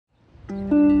So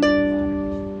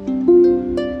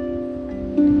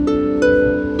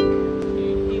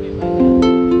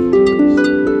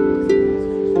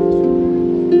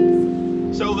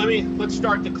let's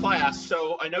start the class.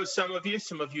 So I know some of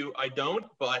you I don't,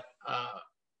 but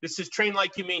this is Train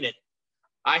Like You Mean It.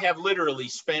 I have literally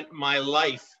spent my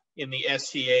life in the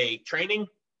SCA training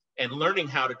and learning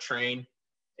how to train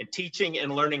and teaching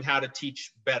and learning how to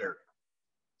teach better.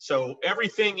 So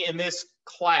everything in this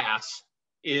class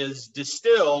is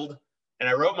distilled, and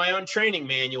I wrote my own training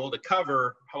manual to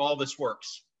cover how all this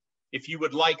works. If you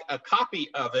would like a copy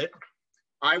of it,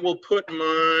 I will put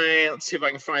my, let's see if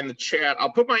I can find the chat.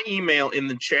 I'll put my email in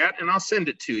the chat and I'll send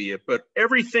it to you. But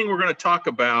everything we're going to talk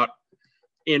about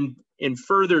in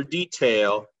further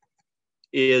detail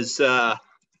is, I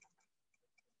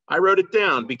wrote it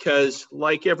down because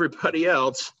like everybody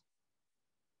else,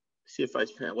 see if I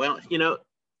can, well, you know,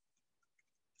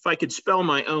 if I could spell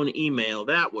my own email,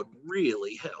 that would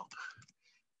really help.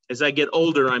 As I get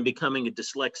older, I'm becoming a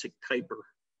dyslexic typer.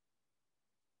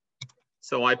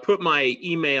 So I put my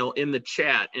email in the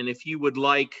chat, and if you would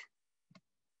like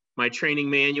my training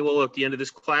manual at the end of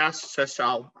this class,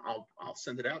 I'll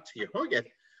send it out to you. Oh yeah,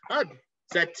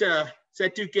 is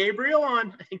that Duke Gabriel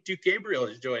on? I think Duke Gabriel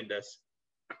has joined us.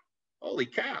 Holy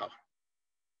cow!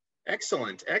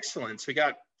 Excellent, excellent. So we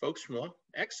got folks from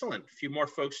excellent. A few more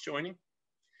folks joining.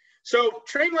 So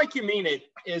Train Like You Mean It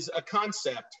is a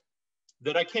concept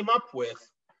that I came up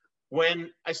with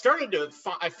when I started to.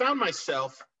 I found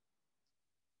myself.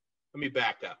 Let me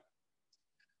back up.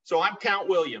 So I'm Count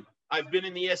William. I've been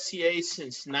in the SCA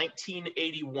since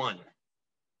 1981.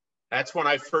 That's when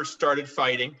I first started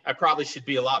fighting. I probably should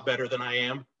be a lot better than I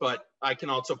am, but I can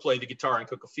also play the guitar and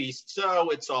cook a feast. So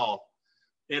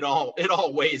it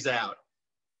all weighs out.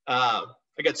 I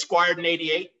got squired in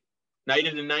 88,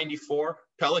 knighted in 94,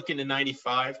 pelican in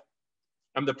 95.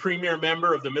 I'm the premier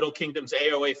member of the Middle Kingdom's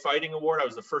AOA Fighting Award. I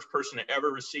was the first person to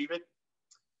ever receive it.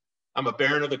 I'm a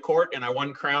Baron of the Court, and I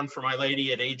won crown for my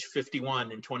lady at age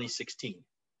 51 in 2016.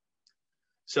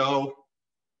 So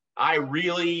I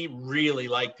really, really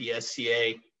like the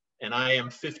SCA, and I am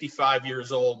 55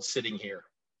 years old sitting here.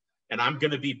 And I'm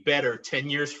going to be better 10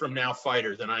 years from now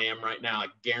fighter than I am right now. I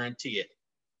guarantee it,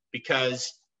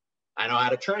 because I know how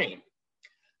to train.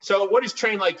 So what is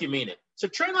Train Like You Mean It? So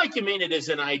Train Like You Mean It is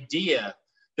an idea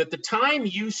that the time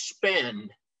you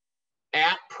spend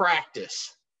at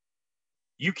practice,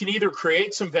 you can either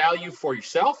create some value for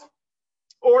yourself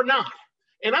or not.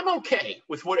 And I'm okay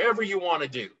with whatever you want to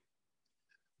do.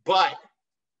 But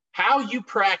how you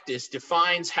practice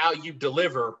defines how you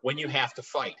deliver when you have to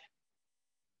fight.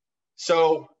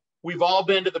 So we've all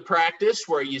been to the practice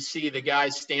where you see the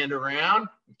guys stand around,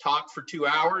 talk for 2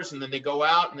 hours, and then they go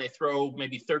out and they throw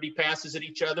maybe 30 passes at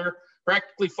each other,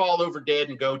 practically fall over dead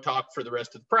and go talk for the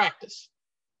rest of the practice.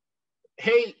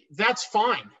 Hey, that's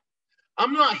fine.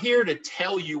 I'm not here to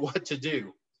tell you what to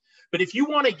do, but if you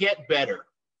want to get better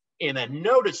in a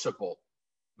noticeable,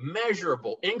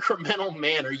 measurable, incremental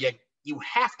manner, you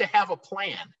have to have a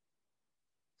plan.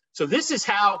 So this is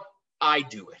how I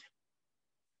do it.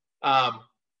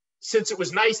 Since it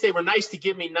was nice, they were nice to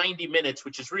give me 90 minutes,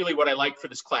 which is really what I like for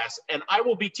this class. And I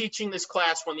will be teaching this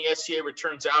class when the SCA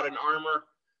returns out in armor.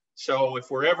 So if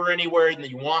we're ever anywhere and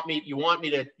you want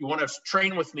to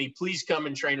train with me, please come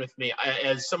and train with me.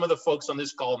 As some of the folks on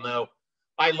this call know,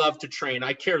 I love to train.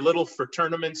 I care little for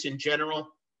tournaments in general.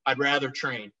 I'd rather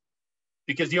train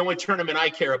because the only tournament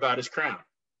I care about is crown.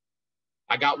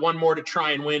 I got one more to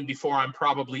try and win before I'm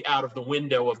probably out of the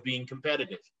window of being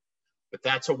competitive, but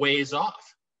that's a ways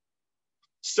off.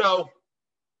 So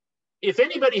if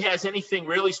anybody has anything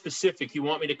really specific you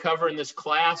want me to cover in this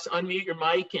class, unmute your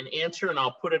mic and answer, and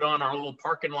I'll put it on our little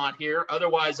parking lot here.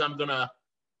 Otherwise, I'm gonna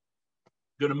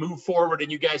move forward,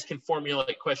 and you guys can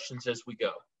formulate questions as we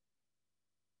go.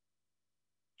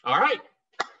 All right.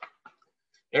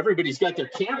 Everybody's got their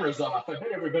cameras off. I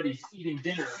bet everybody's eating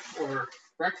dinner or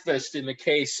breakfast in the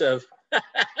case of. Okay.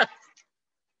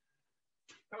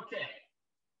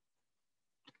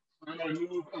 I'm going to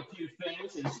move a few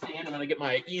things and stand. I'm going to get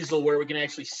my easel where we can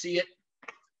actually see it.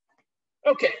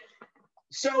 Okay,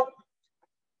 so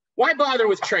why bother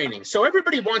with training? So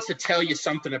everybody wants to tell you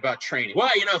something about training.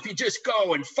 Well, you know, if you just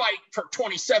go and fight for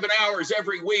 27 hours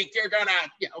every week, you're going to,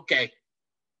 yeah, okay.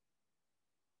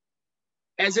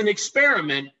 As an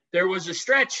experiment, there was a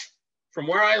stretch from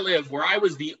where I live where I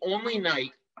was the only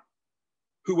knight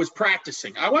who was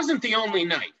practicing. I wasn't the only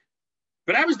knight,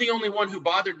 but I was the only one who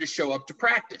bothered to show up to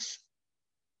practice.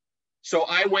 So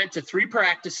I went to 3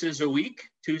 practices a week,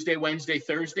 Tuesday, Wednesday,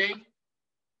 Thursday,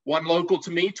 1 local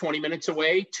to me, 20 minutes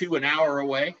away, 2 an hour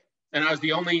away. And I was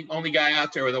the only guy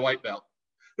out there with a white belt.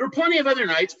 There were plenty of other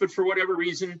nights, but for whatever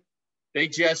reason, they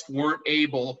just weren't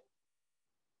able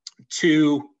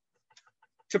to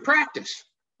practice.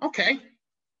 Okay.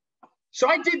 So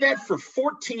I did that for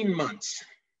 14 months.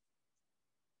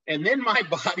 And then my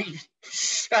body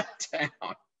shut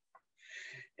down.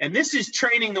 And this is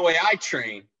training the way I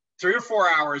train, 3 or 4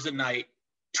 hours a night,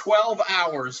 12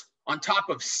 hours on top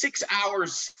of 6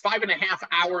 hours, 5.5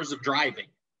 hours of driving.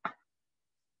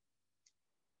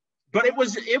 But it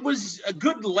was a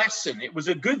good lesson. It was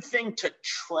a good thing to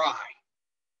try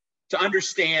to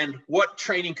understand what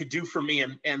training could do for me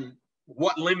and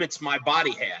what limits my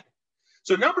body had.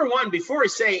 So number one, before I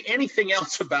say anything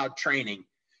else about training,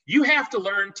 you have to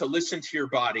learn to listen to your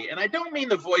body. And I don't mean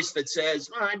the voice that says,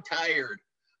 oh, I'm tired.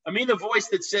 I mean the voice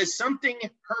that says something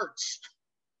hurts.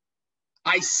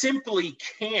 I simply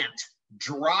can't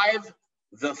drive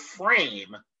the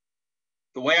frame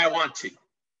the way I want to.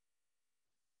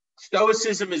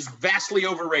 Stoicism is vastly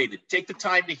overrated. Take the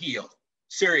time to heal.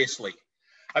 Seriously.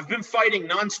 I've been fighting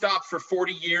nonstop for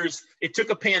 40 years. It took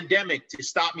a pandemic to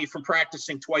stop me from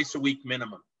practicing twice a week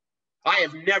minimum. I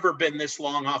have never been this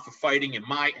long off of fighting in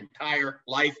my entire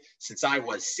life since I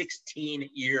was 16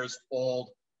 years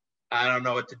old. I don't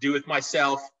know what to do with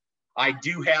myself. I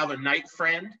do have a night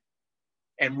friend,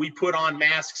 and we put on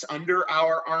masks under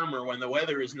our armor when the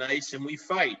weather is nice, and we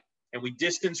fight. And we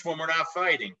distance when we're not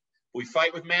fighting. We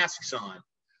fight with masks on.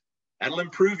 That'll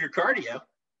improve your cardio.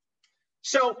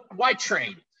 So why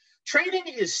train? Training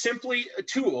is simply a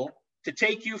tool to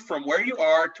take you from where you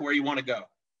are to where you want to go.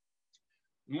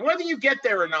 Whether you get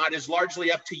there or not is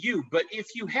largely up to you. But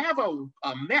if you have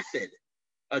a method,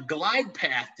 a glide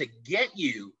path to get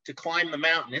you to climb the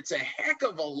mountain, it's a heck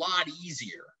of a lot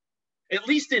easier, at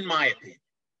least in my opinion.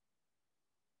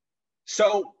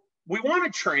 So we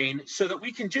want to train so that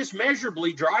we can just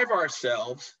measurably drive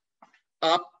ourselves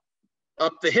up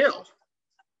the hill.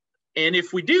 And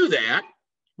if we do that,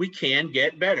 we can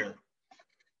get better.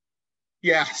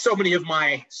 Yeah, so many of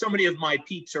my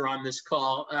peeps are on this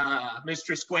call.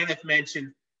 Mistress Gwyneth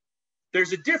mentioned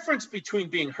there's a difference between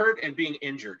being hurt and being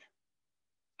injured.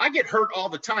 I get hurt all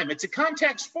the time. It's a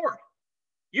contact sport.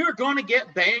 You're going to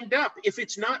get banged up. If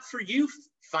it's not for you,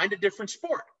 find a different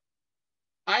sport.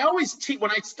 I always teach,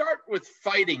 when I start with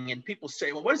fighting and people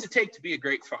say, well, what does it take to be a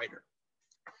great fighter?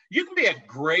 You can be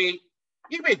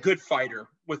a good fighter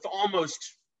with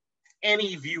almost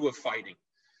any view of fighting.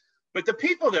 But the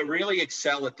people that really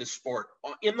excel at this sport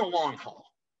in the long haul,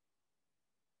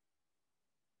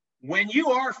 when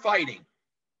you are fighting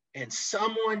and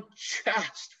someone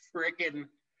just freaking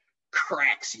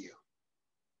cracks you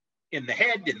in the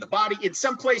head, in the body, in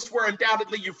some place where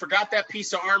undoubtedly you forgot that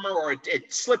piece of armor or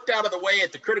it slipped out of the way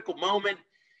at the critical moment,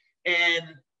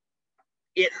 and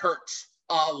it hurts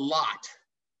a lot.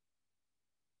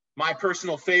 My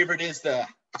personal favorite is the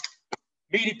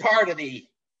meaty part of the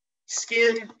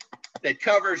skin that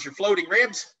covers your floating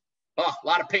ribs. Oh, a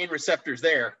lot of pain receptors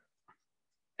there.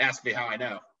 Ask me how I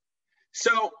know.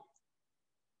 So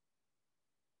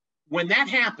when that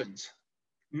happens,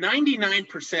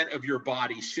 99% of your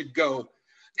body should go,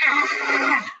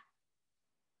 ah!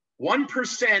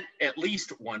 1%, at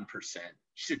least 1%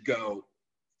 should go,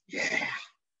 yeah.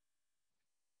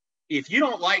 If you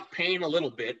don't like pain a little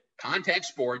bit, contact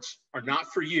sports are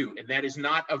not for you. And that is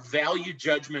not a value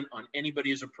judgment on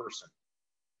anybody as a person.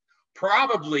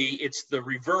 Probably it's the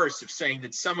reverse of saying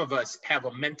that some of us have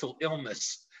a mental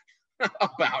illness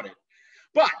about it.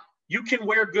 But you can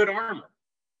wear good armor.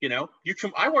 You know,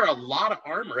 I wear a lot of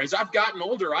armor. As I've gotten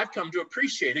older, I've come to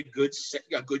appreciate a good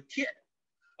kit.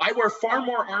 I wear far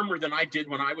more armor than I did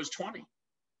when I was 20.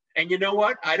 And you know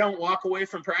what? I don't walk away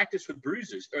from practice with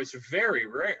bruises. It's very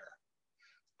rare.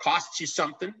 Costs you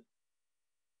something.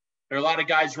 There are a lot of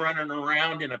guys running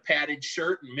around in a padded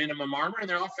shirt and minimum armor, and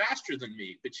they're all faster than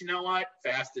me. But you know what?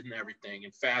 Fast isn't everything,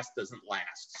 and fast doesn't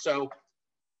last. So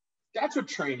that's what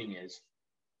training is.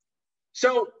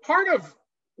 So part of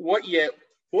what we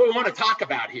want to talk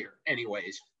about here,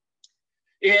 anyways,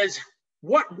 is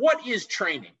what is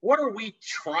training? What are we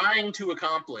trying to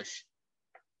accomplish?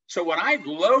 So when I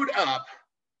load up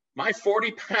my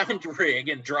 40-pound rig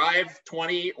and drive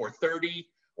 20 or 30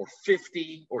 or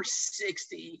 50 or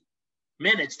 60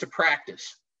 minutes to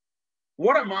practice,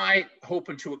 what am I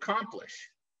hoping to accomplish?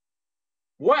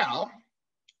 Well,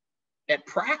 at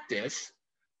practice,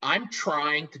 I'm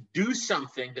trying to do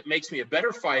something that makes me a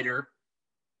better fighter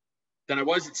than I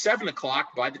was at 7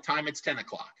 o'clock by the time it's 10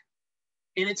 o'clock.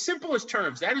 In its simplest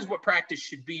terms, that is what practice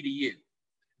should be to you.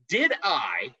 Did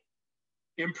I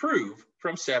improve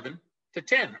from 7 to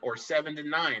 10 or 7 to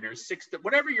 9 or 6 to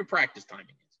whatever your practice timing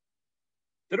is?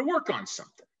 Did I work on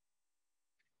something?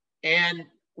 And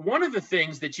one of the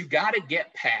things that you got to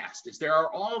get past is there are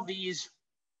all these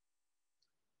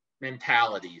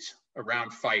mentalities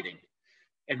around fighting,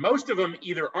 and most of them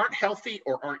either aren't healthy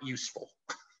or aren't useful.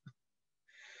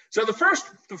 So the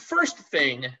first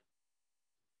thing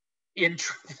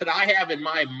that I have in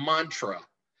my mantra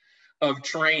of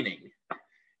training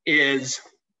is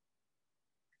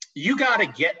you got to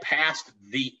get past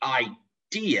the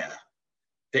idea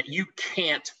that you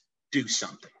can't do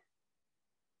something.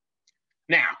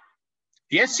 Now,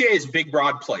 the SCA is a big,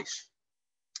 broad place.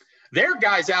 There are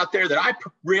guys out there that I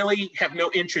really have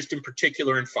no interest in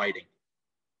particular in fighting.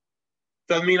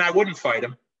 Doesn't mean I wouldn't fight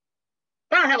them.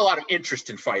 But I don't have a lot of interest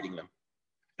in fighting them.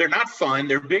 They're not fun.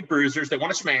 They're big bruisers. They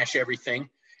want to smash everything.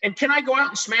 And can I go out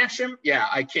and smash them? Yeah,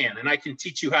 I can. And I can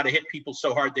teach you how to hit people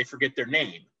so hard they forget their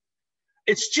name.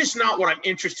 It's just not what I'm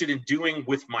interested in doing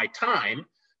with my time,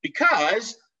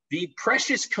 because the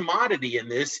precious commodity in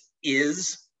this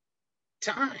is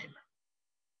time.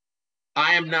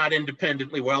 I am not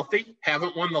independently wealthy,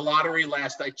 haven't won the lottery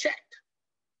last I checked,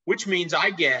 which means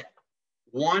I get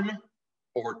 1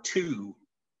 or 2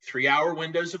 3-hour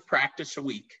windows of practice a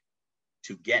week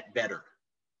to get better.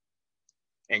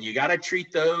 And you got to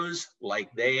treat those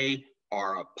like they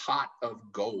are a pot of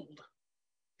gold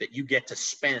that you get to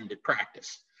spend at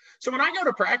practice. So when I go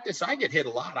to practice, I get hit a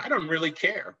lot. I don't really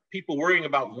care. People worrying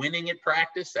about winning at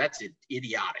practice, that's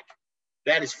idiotic.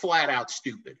 That is flat out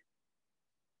stupid.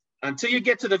 Until you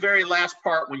get to the very last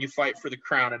part when you fight for the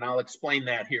crown, and I'll explain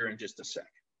that here in just a sec.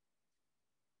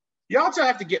 You also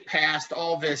have to get past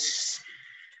all this,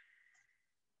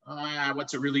 I'm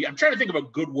trying to think of a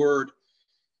good word,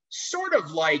 sort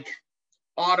of like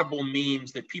audible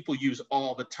memes that people use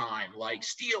all the time, like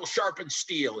steel sharpens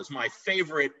steel is my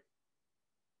favorite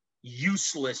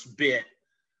useless bit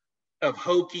of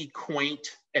hokey, quaint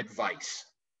advice.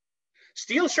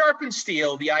 Steel sharpens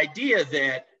steel, the idea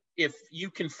that if you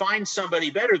can find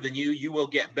somebody better than you, you will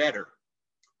get better.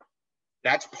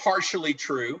 That's partially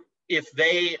true if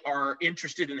they are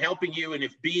interested in helping you, and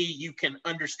if B, you can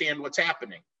understand what's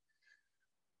happening.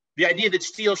 The idea that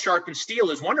steel sharpens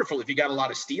steel is wonderful if you got a lot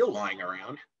of steel lying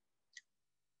around.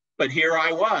 But here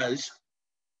I was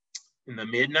in the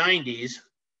mid-90s.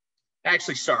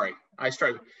 Actually, sorry, I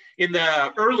started in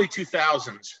the early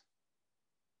 2000s,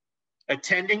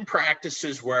 attending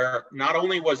practices where not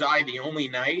only was I the only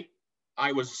knight,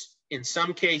 I was in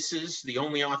some cases the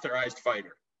only authorized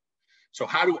fighter. So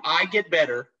how do I get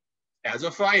better as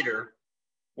a fighter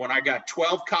when I got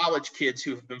 12 college kids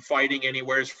who have been fighting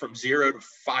anywhere from 0 to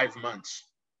 5 months?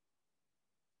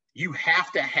 You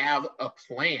have to have a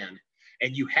plan,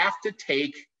 and you have to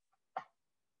take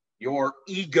your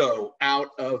ego out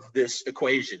of this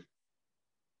equation.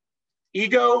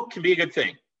 Ego can be a good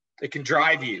thing. It can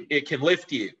drive you. It can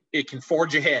lift you. It can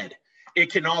forge ahead.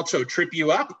 It can also trip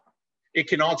you up. It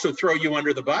can also throw you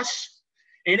under the bus.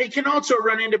 And it can also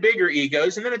run into bigger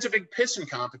egos. And then it's a big pissing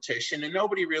competition and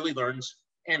nobody really learns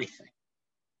anything.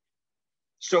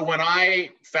 So when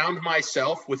I found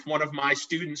myself with one of my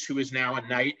students who is now a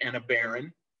knight and a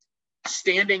baron,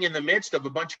 standing in the midst of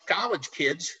a bunch of college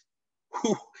kids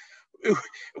who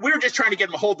we were just trying to get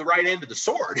them to hold the right end of the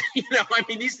sword.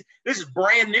 This is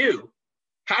brand new.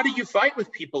 How do you fight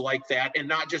with people like that and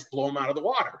not just blow them out of the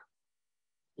water?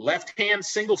 Left hand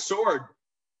single sword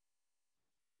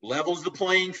levels the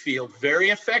playing field very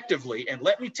effectively. And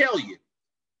let me tell you,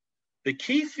 the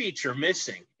key feature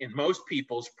missing in most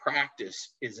people's practice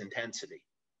is intensity.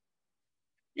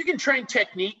 You can train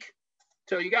technique.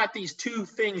 So you got these two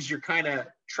things you're kind of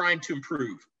trying to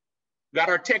improve. We got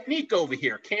our technique over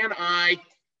here. Can I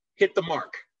hit the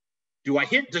mark?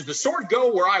 Does the sword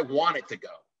go where I want it to go?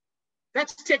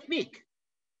 That's technique.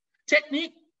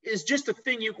 Technique is just a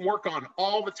thing you can work on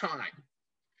all the time.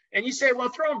 And you say, well,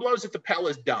 throwing blows at the pell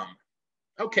is dumb.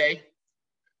 Okay.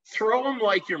 Throw them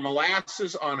like your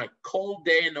molasses on a cold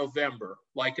day in November,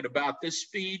 like at about this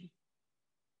speed,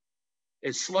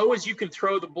 as slow as you can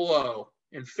throw the blow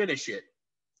and finish it.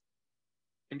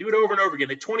 And do it over and over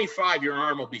again. At 25, your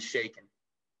arm will be shaking.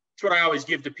 That's what I always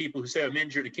give to people who say, I'm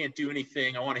injured, I can't do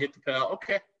anything, I want to hit the pell.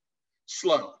 Okay,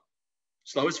 slow.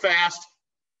 Slow is fast,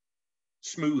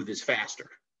 smooth is faster.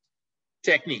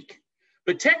 Technique.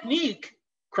 But technique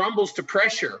crumbles to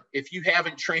pressure if you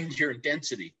haven't trained your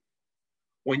intensity.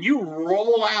 When you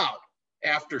roll out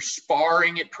after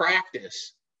sparring at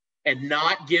practice and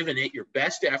not giving it your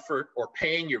best effort or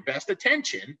paying your best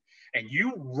attention, and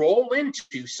you roll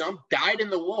into some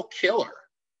dyed-in-the-wool killer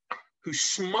who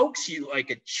smokes you like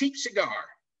a cheap cigar,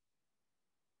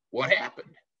 what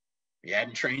happened? You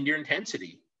hadn't trained your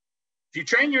intensity. If you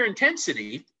train your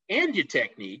intensity and your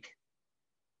technique,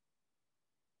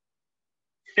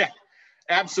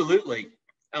 Absolutely.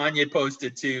 Anya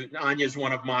posted too. Anya's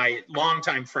one of my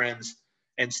longtime friends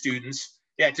and students.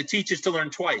 Yeah, to teach is to learn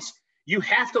twice. You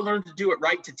have to learn to do it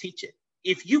right to teach it.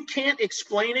 If you can't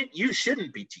explain it, you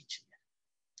shouldn't be teaching it.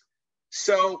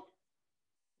 So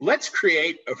let's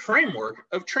create a framework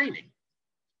of training.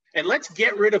 And let's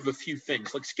get rid of a few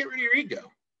things. Let's get rid of your ego.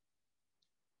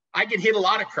 I get hit a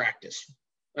lot at practice.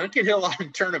 I don't get hit a lot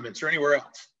in tournaments or anywhere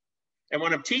else. And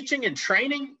when I'm teaching and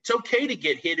training, it's okay to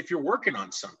get hit if you're working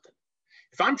on something.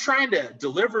 If I'm trying to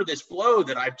deliver this blow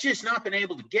that I've just not been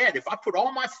able to get, if I put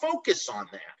all my focus on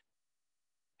that,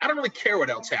 I don't really care what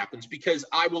else happens because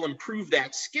I will improve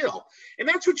that skill. And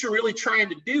that's what you're really trying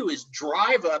to do, is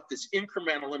drive up this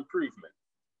incremental improvement.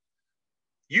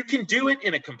 You can do it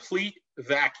in a complete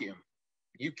vacuum.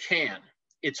 You can.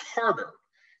 It's harder.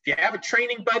 If you have a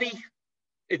training buddy,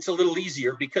 it's a little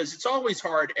easier because it's always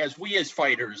hard as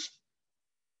fighters.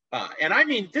 And I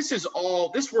mean, this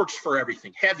works for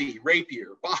everything. Heavy, rapier,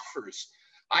 buffers.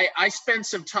 I spent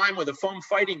some time with a foam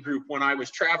fighting group when I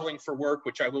was traveling for work,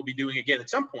 which I will be doing again at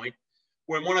some point.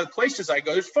 When one of the places I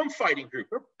go, there's a foam fighting group.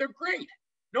 They're great.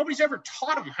 Nobody's ever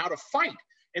taught them how to fight.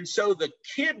 And so the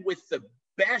kid with the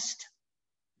best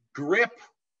grip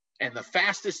and the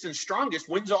fastest and strongest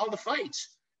wins all the fights.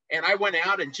 And I went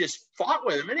out and just fought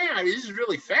with him. And yeah, this is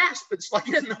really fast, but it's like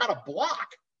he doesn't know how to block.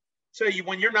 So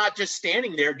when you're not just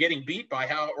standing there getting beat by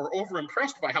or over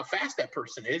impressed by how fast that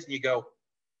person is, and you go,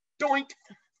 doink,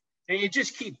 and you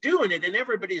just keep doing it, and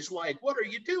everybody's like, what are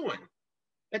you doing?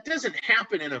 That doesn't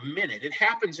happen in a minute. It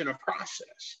happens in a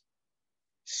process.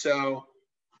 So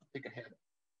I think I had it.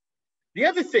 The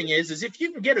other thing is if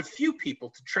you can get a few people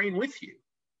to train with you.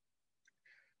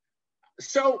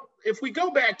 So if we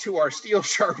go back to our steel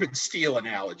sharpens steel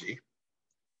analogy,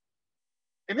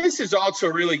 and this is also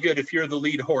really good if you're the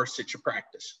lead horse at your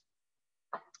practice.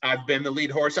 I've been the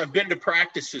lead horse. I've been to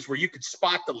practices where you could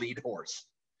spot the lead horse.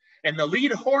 And the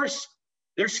lead horse,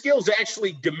 their skills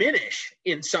actually diminish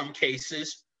in some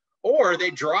cases, or they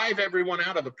drive everyone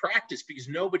out of the practice because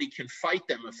nobody can fight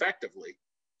them effectively.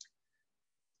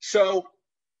 So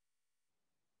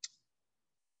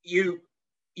you've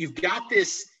got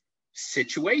this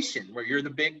situation where you're the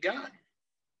big gun.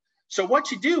 So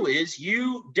what you do is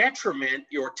you detriment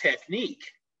your technique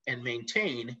and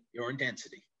maintain your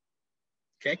intensity,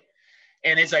 okay?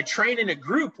 And as I train in a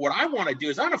group, what I want to do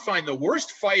is I want to find the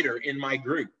worst fighter in my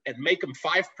group and make them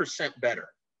 5% better.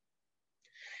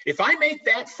 If I make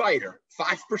that fighter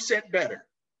 5% better,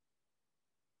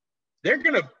 they're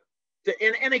going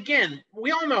to, and again,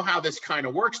 we all know how this kind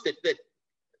of works, that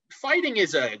fighting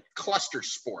is a cluster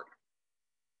sport.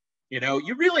 You know,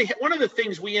 one of the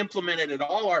things we implemented at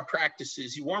all our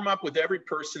practices, you warm up with every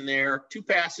person there, 2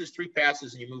 passes, 3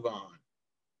 passes, and you move on.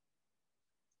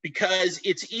 Because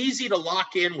it's easy to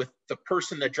lock in with the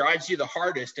person that drives you the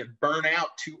hardest and burn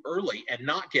out too early and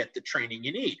not get the training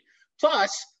you need.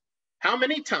 Plus, how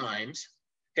many times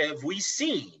have we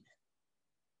seen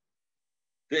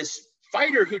this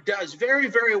fighter who does very,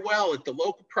 very well at the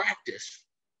local practice,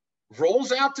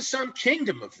 rolls out to some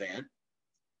kingdom event,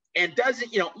 and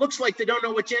doesn't, looks like they don't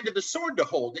know which end of the sword to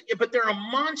hold, but they're a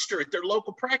monster at their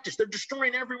local practice. They're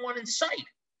destroying everyone in sight.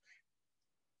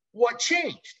 What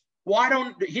changed? Why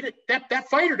don't that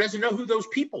fighter doesn't know who those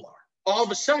people are? All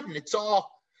of a sudden, it's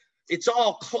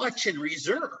all clutch and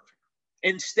reserve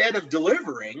instead of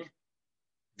delivering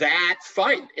that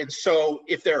fight. And so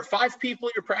if there are 5 people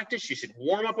at your practice, you should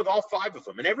warm up with all 5 of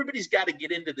them. And everybody's got to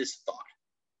get into this thought.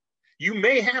 You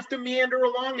may have to meander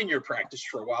along in your practice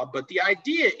for a while, but the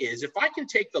idea is if I can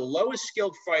take the lowest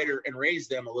skilled fighter and raise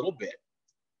them a little bit,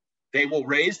 they will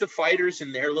raise the fighters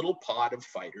in their little pod of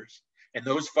fighters, and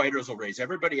those fighters will raise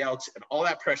everybody else, and all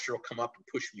that pressure will come up and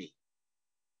push me.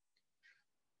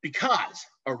 Because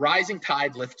a rising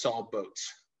tide lifts all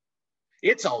boats.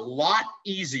 It's a lot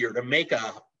easier to make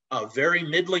a very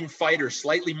middling fighter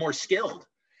slightly more skilled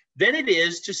than it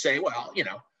is to say, well,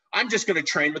 I'm just going to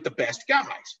train with the best guys.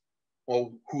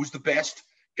 Well, who's the best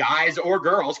guys or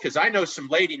girls? Because I know some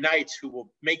lady knights who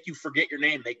will make you forget your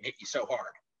name. They can hit you so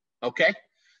hard. Okay?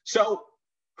 So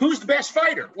who's the best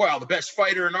fighter? Well, the best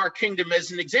fighter in our kingdom,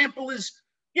 as an example, is,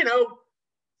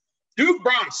 Duke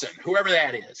Bronson, whoever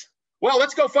that is. Well,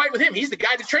 let's go fight with him. He's the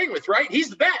guy to train with, right?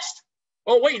 He's the best.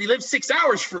 Oh, wait, he lives 6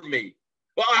 hours from me.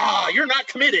 Well, you're not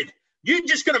committed. You're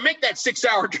just going to make that 6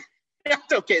 hour.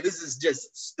 Okay, this is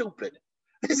just stupid.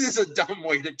 This is a dumb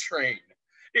way to train.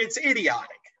 It's idiotic.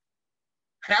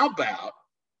 How about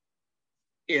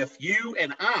if you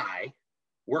and I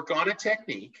work on a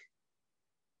technique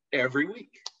every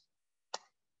week?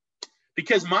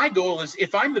 Because my goal is,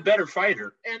 if I'm the better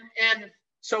fighter, and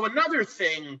so another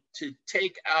thing to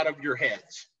take out of your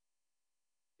heads,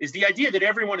 is the idea that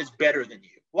everyone is better than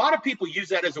you. A lot of people use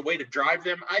that as a way to drive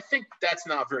them. I think that's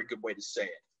not a very good way to say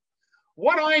it.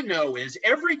 What I know is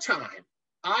every time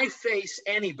I face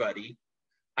anybody,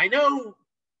 I know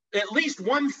at least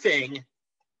one thing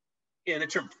in a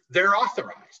term, they're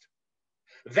authorized.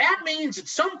 That means at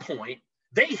some point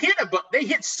they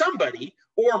hit somebody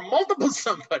or multiple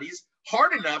somebodies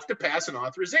hard enough to pass an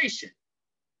authorization.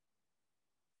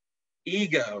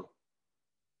 Ego.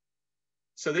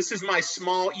 So this is my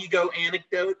small ego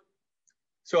anecdote.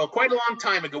 So quite a long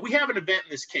time ago, we have an event in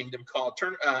this kingdom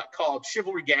called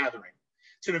Chivalry Gathering.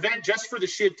 It's an event just for the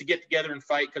Shiv to get together and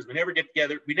fight, because we never get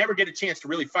together. We never get a chance to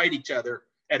really fight each other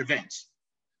at events.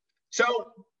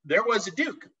 So there was a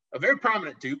duke, a very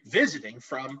prominent duke, visiting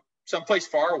from someplace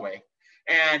far away.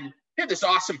 And he had this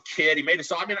awesome kit. He made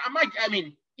us all, I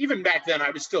mean, even back then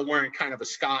I was still wearing kind of a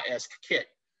ska-esque kit.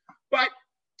 But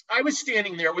I was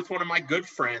standing there with one of my good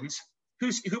friends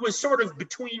who was sort of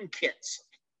between kits.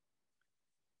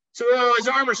 So his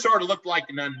armor sort of looked like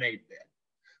an unmade bed.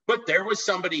 But there was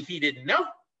somebody he didn't know.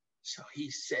 So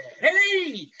he said, "Hey,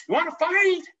 you want to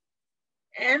fight?"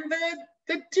 And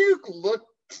the Duke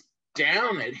looked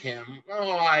down at him.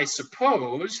 "Oh, I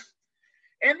suppose."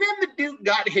 And then the Duke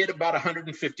got hit about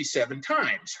 157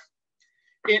 times.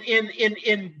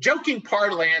 In joking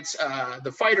parlance,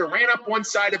 the fighter ran up one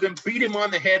side of him, beat him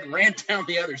on the head, and ran down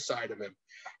the other side of him.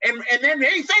 And then,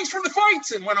 "Hey, thanks for the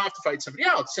fights," and went off to fight somebody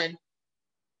else.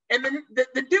 And then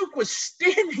the Duke was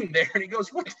standing there, and he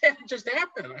goes, "What the heck just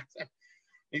happened?" I said,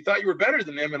 "He thought you were better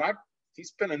than him, and he's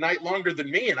spent a night longer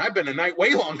than me, and I've been a night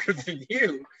way longer than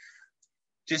you."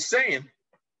 Just saying.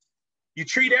 You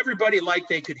treat everybody like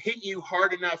they could hit you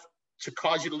hard enough to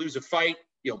cause you to lose a fight,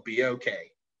 you'll be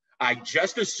okay. I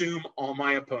just assume all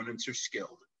my opponents are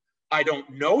skilled. I don't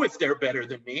know if they're better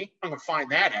than me. I'm going to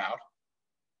find that out.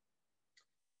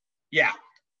 Yeah.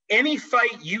 Any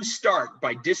fight you start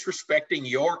by disrespecting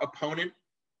your opponent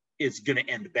is going to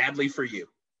end badly for you.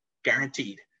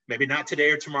 Guaranteed. Maybe not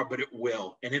today or tomorrow, but it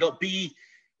will. And it'll be,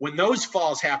 when those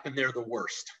falls happen, they're the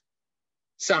worst.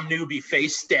 Some newbie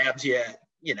face stabs you,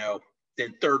 the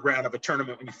third round of a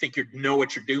tournament when you think you know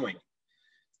what you're doing.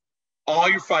 All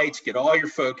your fights, get all your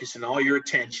focus and all your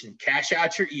attention. Cash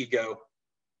out your ego.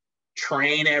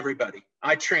 Train everybody.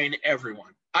 I train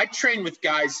everyone. I train with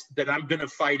guys that I'm going to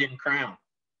fight in Crown.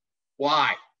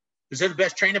 Why? Because they're the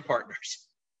best training partners.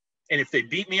 And if they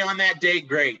beat me on that day,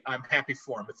 great. I'm happy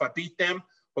for them. If I beat them,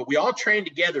 but we all train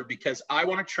together because I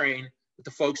want to train with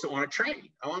the folks that want to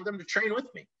train. I want them to train with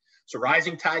me. So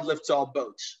rising tide lifts all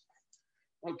boats.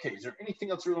 Okay, is there anything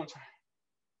else we want to?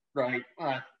 Right.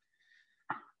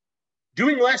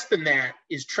 Doing less than that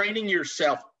is training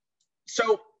yourself.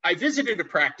 So I visited a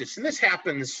practice, and this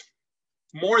happens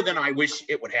more than I wish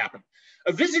it would happen.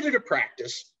 I visited a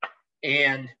practice,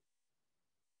 and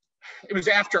it was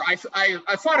after I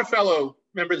fought a fellow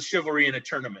member of the Chivalry in a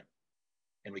tournament.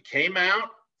 And we came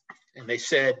out, and they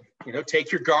said,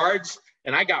 take your guards.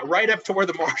 And I got right up to where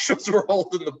the marshals were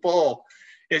holding the bull.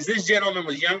 As this gentleman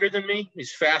was younger than me,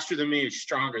 he's faster than me, he's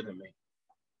stronger than me.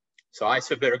 So I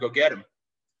said, better go get him.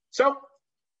 So,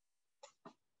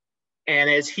 and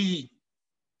as he,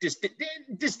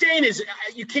 disdain is,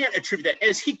 you can't attribute that,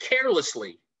 as he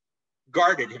carelessly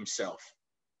guarded himself,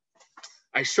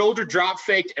 I shoulder drop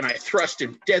faked and I thrust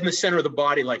him dead in the center of the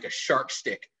body like a shark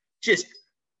stick. Just,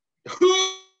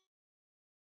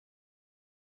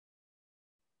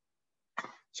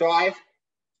 so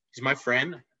he's my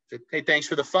friend. I said, "Hey, thanks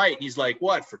for the fight." He's like,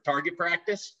 "What, for target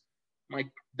practice?" I'm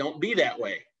like, "Don't be that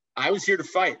way. I was here to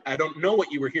fight. I don't know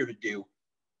what you were here to do,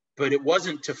 but it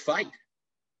wasn't to fight."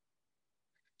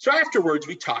 So afterwards,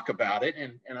 we talk about it,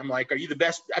 and I'm like, "Are you the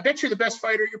best? I bet you're the best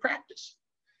fighter at your practice."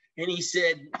 And he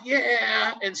said,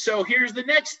 "Yeah." And so here's the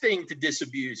next thing to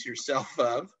disabuse yourself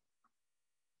of.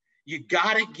 You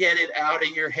got to get it out of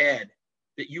your head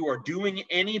that you are doing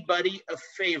anybody a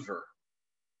favor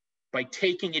by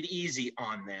taking it easy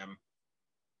on them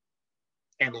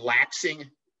and laxing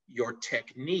your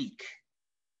technique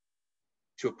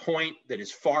to a point that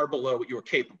is far below what you're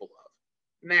capable of.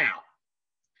 Now,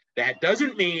 that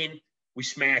doesn't mean we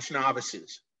smash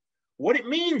novices. What it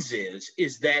means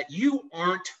is that you're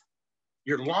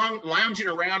lounging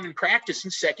around in practice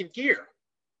in second gear.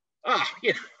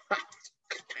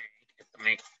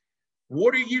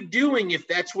 What are you doing if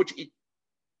that's what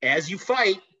as you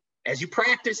fight, as you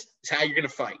practice, is how you're going to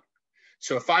fight.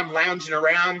 So if I'm lounging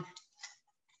around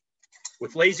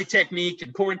with lazy technique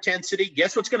and poor intensity,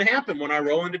 guess what's going to happen when I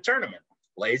roll into tournament?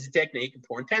 Lazy technique and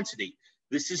poor intensity.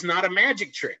 This is not a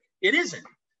magic trick. It isn't.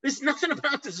 There's nothing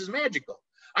about this is magical.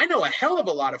 I know a hell of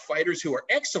a lot of fighters who are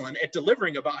excellent at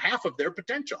delivering about half of their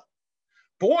potential.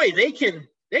 Boy, they can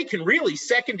they can really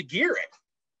second gear it.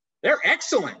 They're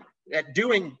excellent at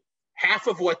doing half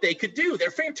of what they could do.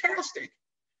 They're fantastic.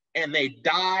 And they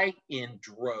die in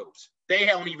droves. They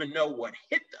don't even know what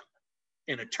hit them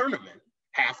in a tournament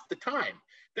half the time.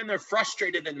 Then they're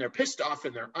frustrated and they're pissed off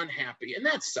and they're unhappy. And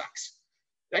that sucks.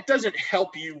 That doesn't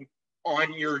help you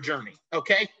on your journey,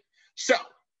 okay? So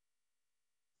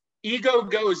ego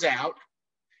goes out.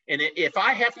 And if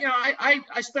I have, you know,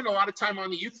 I spend a lot of time on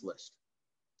the youth list.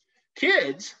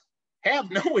 Kids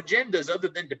have no agendas other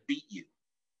than to beat you.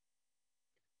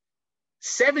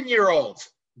 7-year-olds,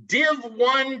 Div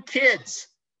 1 kids,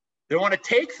 they want to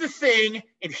take the thing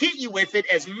and hit you with it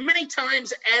as many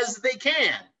times as they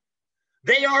can.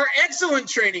 They are excellent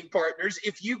training partners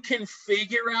if you can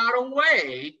figure out a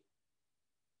way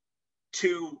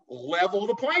to level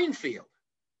the playing field.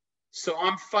 So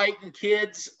I'm fighting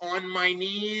kids on my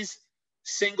knees,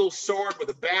 single sword with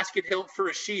a basket hilt for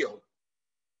a shield.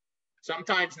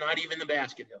 Sometimes not even the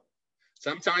basket hilt.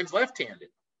 Sometimes left-handed.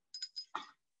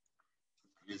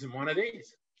 Using one of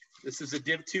these. This is a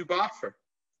Div 2 boffer.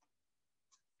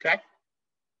 Okay?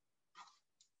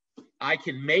 I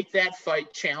can make that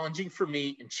fight challenging for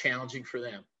me and challenging for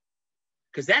them.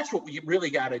 Because that's what we really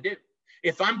got to do.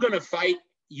 If I'm going to fight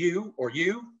you or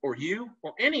you or you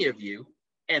or any of you,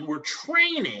 and we're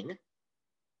training,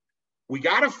 we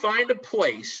got to find a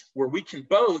place where we can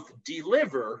both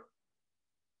deliver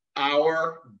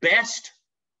our best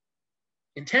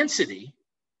intensity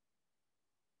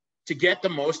to get the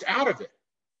most out of it.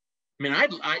 I mean,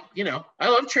 I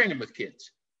love training with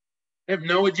kids. I have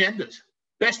no agendas.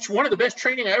 One of the best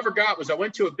training I ever got was I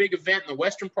went to a big event in the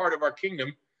western part of our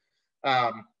kingdom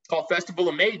called Festival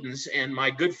of Maidens, and my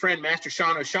good friend Master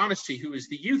Sean O'Shaughnessy, who is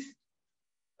the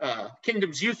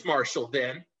Kingdom's youth marshal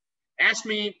then, asked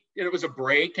me, it was a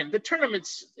break, and the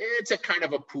tournament's, it's a kind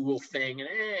of a pool thing. And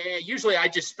usually I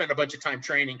just spend a bunch of time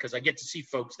training because I get to see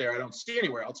folks there I don't see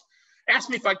anywhere else. Asked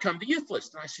me if I'd come to youth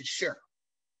list. And I said, sure.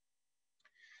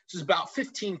 This is about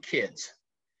 15 kids.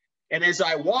 And as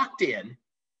I walked in,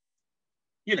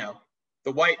 you know,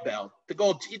 the white belt, the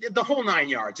gold, the whole 9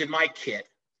 yards in my kit.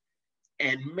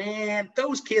 And man,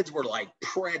 those kids were like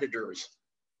predators.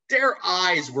 Their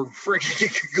eyes were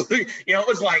freaking, you know, it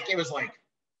was like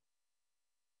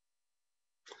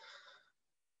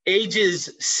ages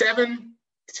 7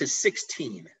 to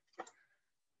 16.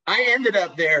 I ended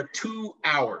up there 2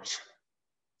 hours,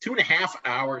 2.5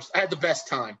 hours. I had the best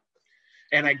time.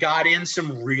 And I got in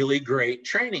some really great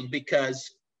training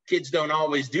because kids don't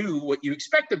always do what you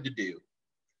expect them to do.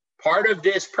 Part of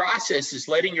this process is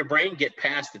letting your brain get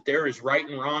past that there is right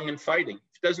and wrong in fighting.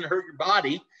 If it doesn't hurt your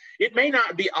body, it may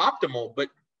not be optimal, but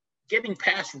getting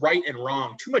past right and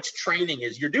wrong, too much training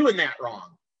is you're doing that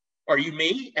wrong. Are you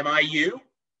me? Am I you?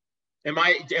 Have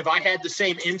I had the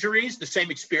same injuries, the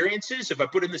same experiences? Have I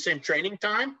put in the same training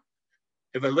time?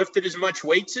 Have I lifted as much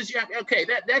weights as you? Okay,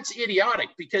 that's idiotic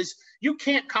because you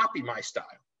can't copy my style.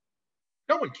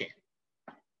 No one can.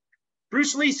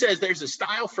 Bruce Lee says there's a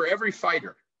style for every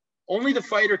fighter. Only the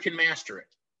fighter can master it.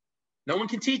 No one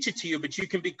can teach it to you, but you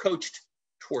can be coached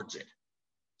towards it.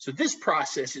 So this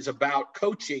process is about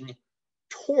coaching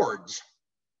towards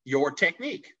your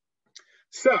technique.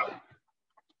 So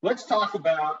let's talk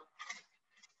about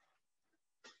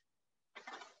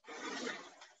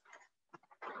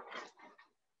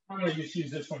I'm going to just use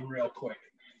this one real quick.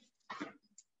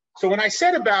 So when I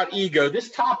said about ego, this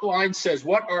top line says,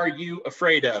 what are you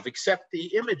afraid of? Except the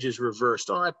image is reversed.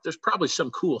 Oh, there's probably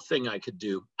some cool thing I could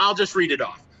do. I'll just read it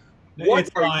off. What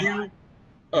are you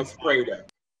afraid of?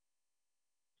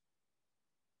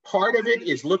 Part of it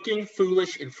is looking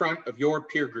foolish in front of your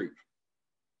peer group.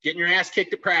 Getting your ass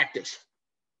kicked at practice.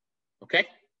 Okay?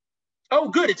 Oh,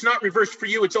 good. It's not reversed for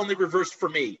you. It's only reversed for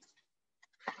me.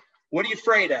 What are you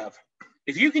afraid of?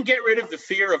 If you can get rid of the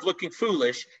fear of looking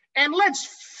foolish, and let's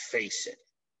face it,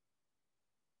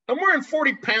 I'm wearing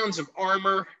 40 pounds of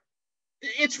armor.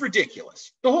 It's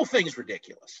ridiculous. The whole thing's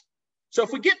ridiculous. So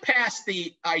if we get past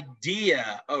the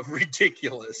idea of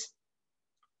ridiculous,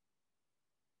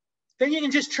 then you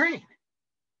can just train.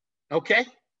 Okay?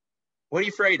 What are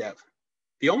you afraid of?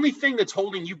 The only thing that's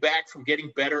holding you back from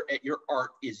getting better at your art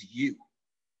is you,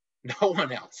 no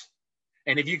one else.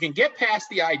 And if you can get past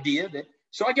the idea that,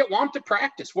 so I get whomped to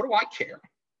practice, what do I care?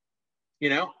 You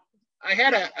know, I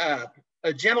had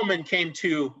a gentleman came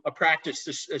to a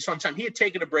practice sometime. He had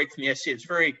taken a break from the SC. He was a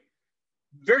very,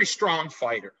 very strong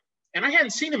fighter. And I hadn't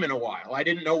seen him in a while. I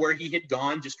didn't know where he had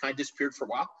gone, just kind of disappeared for a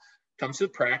while. Comes to the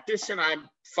practice and I'm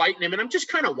fighting him and I'm just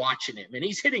kind of watching him and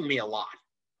he's hitting me a lot.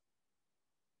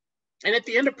 And at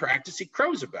the end of practice, he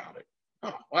crows about it.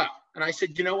 Oh, wow. And I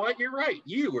said, you know what? You're right.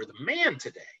 You are the man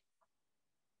today.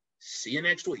 See you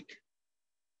next week.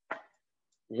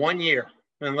 1 year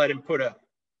and let him put a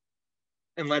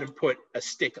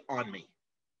stick on me.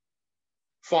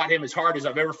 Fought him as hard as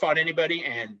I've ever fought anybody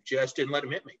and just didn't let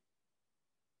him hit me.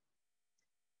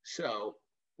 So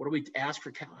what do we ask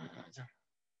for?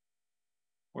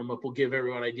 Warm up will give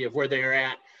everyone an idea of where they're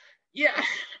at. Yeah,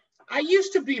 I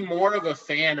used to be more of a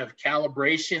fan of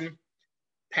calibration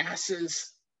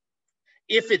passes.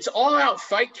 If it's all out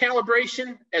fight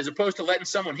calibration, as opposed to letting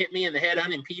someone hit me in the head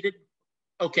unimpeded,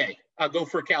 okay, I'll go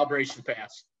for a calibration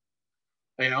pass.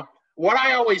 You know, what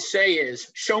I always say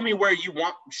is, show me where you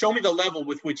want, show me the level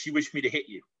with which you wish me to hit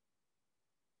you.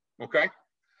 Okay.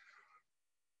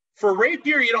 For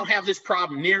rapier, you don't have this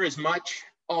problem near as much.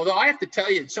 Although I have to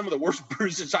tell you, some of the worst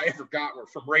bruises I ever got were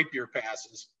from rapier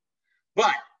passes.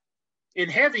 But in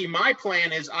heavy, my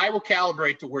plan is I will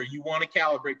calibrate to where you want to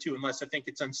calibrate to, unless I think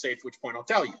it's unsafe, which point I'll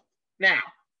tell you. Now,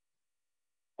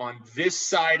 on this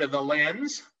side of the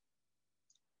lens,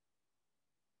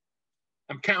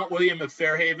 I'm Count William of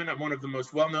Fairhaven. I'm one of the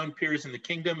most well-known peers in the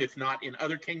kingdom, if not in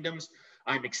other kingdoms.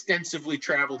 I'm extensively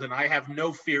traveled, and I have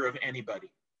no fear of anybody.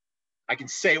 I can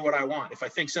say what I want. If I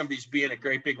think somebody's being a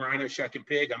great big rhino shucking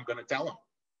pig, I'm going to tell them.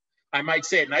 I might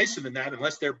say it nicer than that,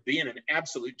 unless they're being an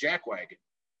absolute jackwagon.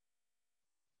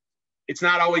 It's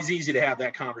not always easy to have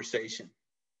that conversation.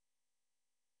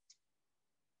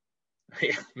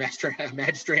 Yeah,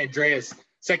 Magistrate Andreas,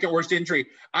 second worst injury.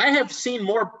 I have seen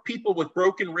more people with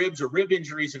broken ribs or rib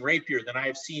injuries in rapier than I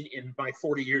have seen in my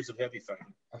 40 years of heavy fighting.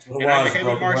 That's what it was, a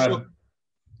broken rib.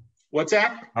 What's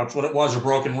that? That's what it was, a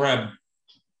broken rib.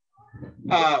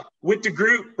 With the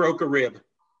group, broke a rib.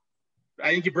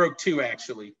 I think he broke two,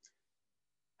 actually.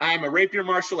 I'm a rapier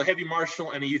marshal, a heavy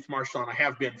marshal, and a youth marshal, and I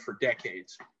have been for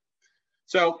decades.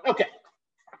 So, okay.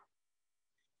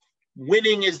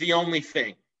 Winning is the only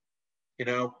thing, you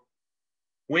know.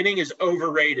 Winning is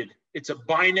overrated. It's a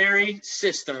binary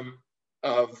system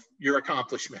of your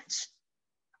accomplishments.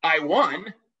 I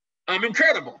won, I'm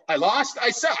incredible. I lost,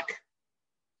 I suck.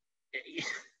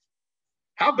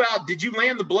 How about, did you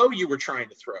land the blow you were trying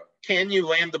to throw? Can you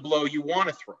land the blow you want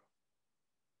to throw?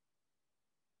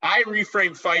 I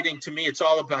reframe fighting. To me, it's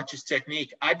all about just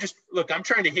technique. Look, I'm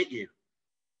trying to hit you.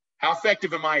 How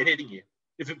effective am I at hitting you?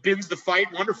 If it bends the fight,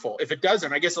 wonderful. If it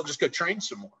doesn't, I guess I'll just go train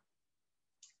some more.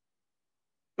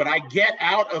 But I get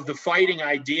out of the fighting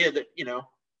idea that, you know,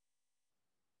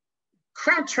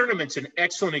 Crown Tournament's an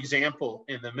excellent example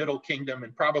in the Middle Kingdom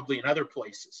and probably in other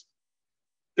places.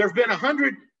 There have been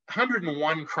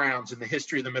 101 crowns in the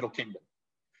history of the Middle Kingdom.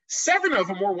 7 of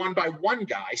them were won by one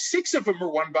guy. 6 of them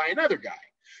were won by another guy.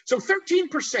 So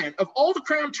 13% of all the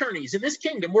crown tourneys in this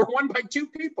kingdom were won by 2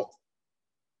 people.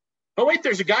 Oh, wait,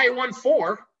 there's a guy who won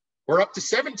 4. We're up to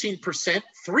 17%,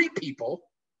 3 people.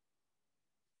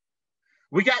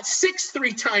 We got 6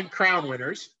 3-time crown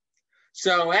winners.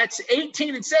 So that's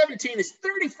 18 and 17 is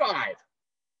 35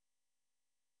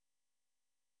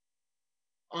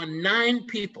 on 9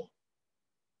 people.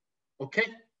 Okay.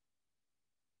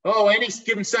 Oh, any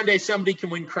given Sunday, somebody can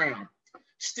win crown.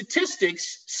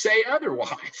 Statistics say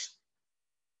otherwise.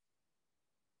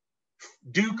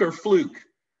 Duke or fluke?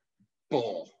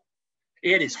 Bull.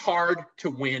 It is hard to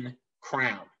win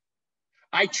crown.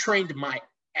 I trained my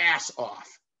ass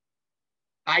off.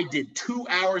 I did 2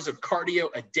 hours of cardio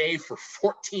a day for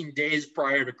 14 days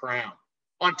prior to crown,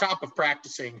 on top of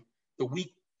practicing the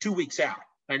week, 2 weeks out.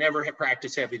 I never had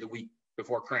practiced heavy the week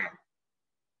before crown.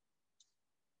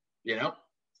 You know?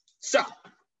 So,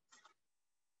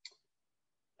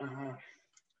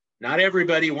 not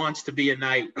everybody wants to be a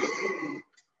knight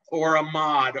or a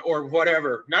mod or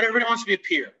whatever. Not everybody wants to be a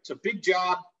peer. It's a big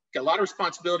job, got a lot of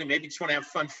responsibility. Maybe you just want to have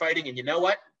fun fighting. And you know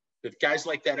what? There's guys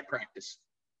like that at practice.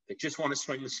 They just want to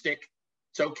swing the stick.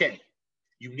 It's okay.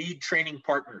 You need training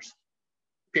partners,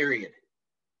 period.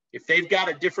 If they've got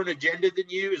a different agenda than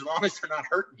you, as long as they're not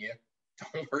hurting you,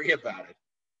 don't worry about it.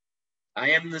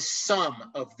 I am the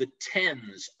sum of the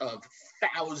tens of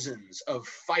thousands of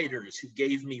fighters who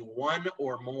gave me 1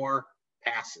 or more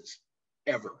passes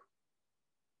ever.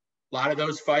 A lot of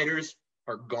those fighters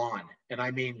are gone. And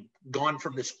I mean, gone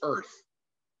from this earth.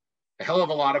 A hell of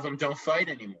a lot of them don't fight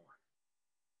anymore.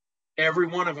 Every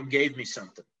one of them gave me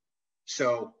something.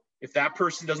 So if that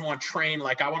person doesn't want to train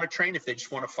like I want to train, if they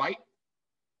just want to fight,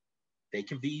 they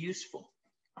can be useful.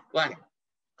 Let them.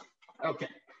 Okay.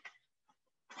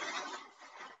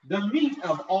 The meat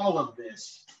of all of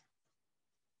this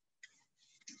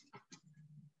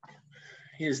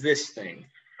is this thing.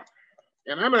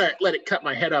 And I'm going to let it cut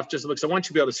my head off just because I want you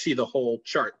to be able to see the whole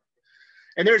chart.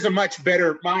 And there's a much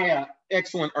better, my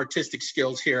excellent artistic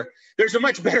skills here. There's a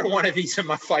much better one of these in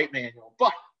my fight manual.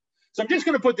 But So I'm just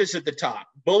going to put this at the top.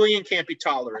 Bullying can't be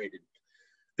tolerated.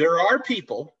 There are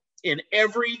people in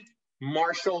every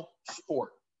martial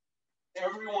sport,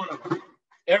 every one of them,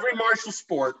 every martial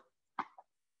sport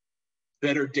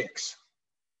that are dicks.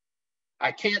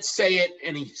 I can't say it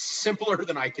any simpler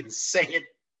than I can say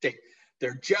it.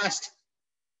 They're just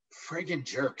friggin'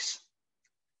 jerks.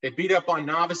 They beat up on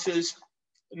novices,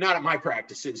 not at my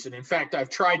practices. And in fact, I've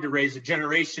tried to raise a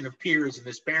generation of peers in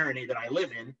this barony that I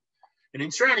live in and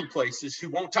in surrounding places who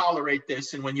won't tolerate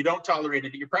this. And when you don't tolerate it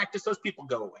at your practice, those people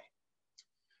go away.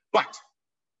 But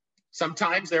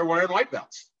sometimes they're wearing white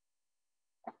belts.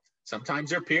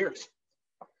 Sometimes they're peers.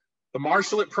 The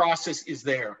martialate process is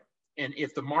there. And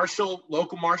if the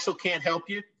local marshal can't help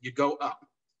you, you go up.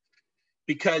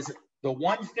 Because the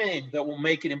one thing that will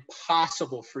make it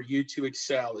impossible for you to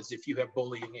excel is if you have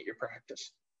bullying at your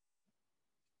practice.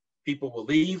 People will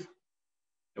leave.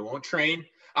 They won't train.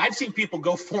 I've seen people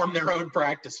go form their own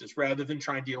practices rather than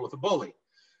try and deal with a bully.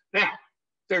 Now,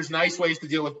 there's nice ways to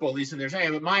deal with bullies, and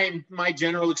but my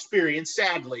general experience,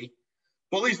 sadly,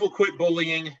 bullies will quit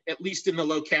bullying, at least in the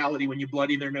locality, when you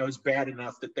bloody their nose bad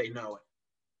enough that they know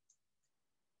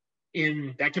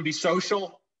it. That can be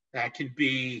social, that can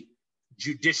be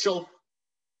judicial.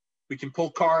 We can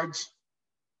pull cards.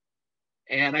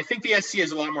 And I think the SC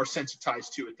is a lot more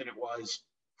sensitized to it than it was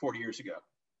 40 years ago.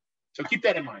 So keep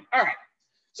that in mind. All right.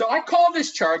 So I call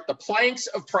this chart the planks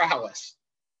of prowess.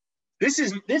 This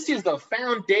is the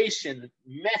foundation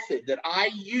method that I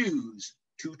use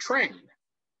to train.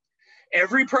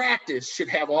 Every practice should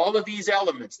have all of these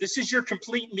elements. This is your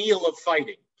complete meal of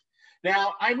fighting.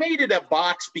 Now, I made it a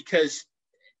box because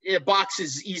a box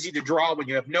is easy to draw when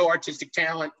you have no artistic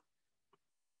talent.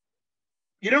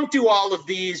 You don't do all of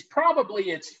these.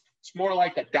 Probably it's more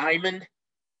like a diamond.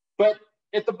 But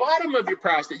at the bottom of your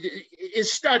process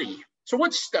is study. So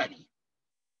what's study?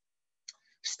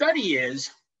 Study is,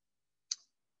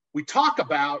 we talk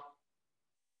about,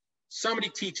 somebody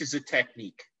teaches a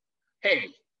technique. Hey,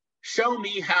 show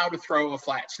me how to throw a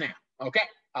flat snap. Okay,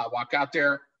 I'll walk out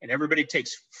there and everybody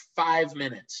takes 5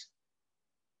 minutes.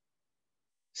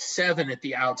 7 at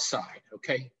the outside,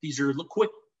 okay? These are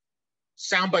quick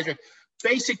sound bites,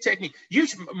 basic technique.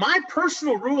 My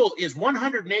personal rule is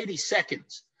 180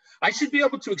 seconds. I should be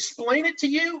able to explain it to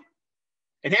you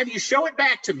and have you show it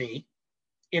back to me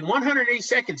in 180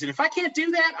 seconds. And if I can't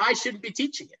do that, I shouldn't be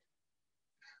teaching it.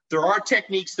 There are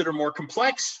techniques that are more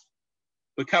complex.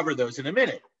 We'll cover those in a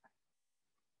minute.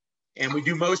 And we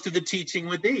do most of the teaching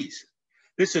with these.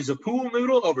 This is a pool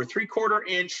noodle over 3/4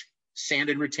 inch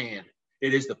sanded rattan.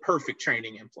 It is the perfect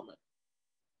training implement.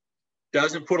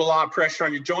 Doesn't put a lot of pressure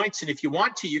on your joints. And if you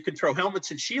want to, you can throw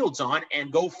helmets and shields on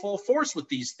and go full force with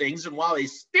these things. And while they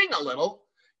sting a little,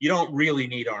 you don't really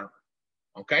need armor.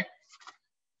 Okay?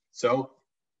 So,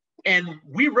 and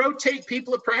we rotate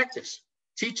people at practice.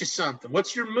 Teach us something.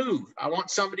 What's your move? I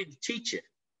want somebody to teach it.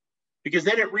 Because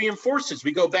then it reinforces.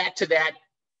 We go back to that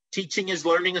teaching is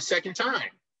learning a second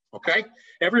time. Okay?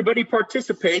 Everybody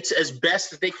participates as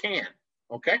best as they can.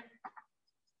 Okay?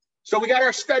 So we got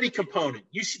our study component.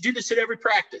 You should do this at every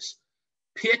practice.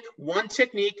 Pick one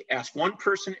technique, ask one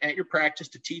person at your practice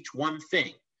to teach one thing.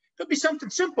 It could be something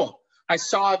simple. I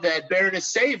saw that Baroness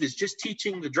Save is just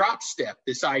teaching the drop step,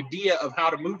 this idea of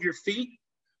how to move your feet.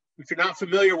 If you're not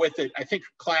familiar with it, I think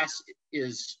class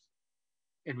is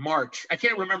in March. I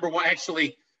can't remember what,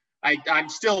 actually, I'm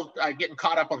still getting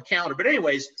caught up on the calendar. But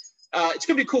anyways, it's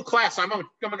going to be a cool class. I'm going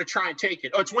to try and take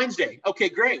it. Oh, it's Wednesday. Okay,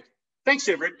 great. Thanks,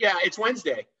 Everett. Yeah, it's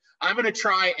Wednesday. I'm going to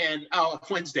try and,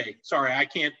 Wednesday. Sorry, I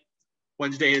can't.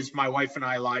 Wednesday is my wife and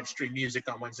I live stream music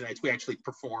on Wednesday nights. We actually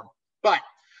perform. But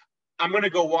I'm going to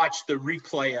go watch the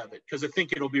replay of it because I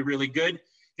think it'll be really good.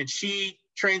 And she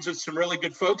trains with some really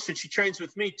good folks, and she trains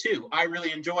with me too. I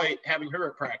really enjoy having her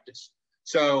at practice.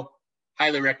 So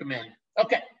highly recommend.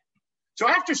 Okay. So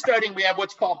after studying, we have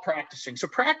what's called practicing. So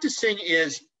practicing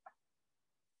is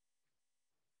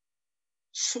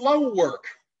slow work,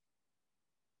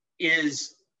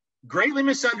 is greatly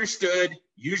misunderstood,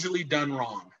 usually done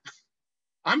wrong.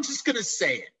 I'm just going to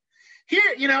say it. Here,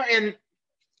 and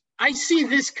I see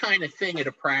this kind of thing at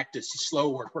a practice, slow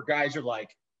work, where guys are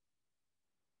like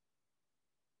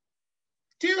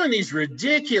doing these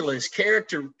ridiculous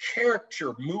character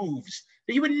moves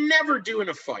that you would never do in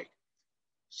a fight.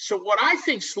 So what I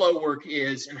think slow work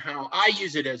is, and how I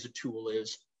use it as a tool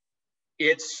is,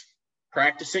 it's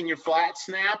practicing your flat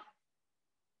snap,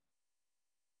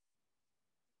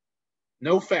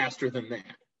 no faster than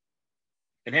that.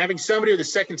 And having somebody with a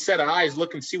second set of eyes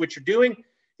look and see what you're doing.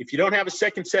 If you don't have a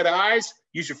second set of eyes,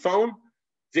 use your phone,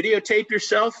 videotape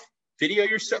yourself, video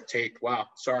yourself,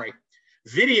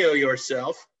 video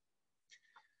yourself,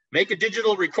 Make a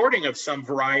digital recording of some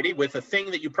variety with a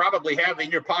thing that you probably have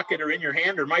in your pocket or in your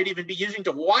hand, or might even be using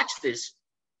to watch this,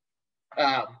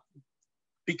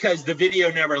 because the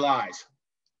video never lies.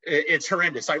 It's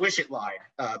horrendous. I wish it lied,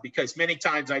 because many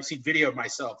times I've seen video of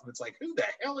myself and it's like, who the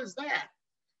hell is that?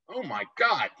 Oh my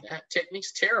God, that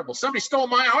technique's terrible. Somebody stole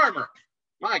my armor.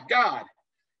 My God.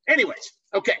 Anyways,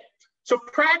 okay. So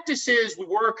practices, we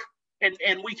work, and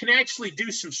we can actually do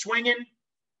some swinging.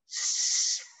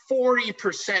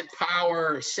 40%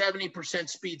 power, 70%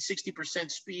 speed,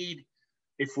 60% speed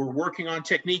if we're working on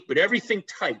technique, but everything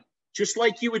tight, just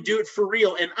like you would do it for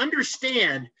real. And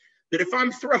understand that if I'm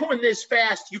throwing this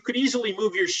fast, you could easily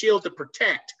move your shield to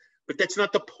protect, but that's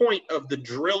not the point of the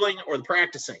drilling or the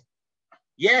practicing.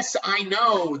 Yes, I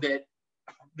know that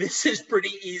this is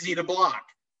pretty easy to block.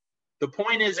 The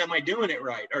point is, am I doing it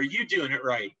right? Are you doing it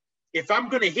right? If I'm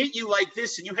going to hit you like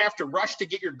this and you have to rush to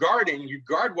get your guard in, your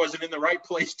guard wasn't in the right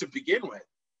place to begin with.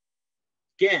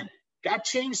 Again, got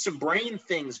to change some brain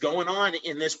things going on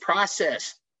in this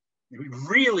process. We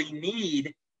really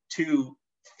need to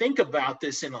think about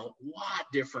this in a lot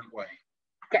different way.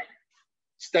 Okay,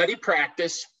 study,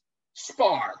 practice,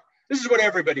 spar. This is what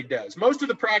everybody does. Most of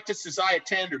the practices I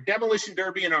attend are demolition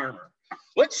derby and armor.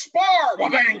 Let's spar,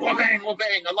 wah-bang, wah-bang,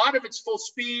 wah-bang. A lot of it's full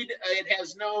speed. It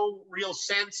has no real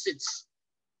sense. It's,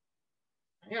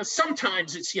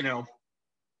 sometimes it's,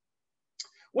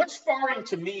 what sparring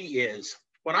to me is,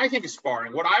 when I think of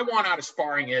sparring, what I want out of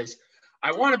sparring is,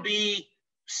 I want to be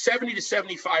 70 to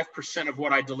 75% of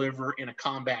what I deliver in a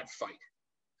combat fight.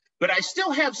 But I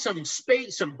still have some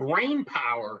space, some brain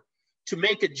power to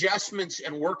make adjustments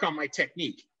and work on my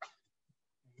technique.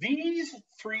 These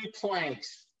 3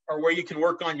 planks are where you can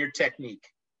work on your technique.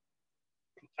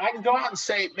 I can go out and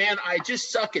say, man, I just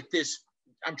suck at this.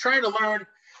 I'm trying to learn.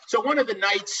 So one of the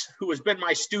knights who has been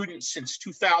my student since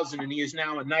 2000, and he is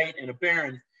now a knight and a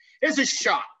baron, is a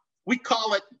shot. We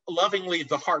call it lovingly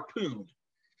the harpoon,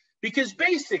 because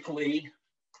basically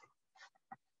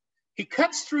he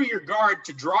cuts through your guard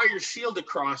to draw your shield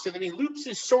across, and then he loops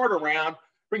his sword around,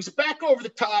 brings it back over the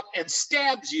top, and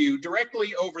stabs you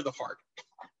directly over the heart.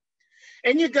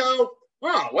 And you go,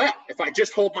 oh, well, if I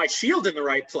just hold my shield in the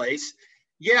right place.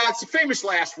 Yeah, it's the famous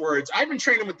last words. I've been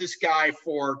training with this guy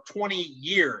for 20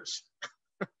 years.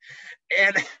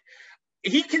 And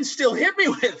he can still hit me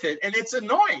with it, and it's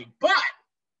annoying, but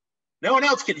no one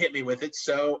else can hit me with it,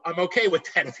 so I'm okay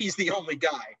with that if he's the only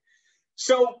guy.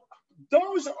 So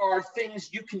those are things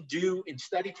you can do in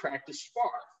study, practice,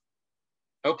 spar.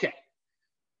 Okay.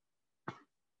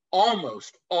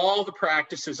 Almost all the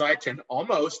practices I attend,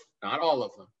 almost, not all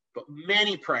of them, but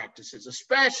many practices,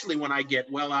 especially when I get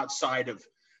well outside of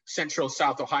Central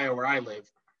South Ohio where I live,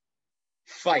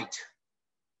 fight.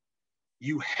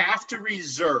 You have to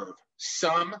reserve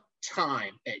some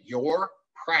time at your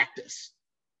practice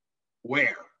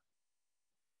where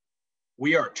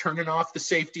we are turning off the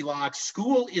safety locks.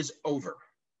 School is over.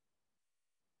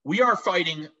 We are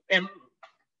fighting, and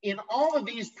in all of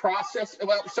these processes,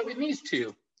 well, so in these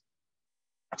 2,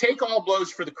 take all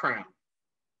blows for the crown.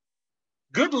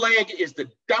 Good leg is the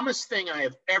dumbest thing I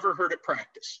have ever heard at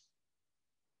practice.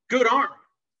 Good arm,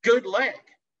 good leg.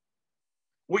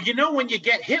 Well, when you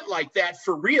get hit like that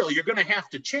for real, you're going to have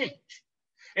to change.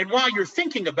 And while you're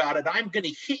thinking about it, I'm going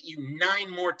to hit you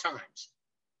 9 more times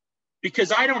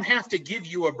because I don't have to give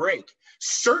you a break.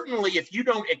 Certainly, if you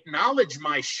don't acknowledge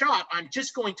my shot, I'm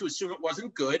just going to assume it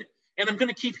wasn't good, and I'm going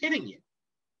to keep hitting you.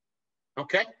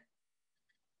 Okay?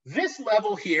 This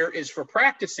level here is for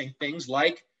practicing things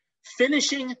like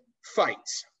finishing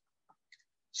fights.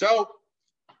 So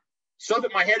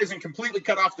that my head isn't completely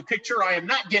cut off the picture, I am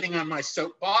not getting on my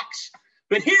soapbox,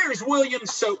 but here's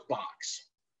William's soapbox.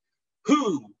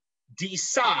 Who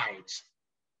decides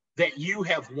that you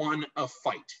have won a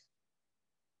fight?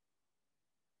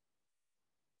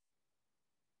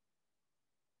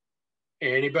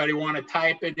 Anybody want to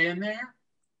type it in there?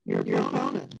 Your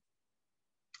opponent.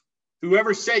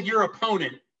 Whoever said your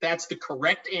opponent, that's the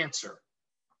correct answer.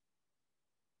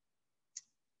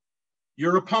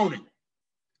 Your opponent.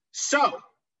 So,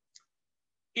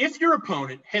 if your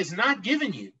opponent has not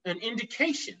given you an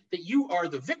indication that you are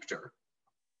the victor,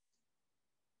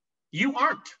 you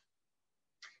aren't.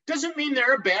 Doesn't mean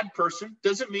they're a bad person.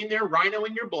 Doesn't mean they're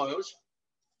rhinoing your blows.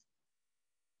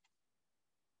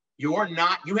 You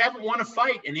haven't won a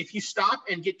fight. And if you stop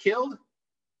and get killed,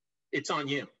 it's on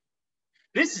you.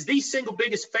 This is the single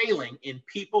biggest failing in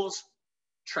people's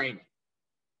training.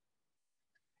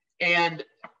 And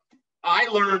I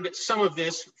learned some of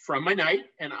this from my knight,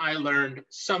 and I learned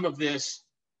some of this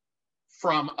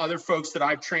from other folks that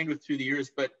I've trained with through the years,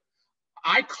 but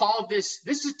I call this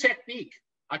is technique.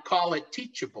 I call it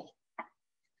teachable.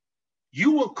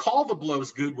 You will call the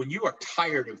blows good when you are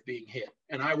tired of being hit,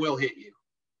 and I will hit you.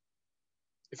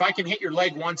 If I can hit your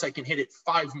leg once, I can hit it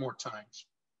 5 more times.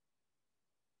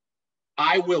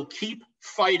 I will keep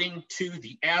fighting to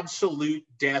the absolute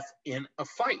death in a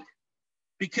fight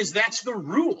because that's the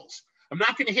rules. I'm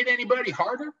not going to hit anybody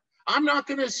harder. I'm not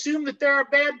going to assume that they're a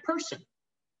bad person.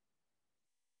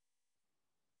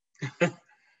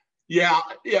 Yeah,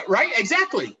 right,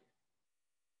 exactly.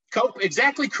 Cope,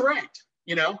 exactly correct.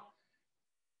 You know,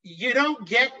 you don't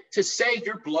get to say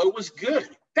your blow was good.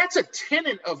 That's a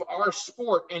tenet of our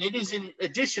sport, and it is in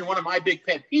addition one of my big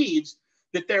pet peeves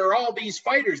that there are all these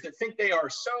fighters that think they are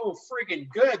so friggin'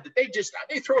 good that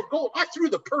they throw a goal. I threw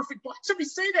the perfect blow. Somebody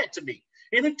say that to me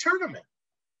in a tournament.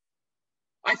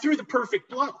 I threw the perfect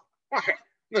blow.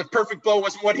 The perfect blow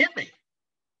wasn't what hit me.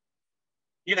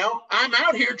 You know, I'm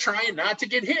out here trying not to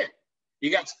get hit. You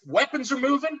got weapons are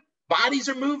moving, bodies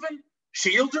are moving,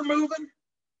 shields are moving,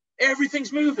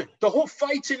 everything's moving. The whole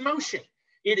fight's in motion.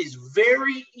 It is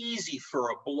very easy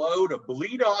for a blow to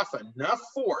bleed off enough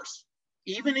force,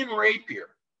 even in rapier,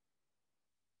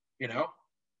 you know,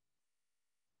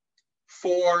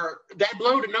 for that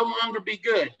blow to no longer be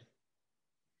good.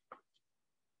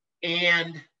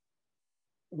 And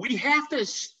we have to,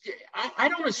 I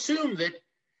don't assume that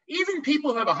even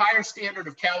people who have a higher standard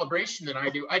of calibration than I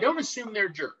do, I don't assume they're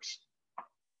jerks.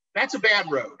 That's a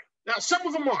bad road. Now, some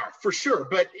of them are, for sure,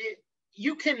 but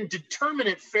you can determine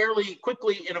it fairly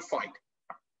quickly in a fight.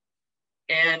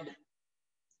 And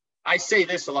I say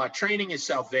this a lot, training is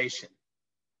salvation.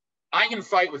 I can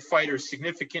fight with fighters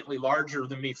significantly larger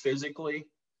than me physically.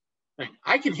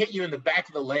 I can hit you in the back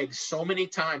of the leg so many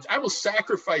times. I will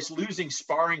sacrifice losing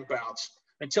sparring bouts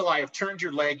until I have turned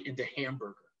your leg into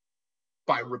hamburger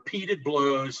by repeated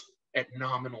blows at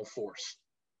nominal force.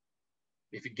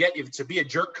 If it's to be a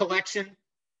jerk collection,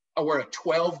 I wear a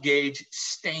 12 gauge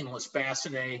stainless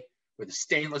bassinet with a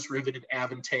stainless riveted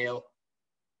Aventail,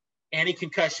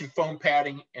 anti-concussion foam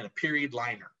padding, and a period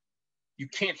liner. You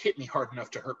can't hit me hard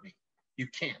enough to hurt me. You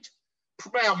can't.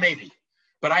 Well, maybe,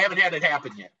 but I haven't had it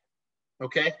happen yet.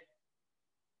 Okay?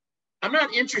 I'm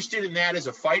not interested in that as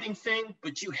a fighting thing,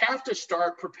 but you have to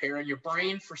start preparing your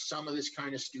brain for some of this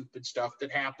kind of stupid stuff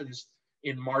that happens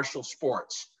in martial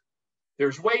sports.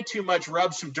 There's way too much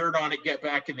rub some dirt on it, get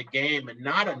back in the game, and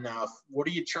not enough. What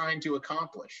are you trying to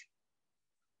accomplish?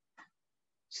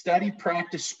 Study,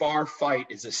 practice, spar, fight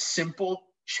is a simple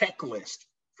checklist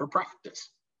for practice.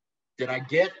 Did I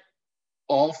get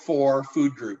all 4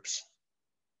 food groups?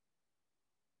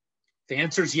 The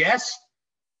answer is yes.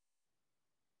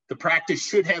 The practice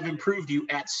should have improved you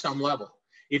at some level.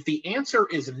 If the answer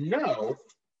is no,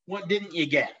 what didn't you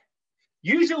get?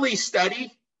 Usually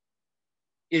study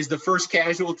is the first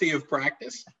casualty of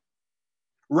practice,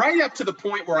 right up to the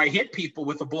point where I hit people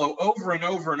with a blow over and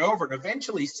over and over and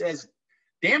eventually says,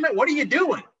 damn it, what are you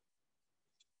doing?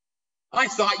 I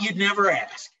thought you'd never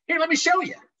ask. Here, let me show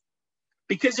you.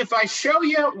 Because if I show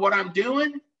you what I'm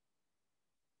doing,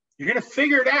 you're going to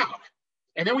figure it out.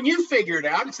 And then when you figure it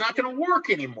out, it's not going to work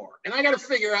anymore. And I got to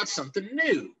figure out something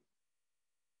new.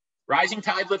 Rising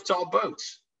tide lifts all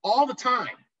boats all the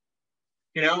time.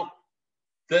 You know,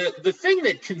 the thing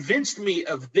that convinced me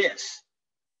of this,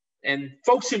 and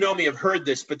folks who know me have heard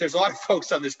this, but there's a lot of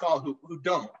folks on this call who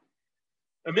don't.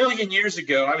 A million years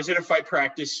ago, I was in a fight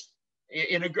practice.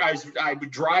 I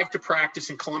would drive to practice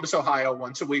in Columbus, Ohio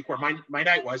once a week where my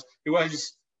night was. I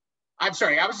was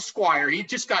a squire. He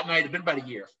just got knighted, it'd been about a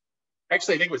year.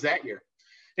 Actually, I think it was that year.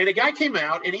 And a guy came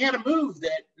out and he had a move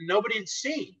that nobody had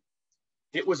seen.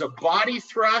 It was a body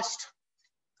thrust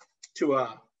to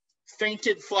a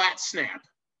feinted flat snap.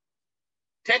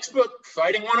 Textbook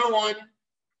fighting 101.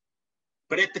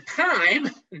 But at the time,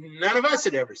 none of us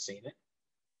had ever seen it.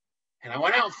 And I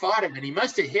went out and fought him and he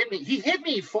must have hit me. He hit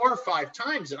me 4 or 5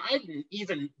 times and I didn't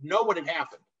even know what had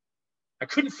happened. I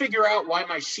couldn't figure out why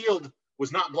my shield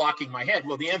was not blocking my head.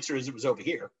 Well, the answer is it was over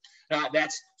here.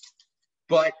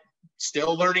 But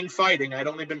still learning fighting. I'd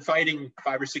only been fighting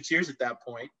 5 or 6 years at that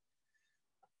point.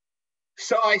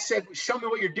 So I said, show me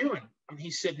what you're doing. And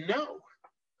he said, no.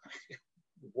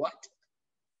 What?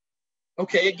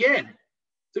 Okay, again.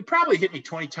 They probably hit me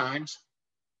 20 times.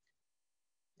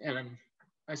 And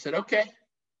I said, okay.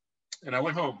 And I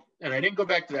went home. And I didn't go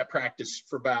back to that practice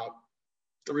for about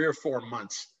 3 or 4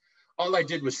 months. All I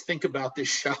did was think about this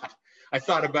shot. I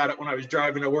thought about it when I was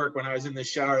driving to work, when I was in the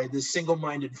shower. I had this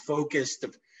single-minded focus,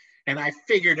 and I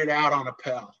figured it out on a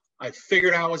Appel. I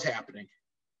figured out what was happening.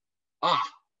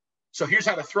 So here's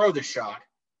how to throw the shot.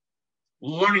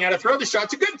 Learning how to throw the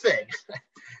shot's a good thing.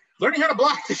 Learning how to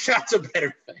block the shot's a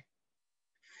better thing.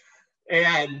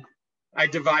 And I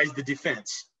devised the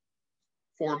defense.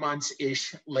 4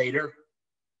 months-ish later,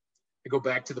 I go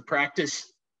back to the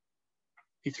practice.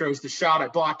 He throws the shot, I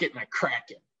block it, and I crack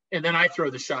it. And then I throw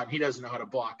the shot, and he doesn't know how to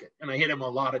block it. And I hit him a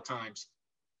lot of times.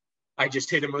 I just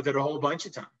hit him with it a whole bunch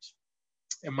of times.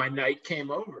 And my night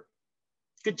came over.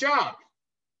 Good job.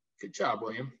 Good job,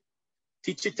 William.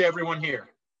 Teach it to everyone here.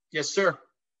 Yes, sir.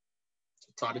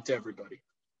 I taught it to everybody.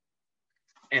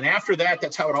 And after that,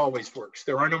 that's how it always works.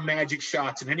 There are no magic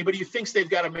shots. And anybody who thinks they've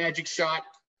got a magic shot,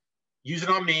 use it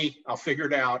on me. I'll figure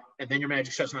it out. And then your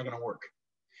magic shot's not going to work.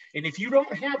 And if you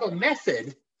don't have a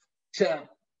method to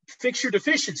fix your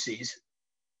deficiencies,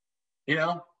 you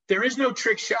know, there is no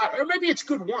trick shot, or maybe it's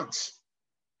good once,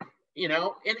 you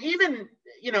know, and even,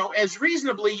 you know, as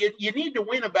reasonably, you need to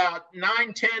win about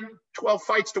 9, 10, 12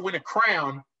 fights to win a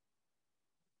crown.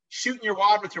 Shooting your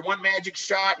wad with your one magic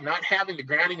shot, not having the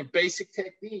grounding and basic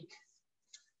technique.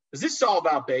 Because this is all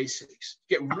about basics.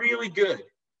 Get really good.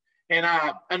 And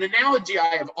an analogy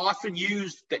I have often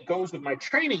used that goes with my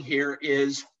training here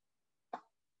is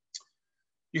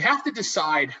you have to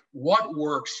decide what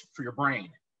works for your brain.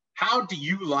 How do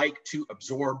you like to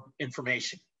absorb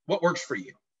information? What works for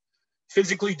you?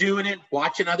 Physically doing it,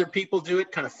 watching other people do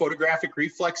it, kind of photographic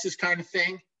reflexes kind of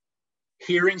thing.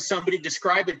 Hearing somebody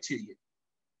describe it to you.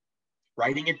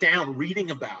 Writing it down,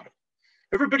 reading about it.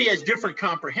 Everybody has different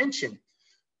comprehension.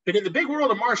 But in the big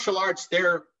world of martial arts,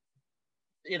 there,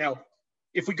 you know,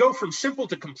 if we go from simple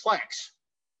to complex,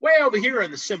 way over here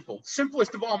in the simple,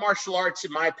 simplest of all martial arts,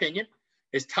 in my opinion,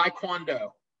 is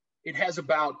Taekwondo. It has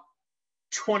about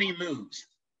 20 moves.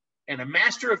 And a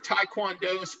master of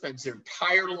Taekwondo spends their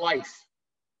entire life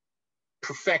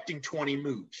perfecting 20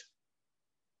 moves.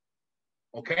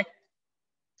 Okay?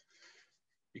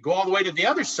 You go all the way to the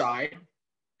other side,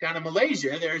 down in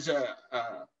Malaysia, there's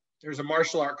a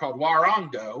martial art called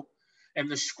Warang Do, and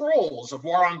the scrolls of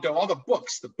Warang Do, all the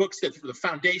books that are the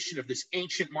foundation of this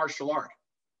ancient martial art,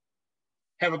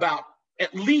 have about,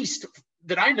 at least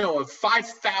that I know of,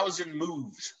 5,000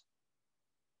 moves.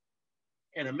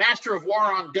 And a master of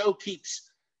Warang Do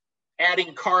keeps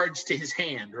adding cards to his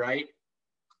hand, right?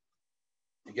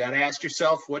 You got to ask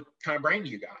yourself, what kind of brain do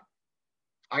you got?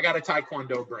 I got a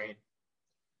Taekwondo brain.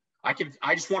 I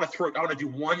just want to do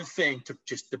one thing to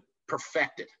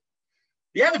perfect it.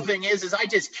 The other thing is I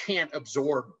just can't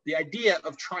absorb. The idea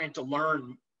of trying to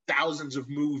learn thousands of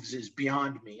moves is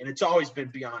beyond me. And it's always been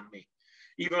beyond me.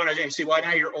 Even when I say, well,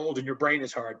 now you're old and your brain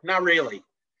is hard. Not really.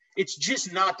 It's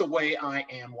just not the way I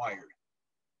am wired.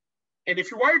 And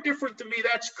if you're wired different than me,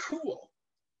 that's cool.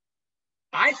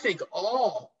 I think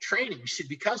all training should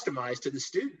be customized to the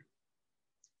student.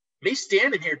 Me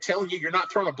standing here telling you you're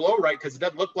not throwing a blow right because it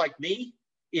doesn't look like me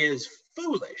is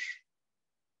foolish.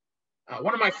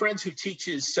 One of my friends who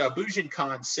teaches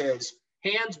Bujinkan says,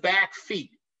 hands, back, feet.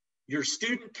 Your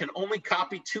student can only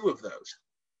copy 2 of those.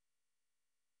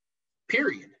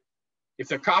 Period. If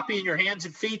they're copying your hands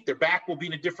and feet, their back will be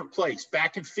in a different place.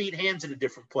 Back and feet, hands in a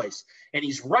different place. And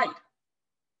he's right.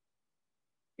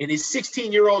 And his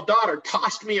 16-year-old daughter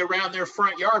tossed me around their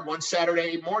front yard one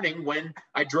Saturday morning when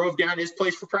I drove down his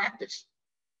place for practice.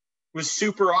 It was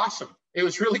super awesome. It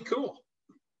was really cool.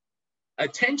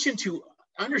 Attention to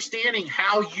understanding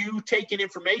how you take in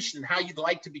information and how you'd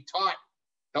like to be taught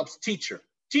helps the teacher.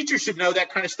 Teachers should know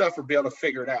that kind of stuff or be able to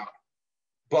figure it out.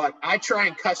 But I try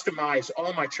and customize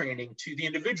all my training to the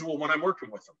individual when I'm working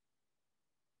with them.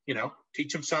 You know,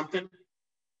 teach them something,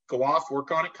 go off,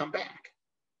 work on it, come back.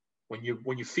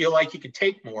 When you feel like you can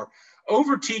take more.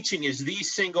 Over teaching is the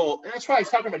single, and that's why I was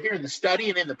talking about here in the study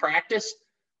and in the practice,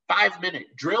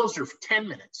 5-minute drills are 10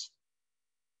 minutes.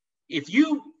 If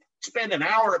you spend an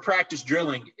hour at practice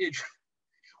drilling,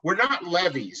 we're not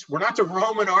levies. We're not the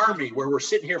Roman army where we're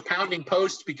sitting here pounding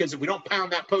posts because if we don't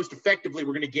pound that post effectively,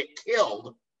 we're going to get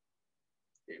killed.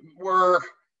 We're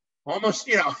almost,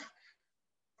 you know,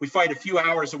 we fight a few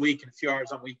hours a week and a few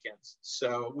hours on weekends.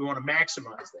 So we want to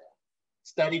maximize that.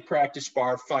 Study, practice,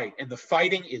 spar, fight. And the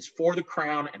fighting is for the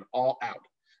crown and all out.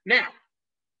 Now,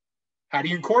 how do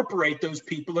you incorporate those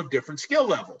people of different skill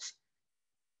levels?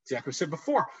 Exactly what I said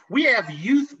before. We have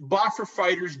youth boffer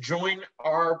fighters join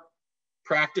our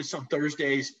practice on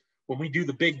Thursdays when we do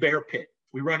the Big Bear Pit.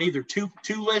 We run either two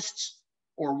lists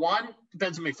or one,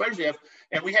 depends on how many fighters we have.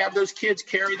 And we have those kids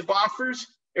carry the boffers.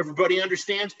 Everybody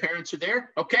understands, parents are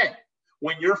there. Okay,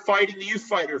 when you're fighting the youth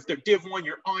fighter, if they're Div 1,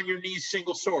 you're on your knees,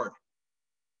 single sword.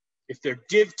 If they're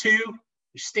Div 2, you're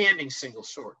standing single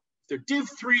sword. If they're Div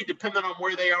 3, depending on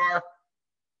where they are, it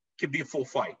could be a full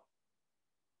fight.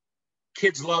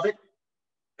 Kids love it.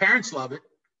 Parents love it.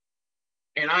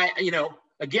 And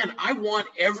again, I want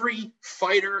every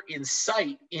fighter in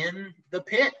sight in the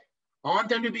pit. I want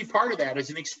them to be part of that as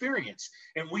an experience.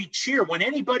 And we cheer when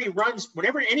anybody runs,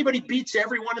 whenever anybody beats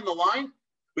everyone in the line,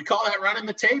 we call that running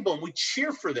the table, and we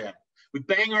cheer for them. We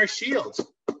bang our shields.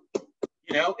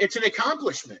 You know, it's an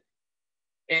accomplishment.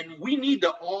 And we need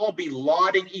to all be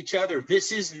lauding each other.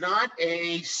 This is not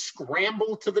a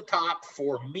scramble to the top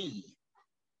for me.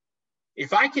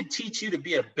 If I could teach you to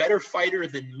be a better fighter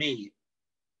than me,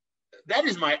 that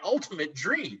is my ultimate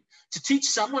dream. To teach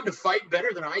someone to fight better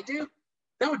than I do,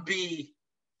 that would be,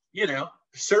 you know,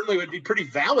 certainly would be pretty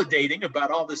validating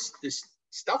about all this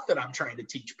stuff that I'm trying to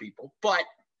teach people. But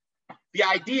the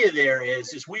idea there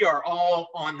is we are all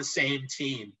on the same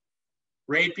team.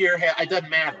 Rapier, it doesn't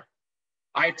matter.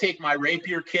 I take my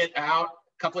rapier kit out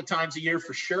a couple of times a year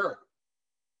for sure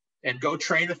and go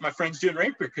train with my friends doing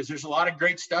rapier, because there's a lot of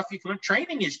great stuff you can learn.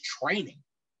 Training is training.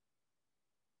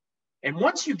 And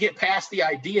once you get past the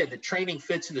idea that training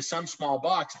fits into some small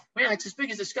box, man, it's as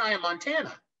big as the sky in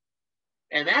Montana.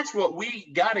 And that's what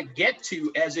we got to get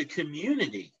to as a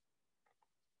community,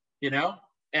 you know?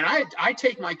 And I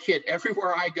take my kit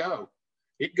everywhere I go.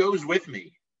 It goes with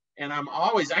me. And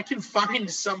I can find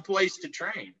some place to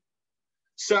train.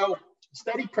 So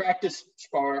study, practice,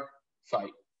 spar,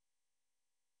 fight.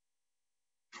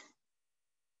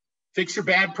 Fix your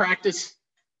bad practice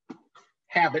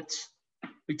habits.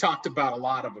 We talked about a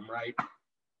lot of them, right?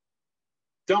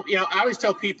 Don't, you know, I always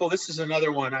tell people, this is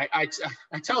another one. I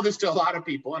tell this to a lot of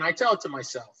people, and I tell it to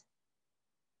myself.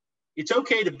 It's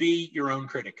okay to be your own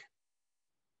critic.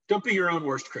 Don't be your own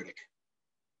worst critic.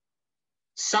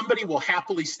 Somebody will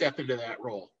happily step into that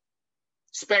role,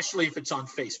 especially if it's on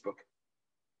Facebook.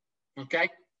 Okay?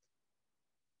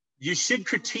 You should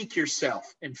critique yourself,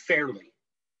 and fairly.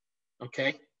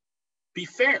 Okay? Be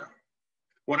fair.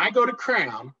 When I go to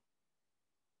Crown,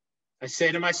 I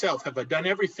say to myself, have I done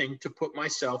everything to put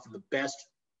myself in the best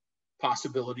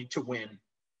possibility to win?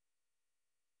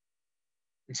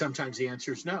 And sometimes the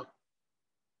answer is no.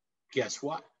 Guess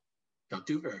what? Don't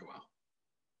do very well.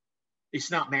 It's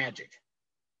not magic.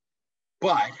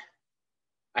 But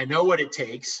I know what it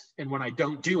takes. And when I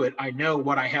don't do it, I know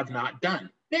what I have not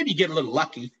done. Maybe get a little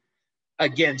lucky.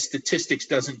 Again, statistics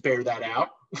doesn't bear that out.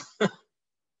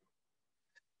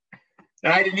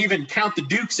 And I didn't even count the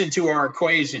Dukes into our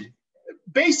equation.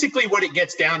 Basically, what it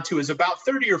gets down to is about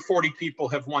 30 or 40 people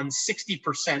have won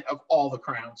 60% of all the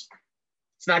crowns.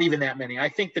 It's not even that many. I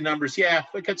think the numbers, yeah,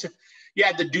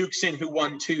 the Dukes in who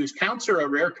won 2s. Counts are a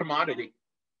rare commodity.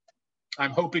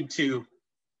 I'm hoping to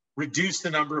reduce the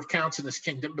number of counts in this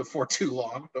kingdom before too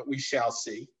long, but we shall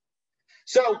see.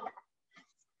 So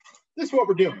this is what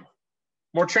we're doing.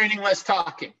 More training, less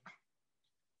talking.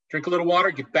 Drink a little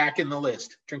water, get back in the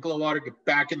list. Drink a little water, get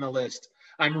back in the list.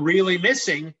 I'm really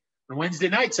missing, on Wednesday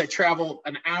nights, I travel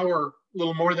an hour, a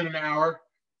little more than an hour,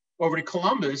 over to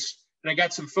Columbus, and I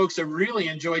got some folks I really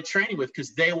enjoy training with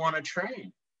because they want to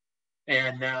train.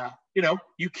 And, you know,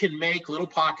 you can make little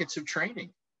pockets of training.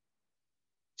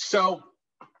 So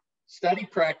study,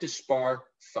 practice, spar,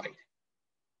 fight.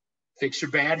 Fix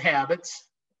your bad habits,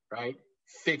 right?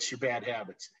 Fix your bad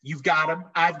habits. You've got them.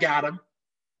 I've got them.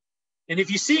 And if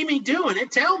you see me doing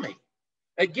it, tell me.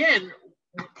 Again,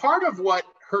 part of what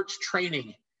hurts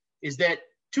training is that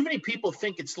too many people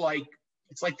think it's like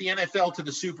the NFL to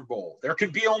the Super Bowl. There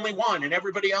could be only one, and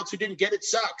everybody else who didn't get it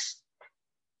sucks.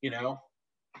 You know,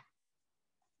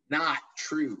 not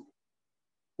true.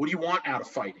 What do you want out of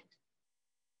fighting?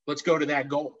 Let's go to that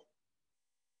goal.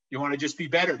 You want to just be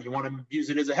better? Do you want to use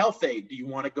it as a health aid? Do you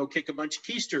want to go kick a bunch of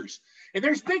keisters? And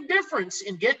there's big difference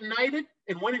in getting knighted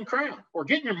and winning crown, or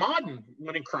getting your mod and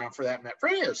winning crown for that matter, for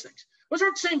any of those things. Those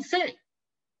aren't the same thing.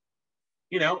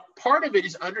 You know, part of it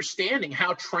is understanding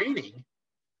how training.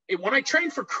 When I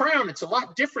train for crown, it's a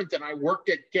lot different than I worked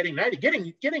at getting knighted.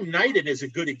 Getting knighted is a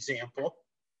good example.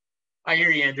 I hear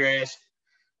you, Andreas.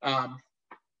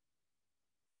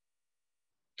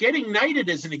 Getting knighted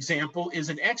as an example is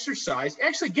an exercise.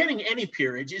 Actually, getting any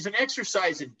peerage is an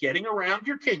exercise in getting around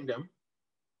your kingdom,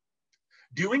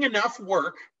 doing enough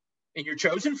work in your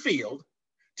chosen field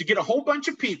to get a whole bunch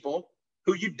of people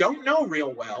who you don't know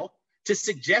real well to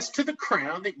suggest to the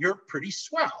crown that you're pretty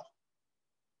swell.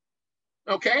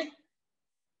 Okay?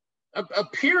 A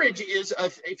peerage is,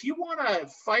 if you want to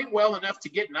fight well enough to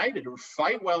get knighted, or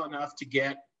fight well enough to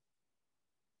get,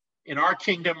 in our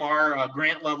kingdom, our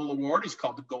grant level award is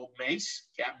called the Gold Mace.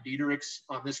 Captain Dieterich's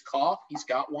on this call. He's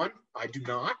got one. I do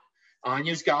not.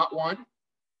 Anya's got one.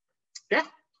 Yeah.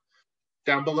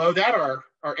 Down below that, our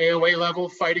AOA level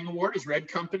fighting award is Red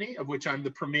Company, of which I'm the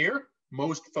premier.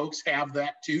 Most folks have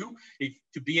that too.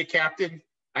 To be a captain,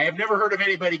 I have never heard of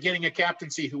anybody getting a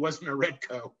captaincy who wasn't a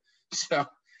Redco. So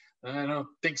I don't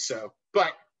think so.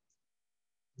 But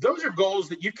those are goals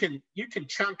that you can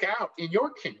chunk out in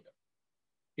your kingdom.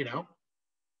 You know,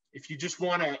 if you just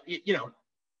want to, you know,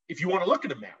 if you want to look at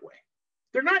them that way.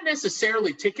 They're not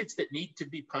necessarily tickets that need to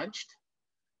be punched,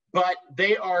 but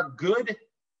they are good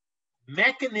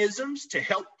mechanisms to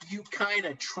help you kind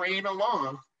of train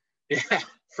along. Yeah,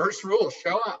 first rule,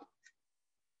 show up.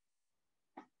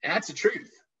 That's the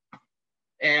truth.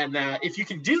 And if you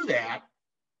can do that,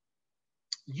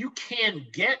 you can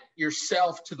get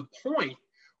yourself to the point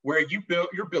where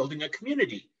you're building a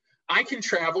community. I can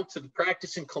travel to the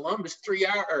practice in Columbus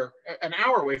an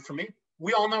hour away from me.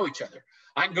 We all know each other.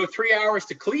 I can go 3 hours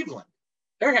to Cleveland.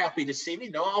 They're happy to see me,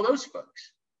 know all those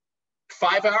folks.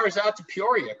 5 hours out to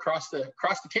Peoria, across the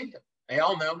kingdom. They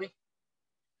all know me.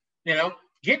 You know,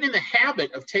 getting in the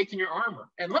habit of taking your armor.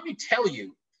 And let me tell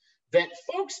you that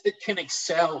folks that can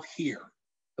excel here,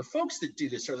 the folks that do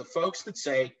this are the folks that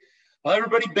say, well,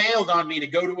 everybody bailed on me to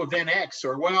go to event X,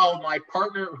 or well, my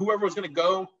partner, whoever was going to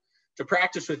go to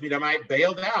practice with me tonight,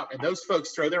 bailed out. And those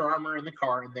folks throw their armor in the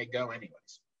car and they go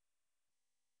anyways.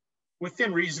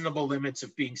 Within reasonable limits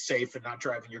of being safe and not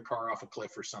driving your car off a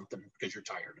cliff or something because you're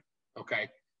tired, okay?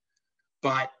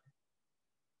 But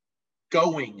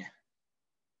going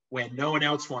when no one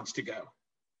else wants to go.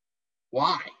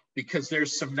 Why? Because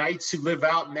there's some knights who live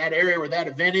out in that area where that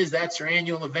event is. That's their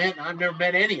annual event, and I've never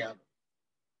met any of them.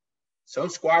 So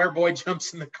Squire Boy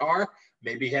jumps in the car.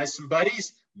 Maybe he has some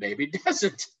buddies. Maybe he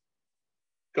doesn't.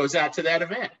 Goes out to that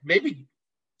event. Maybe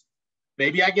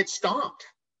I get stomped.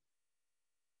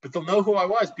 But they'll know who I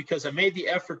was because I made the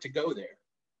effort to go there.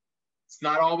 It's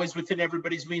not always within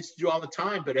everybody's means to do all the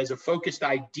time, but as a focused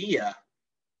idea,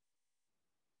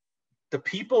 the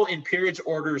people in peerage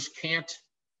orders can't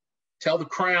tell the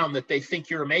crown that they think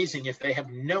you're amazing if they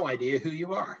have no idea who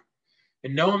you are.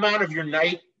 And no amount of your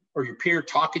knight or your peer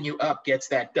talking you up gets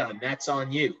that done. That's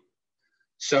on you.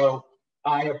 So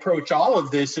I approach all of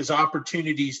this as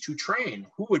opportunities to train.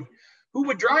 Who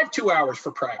would drive 2 hours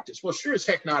for practice? Well, sure as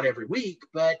heck not every week,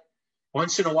 but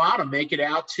once in a while to make it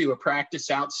out to a practice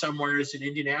out somewhere in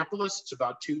Indianapolis. It's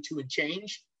about two and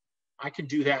change. I can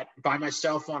do that by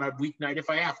myself on a weeknight if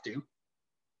I have to.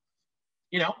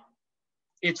 You know,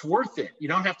 it's worth it. You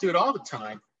don't have to do it all the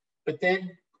time, but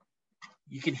then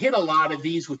you can hit a lot of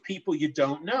these with people you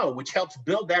don't know, which helps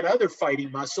build that other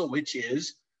fighting muscle, which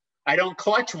is I don't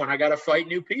clutch when I got to fight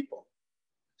new people.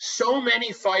 So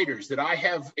many fighters that I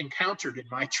have encountered in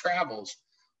my travels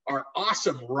are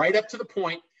awesome right up to the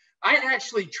point. I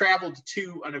actually traveled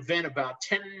to an event about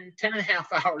 10 and a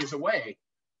half hours away.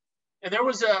 And there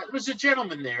was a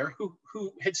gentleman there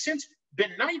who had since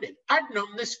been knighted. I'd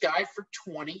known this guy for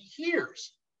 20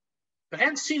 years, but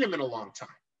hadn't seen him in a long time.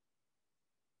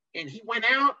 And he went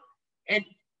out and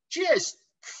just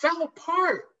fell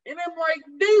apart. And I'm like,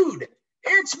 dude,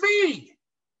 it's me.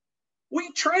 We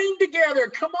trained together,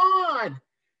 come on.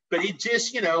 But it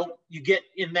just, you know, you get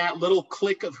in that little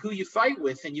clique of who you fight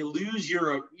with and you lose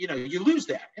you lose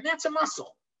that. And that's a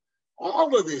muscle.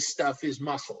 All of this stuff is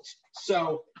muscles.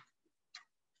 So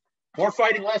more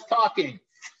fighting, less talking.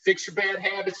 Fix your bad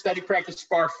habits, study, practice,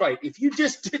 spar, fight. If you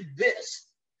just did this,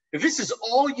 if this is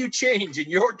all you change in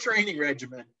your training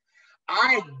regimen,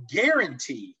 I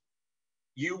guarantee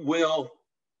you will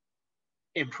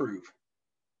improve.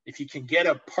 If you can get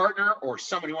a partner or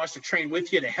somebody who wants to train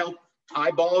with you to help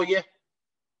eyeball you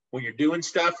when you're doing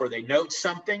stuff, or they note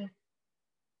something,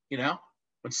 you know,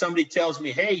 when somebody tells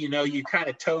me, hey, you know, you kind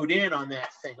of toed in on that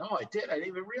thing. Oh, I did. I didn't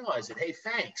even realize it. Hey,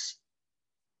 thanks.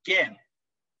 Again,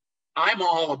 I'm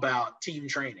all about team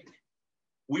training.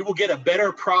 We will get a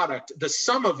better product. The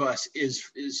sum of us is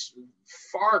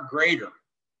far greater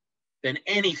than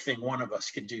anything one of us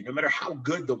can do, no matter how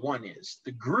good the one is.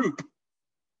 The group,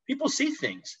 people see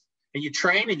things, and you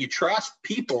train and you trust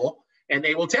people, and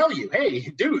they will tell you, hey,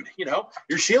 dude, you know,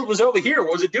 your shield was over here.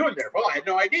 What was it doing there? Well, I had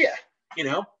no idea. You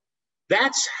know,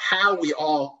 that's how we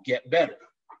all get better.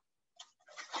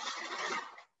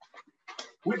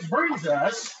 Which brings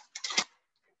us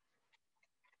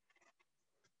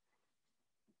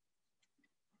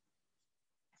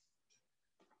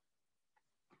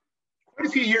quite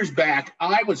a few years back.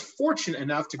 I was fortunate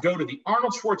enough to go to the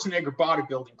Arnold Schwarzenegger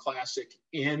Bodybuilding Classic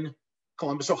in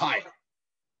Columbus, Ohio.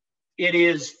 It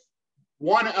is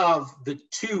one of the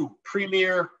two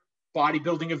premier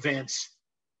bodybuilding events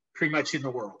pretty much in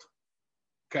the world.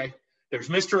 Okay, there's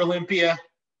Mr. Olympia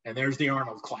and there's the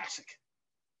Arnold Classic.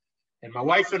 And my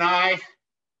wife and I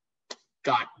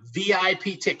got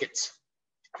VIP tickets.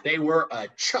 They were a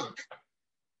chunk.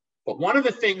 But one of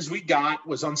the things we got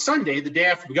was on Sunday, the day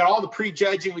after, we got all the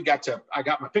pre-judging. I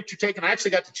got my picture taken. I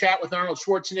actually got to chat with Arnold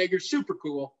Schwarzenegger. Super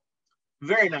cool.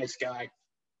 Very nice guy.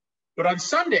 But on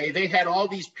Sunday, they had all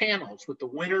these panels with the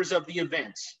winners of the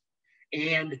events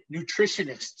and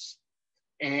nutritionists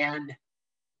and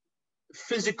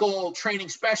physical training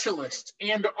specialists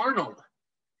and Arnold.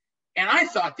 And I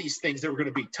thought these things, there were going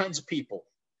to be tons of people.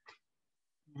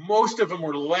 Most of them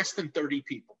were less than 30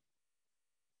 people.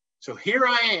 So here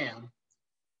I am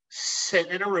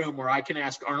sitting in a room where I can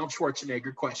ask Arnold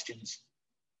Schwarzenegger questions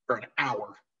for an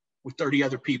hour with 30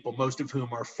 other people, most of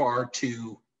whom are far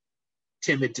too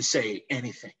timid to say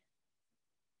anything.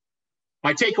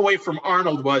 My takeaway from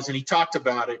Arnold was, and he talked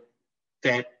about it,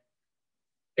 that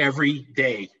every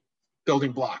day,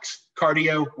 building blocks,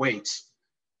 cardio, weights.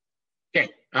 Okay,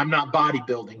 I'm not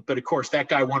bodybuilding, but of course that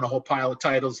guy won a whole pile of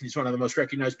titles and he's one of the most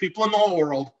recognized people in the whole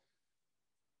world.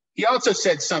 He also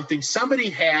said something, somebody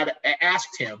had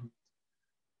asked him,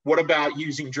 what about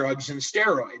using drugs and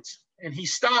steroids? And he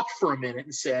stopped for a minute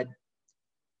and said,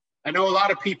 I know a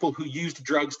lot of people who used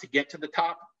drugs to get to the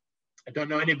top. I don't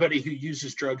know anybody who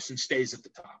uses drugs and stays at the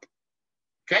top.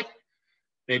 Okay?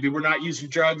 Maybe we're not using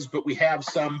drugs, but we have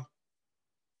some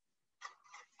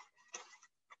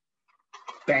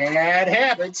bad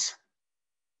habits.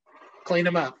 Clean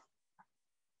them up.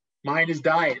 Mine is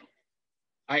diet.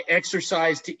 I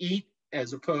exercise to eat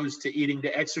as opposed to eating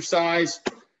to exercise.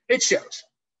 It shows.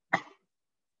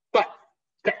 But,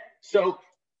 okay, so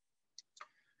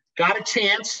got a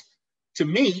chance to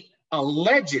meet a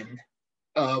legend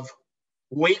of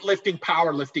weightlifting,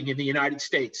 powerlifting in the United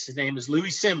States. His name is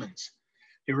Louis Simmons.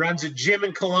 He runs a gym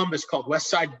in Columbus called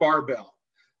Westside Barbell.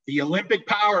 The Olympic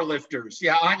powerlifters.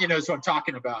 Yeah, Anya knows what I'm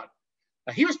talking about.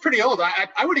 He was pretty old.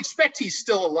 I would expect he's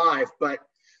still alive, but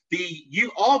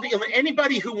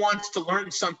anybody who wants to learn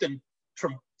something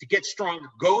to get stronger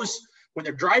goes, when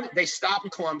they're driving, they stop in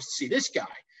Columbus to see this guy.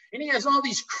 And he has all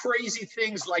these crazy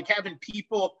things like having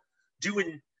people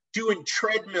doing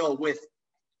treadmill with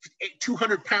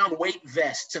 200-pound weight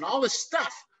vests and all this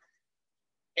stuff.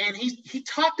 And he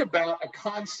talked about a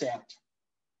concept,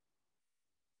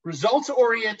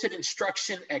 results-oriented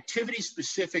instruction,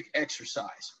 activity-specific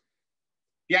exercise.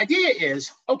 The idea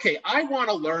is, okay, I want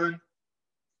to learn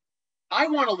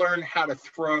how to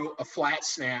throw a flat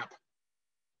snap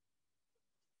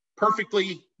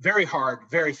perfectly, very hard,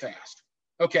 very fast.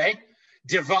 Okay,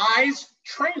 devise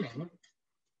training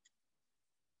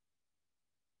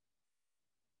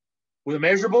with a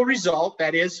measurable result,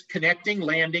 that is connecting,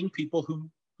 landing people who,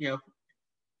 you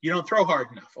don't throw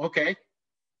hard enough. Okay.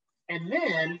 And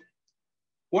then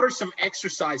what are some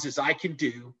exercises I can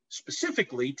do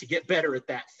specifically to get better at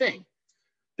that thing?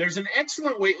 There's an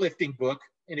excellent weightlifting book.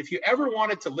 And if you ever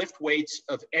wanted to lift weights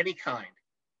of any kind,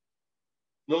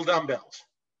 little dumbbells,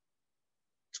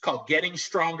 it's called Getting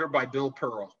Stronger by Bill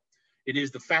Pearl. It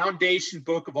is the foundation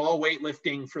book of all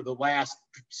weightlifting for the last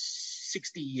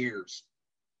 60 years.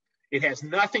 It has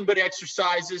nothing but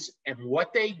exercises and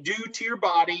what they do to your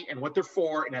body and what they're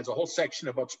for, and has a whole section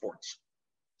about sports.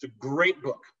 It's a great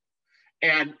book.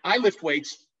 And I lift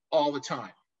weights all the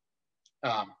time.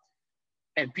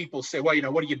 And people say, well,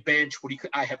 what do you bench?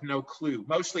 I have no clue.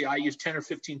 Mostly I use 10 or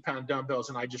 15-pound dumbbells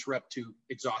and I just rep to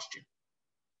exhaustion.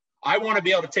 I want to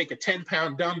be able to take a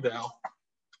 10-pound dumbbell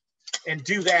and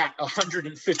do that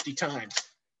 150 times.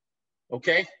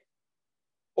 Okay?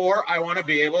 Or I want to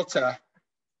be able to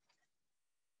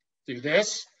do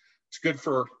this. It's good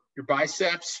for your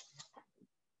biceps,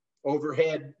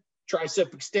 overhead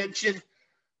tricep extension.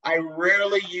 I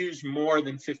rarely use more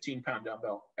than 15-pound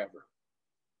dumbbell ever.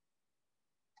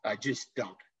 I just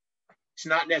don't. It's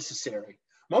not necessary.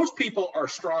 Most people are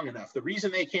strong enough. The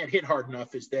reason they can't hit hard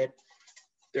enough is that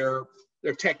their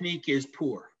technique is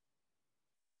poor.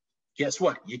 Guess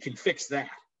what? You can fix that.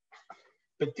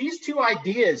 But these two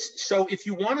ideas, so if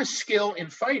you want a skill in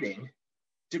fighting,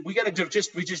 we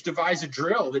just devise a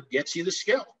drill that gets you the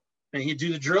skill. And you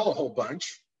do the drill a whole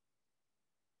bunch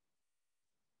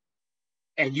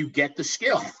and you get the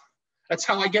skill. That's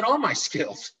how I get all my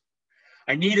skills.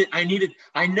 I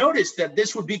noticed that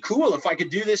this would be cool if I could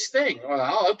do this thing.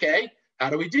 Well, okay, how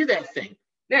do we do that thing?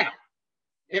 Now,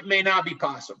 it may not be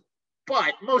possible,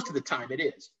 but most of the time it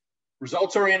is.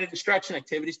 Results-oriented instruction,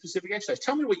 activity-specific exercise.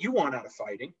 Tell me what you want out of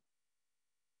fighting.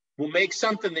 We'll make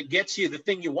something that gets you the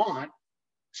thing you want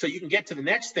so you can get to the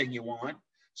next thing you want,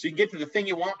 so you can get to the thing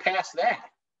you want past that,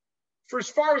 for as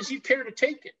far as you care to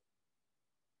take it.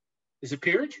 Is it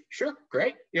peerage? Sure,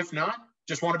 great. If not,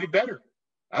 just want to be better.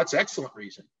 That's excellent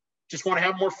reason. Just want to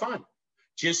have more fun.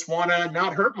 Just want to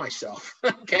not hurt myself.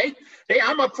 Okay. Hey,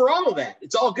 I'm up for all of that.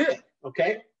 It's all good.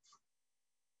 Okay.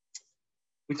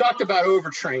 We talked about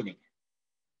overtraining.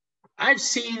 I've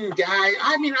seen guys,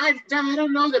 I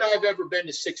don't know that I've ever been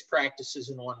to 6 practices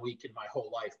in 1 week in my whole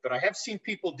life, but I have seen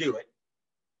people do it.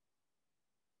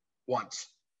 once.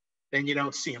 Then you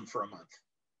don't see them for a month.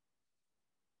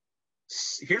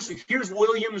 Here's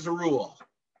William's rule.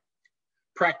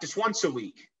 Practice once a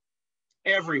week,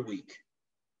 every week.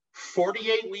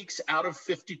 48 weeks out of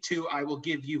 52, I will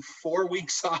give you 4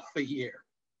 weeks off a year,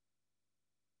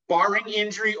 barring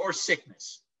injury or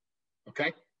sickness,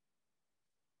 okay?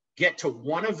 Get to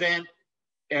one event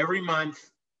every month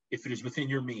if it is within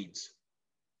your means.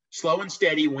 Slow and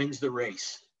steady wins the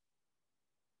race,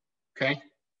 okay?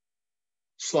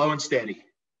 Slow and steady.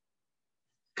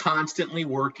 Constantly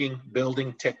working,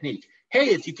 building technique. Hey,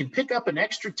 if you can pick up an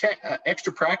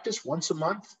extra practice once a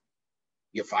month,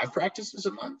 you have 5 practices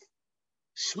a month,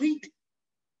 sweet.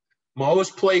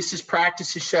 Most places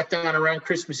practices shut down around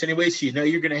Christmas anyway, so you know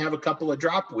you're going to have a couple of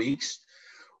drop weeks.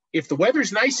 If the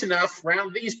weather's nice enough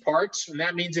around these parts, and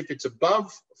that means if it's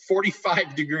above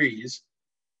 45 degrees,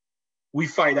 we'll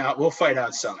fight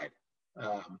outside.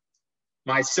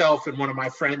 Myself and one of my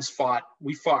friends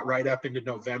we fought right up into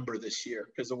November this year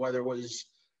because the weather wasn't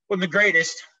the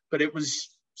greatest, but it's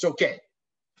okay.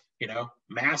 You know,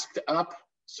 masked up,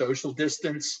 social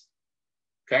distance,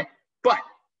 okay? But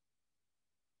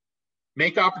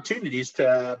make opportunities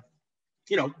to,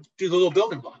 you know, do the little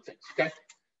building block things, okay?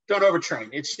 Don't overtrain.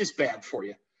 It's just bad for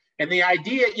you. And the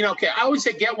idea, you know, okay, I always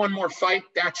say get one more fight.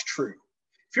 That's true.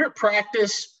 If you're at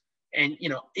practice and, you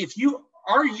know,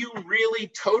 are you really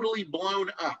totally blown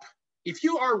up? If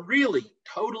you are really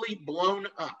totally blown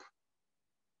up,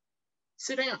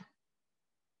 sit down.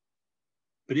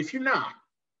 But if you're not,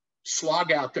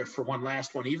 slog out there for one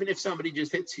last one, even if somebody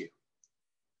just hits you.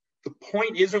 The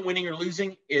point isn't winning or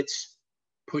losing, it's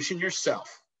pushing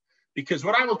yourself. Because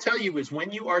what I will tell you is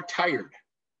when you are tired,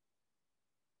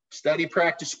 study,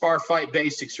 practice, spar, fight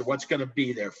basics are what's going to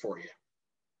be there for you.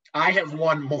 I have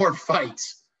won more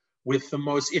fights with the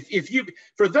most,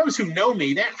 for those who know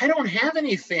me, that I don't have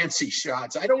any fancy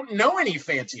shots. I don't know any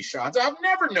fancy shots. I've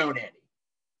never known any.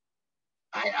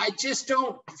 I just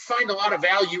don't find a lot of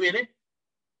value in it.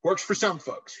 Works for some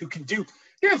folks who can do.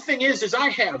 The other thing is I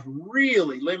have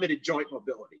really limited joint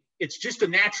mobility. It's just a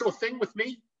natural thing with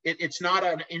me. It's not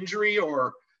an injury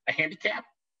or a handicap.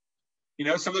 You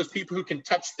know, some of those people who can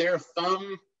touch their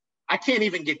thumb, I can't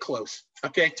even get close.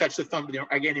 Okay, touch the thumb to the arm,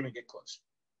 I can't even get close.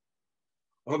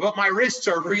 Well, but my wrists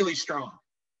are really strong.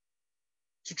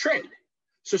 It's a trade.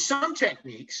 So some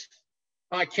techniques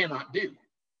I cannot do,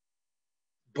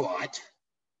 but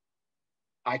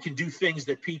I can do things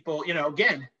that people, you know,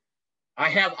 again, I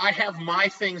have my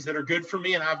things that are good for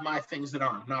me and I have my things that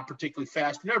aren't. I'm not particularly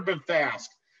fast. I've never been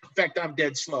fast. In fact, I'm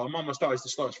dead slow. I'm almost always the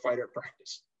slowest fighter at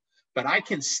practice. But I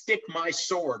can stick my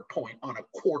sword point on a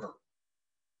quarter.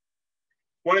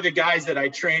 One of the guys that I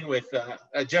train with,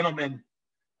 a gentleman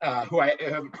who I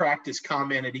have practice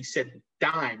commented, he said,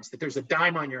 dimes, that there's a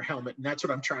dime on your helmet, and that's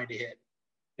what I'm trying to hit.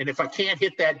 And if I can't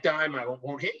hit that dime, I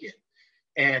won't hit you.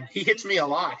 And he hits me a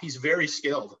lot. He's very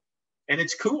skilled, and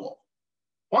it's cool.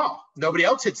 Wow, nobody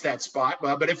else hits that spot.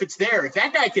 Well, but if it's there, if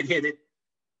that guy could hit it,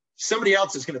 somebody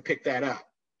else is going to pick that up.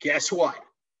 Guess what?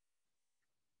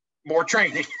 More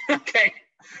training. Okay.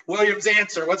 William's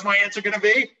answer. What's my answer going to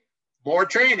be? More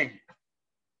training.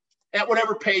 At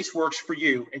whatever pace works for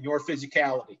you and your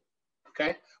physicality.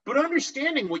 Okay. But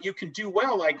understanding what you can do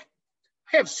well, like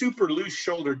I have super loose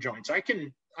shoulder joints. I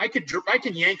can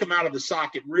yank them out of the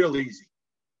socket real easy.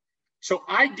 So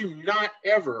I do not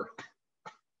ever,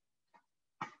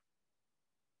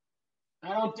 I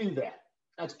don't do that.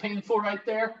 That's painful right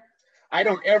there. I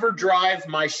don't ever drive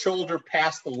my shoulder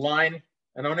past the line.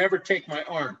 I don't ever take my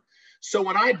arm. So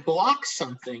when I block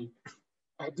something,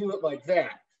 I do it like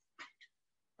that.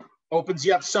 Opens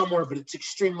you up somewhere, but it's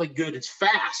extremely good. It's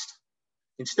fast.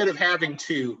 Instead of having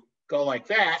to go like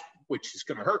that, which is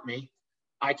going to hurt me,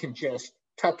 I can just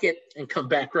tuck it and come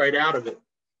back right out of it.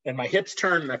 And my hips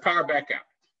turn and I power back out.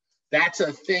 That's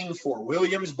a thing for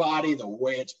William's body, the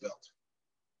way it's built.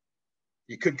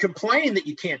 You could complain that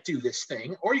you can't do this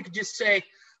thing, or you could just say,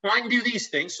 well, I can do these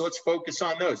things, so let's focus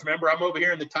on those. Remember, I'm over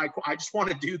here in the taekwondo. I just want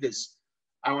to do this.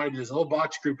 I want to do this little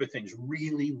box group of things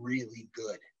really, really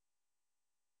good.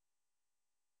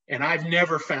 And I've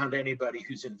never found anybody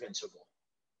who's invincible.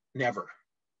 Never.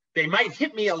 They might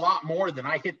hit me a lot more than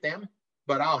I hit them,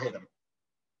 but I'll hit them.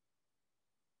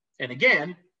 And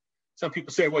again, some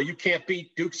people say, well, you can't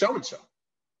beat Duke so-and-so.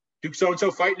 Duke so-and-so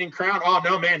fighting in Crown. Oh,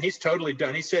 no, man, he's totally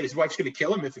done. He said his wife's going to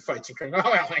kill him if he fights in Crown. Oh,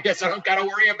 well, I guess I don't got to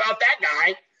worry about that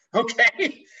guy.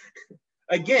 Okay.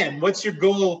 Again, what's your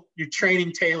goal? Your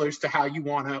training tailors to how you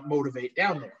want to motivate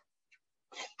down there.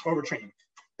 Overtraining.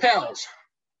 Pels.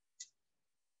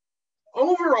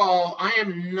 Overall, I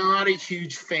am not a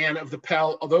huge fan of the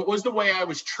Pel, although it was the way I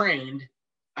was trained.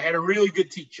 I had a really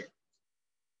good teacher.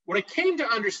 What I came to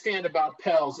understand about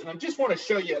PELs, and I just want to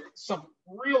show you some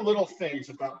real little things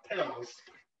about PELs.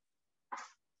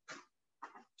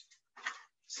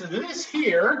 So this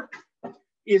here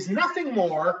is nothing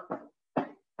more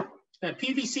than a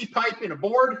PVC pipe in a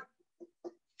board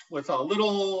with a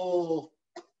little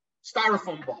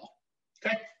styrofoam ball,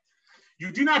 okay?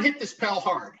 You do not hit this PEL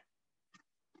hard.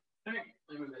 Okay,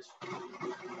 let me move this.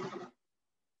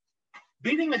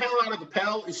 Beating the hell out of the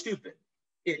PEL is stupid.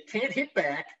 It can't hit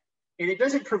back, and it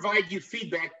doesn't provide you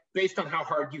feedback based on how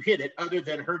hard you hit it, other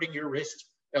than hurting your wrist,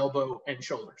 elbow, and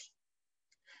shoulders.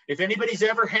 If anybody's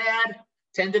ever had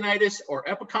tendonitis or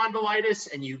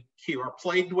epicondylitis and you are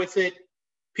plagued with it,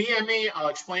 PM me, I'll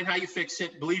explain how you fix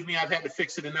it. Believe me, I've had to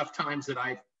fix it enough times that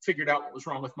I've figured out what was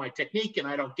wrong with my technique, and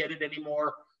I don't get it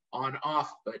anymore on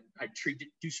off, but I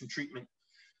do some treatment.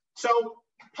 So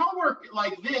PEL work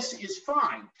like this is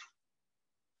fine.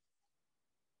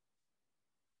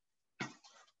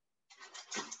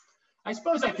 I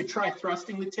suppose I could try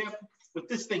thrusting the tip. With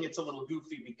this thing, it's a little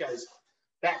goofy because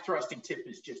that thrusting tip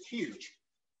is just huge.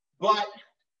 But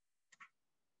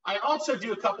I also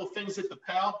do a couple things at the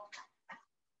PEL.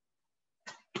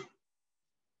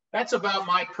 That's about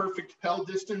my perfect PEL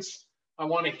distance. I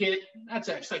want to hit, that's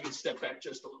actually, I can step back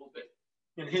just a little bit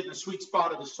and hit the sweet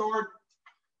spot of the sword.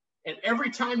 And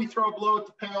every time you throw a blow at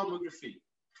the PEL, move your feet.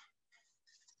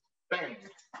 Bang.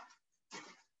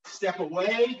 Step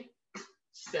away,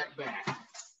 step back.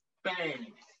 Bang.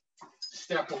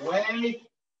 Step away,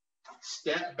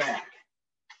 step back.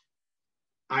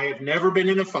 I have never been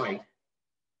in a fight,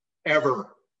 ever.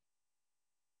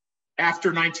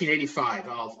 After 1985,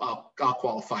 I'll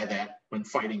qualify that when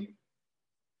fighting,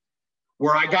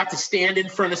 where I got to stand in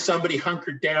front of somebody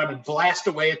hunkered down and blast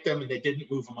away at them and they didn't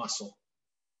move a muscle.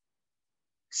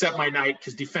 Except my knight,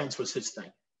 because defense was his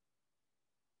thing.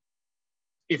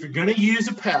 If you're gonna use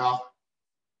a PEL,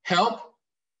 help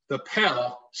the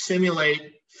PEL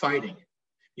simulate fighting.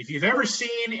 If you've ever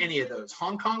seen any of those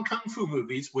Hong Kong Kung Fu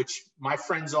movies, which my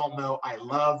friends all know I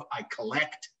love, I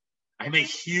collect, I'm a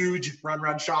huge Run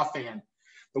Run Shaw fan.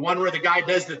 The one where the guy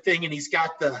does the thing and he's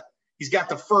got the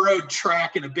furrowed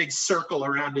track in a big circle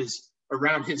around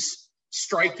his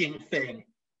striking thing.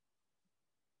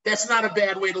 That's not a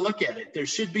bad way to look at it. There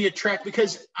should be a track,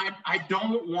 because I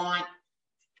don't want,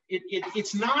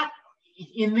 it's not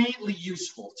innately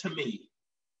useful to me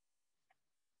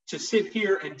to sit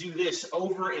here and do this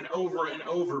over and over and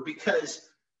over, because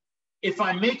if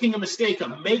I'm making a mistake,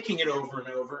 I'm making it over and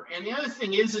over. And the other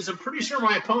thing is I'm pretty sure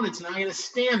my opponent's not going to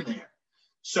stand there.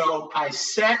 So I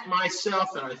set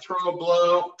myself and I throw a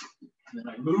blow and then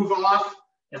I move off,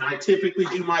 and I typically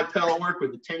do my PEL work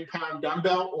with a 10-pound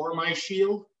dumbbell or my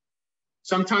shield.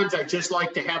 Sometimes I just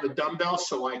like to have a dumbbell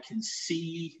so I can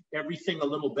see everything a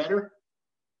little better.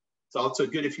 It's also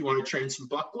good if you want to train some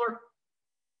buckler,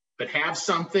 but have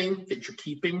something that you're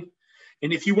keeping.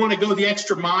 And if you want to go the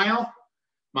extra mile,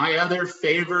 my other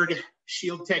favorite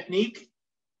shield technique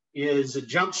is a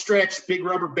jump stretch big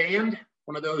rubber band,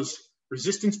 one of those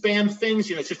resistance band things.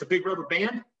 You know, it's just a big rubber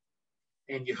band,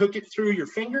 and you hook it through your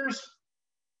fingers,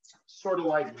 sort of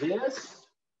like this.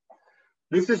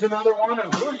 This is another one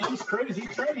of William's crazy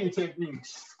training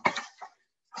techniques.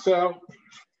 So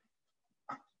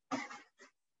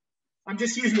I'm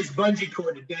just using this bungee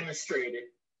cord to demonstrate it,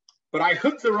 but I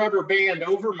hook the rubber band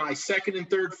over my second and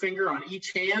third finger on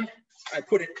each hand. I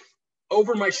put it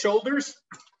over my shoulders,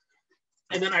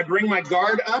 and then I bring my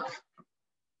guard up.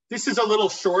 This is a little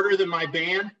shorter than my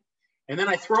band. And then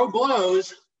I throw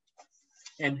blows,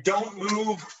 and don't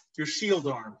move your shield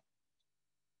arm.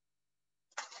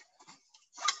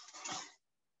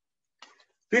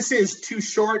 This is too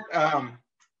short. I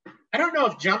don't know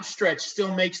if jump stretch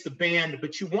still makes the band,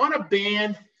 but you want a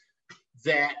band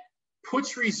that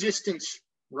puts resistance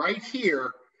right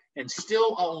here and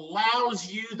still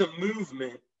allows you the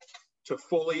movement to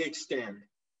fully extend.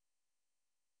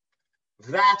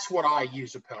 That's what I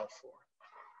use a PEL for.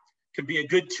 It can be a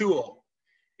good tool.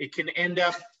 It can end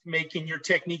up making your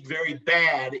technique very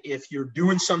bad if you're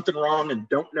doing something wrong and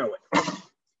don't know it.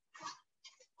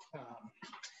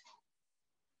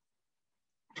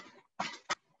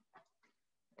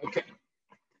 Okay.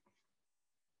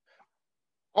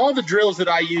 All the drills that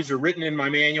I use are written in my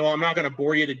manual. I'm not going to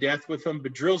bore you to death with them,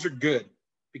 but drills are good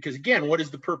because, again, what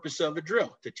is the purpose of a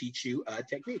drill? To teach you a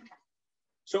technique.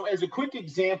 So as a quick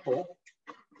example,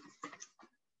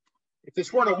 if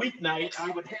this weren't a weeknight,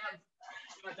 I would have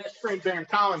my best friend Baron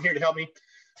Collin here to help me.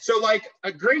 So like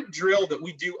a great drill that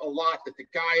we do a lot that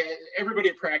everybody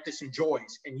at practice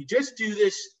enjoys, and you just do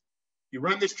this, you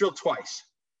run this drill twice.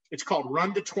 It's called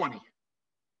run to 20.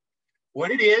 What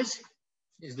it is,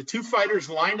 is the two fighters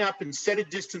line up and set a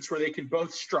distance where they can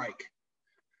both strike.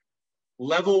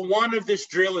 Level 1 of this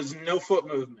drill is no foot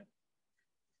movement.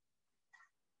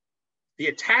 The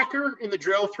attacker in the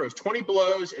drill throws 20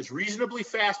 blows as reasonably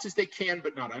fast as they can,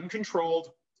 but not uncontrolled.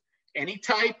 Any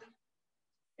type,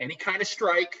 any kind of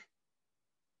strike,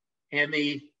 and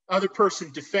the other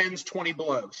person defends 20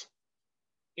 blows.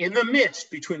 In the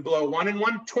midst between blow 1 and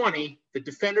 120, the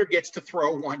defender gets to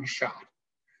throw one shot.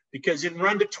 Because in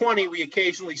run to 20, we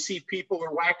occasionally see people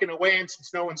are whacking away, and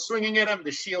since no one's swinging at them,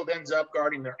 the shield ends up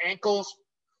guarding their ankles.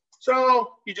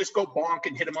 So you just go bonk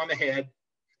and hit them on the head.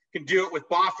 You can do it with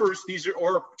boffers. These are,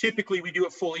 or typically we do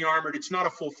it fully armored. It's not a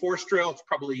full force drill. It's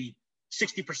probably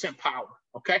 60% power,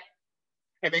 okay?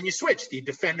 And then you switch. The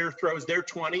defender throws their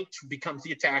 20, becomes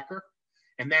the attacker,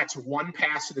 and that's one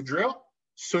pass of the drill.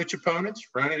 Switch opponents,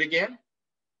 run it again,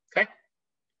 okay?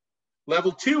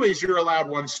 Level 2 is you're allowed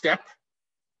one step.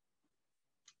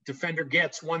 Defender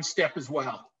gets one step as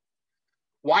well.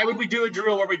 Why would we do a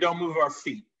drill where we don't move our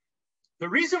feet? The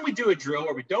reason we do a drill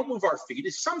where we don't move our feet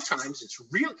is sometimes it's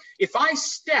real. If I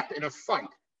step in a fight,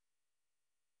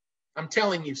 I'm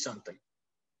telling you something.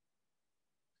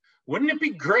 Wouldn't it be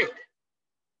great?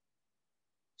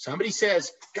 Somebody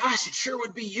says, gosh, it sure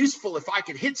would be useful if I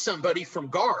could hit somebody from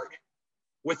guard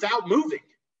without moving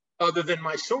other than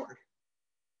my sword.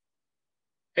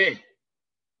 Hey,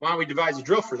 why don't we devise a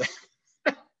drill for that?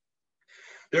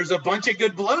 There's a bunch of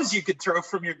good blows you could throw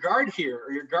from your guard here,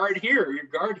 or your guard here, or your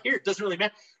guard here. It doesn't really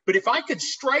matter. But if I could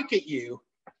strike at you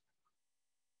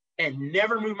and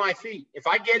never move my feet, if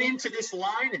I get into this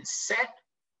line and set,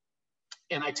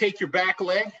 and I take your back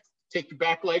leg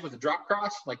with a drop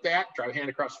cross like that, drive a hand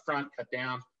across the front, cut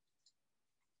down.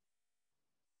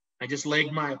 I just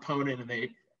legged my opponent, and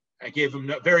I gave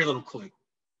them very little clue.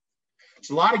 There's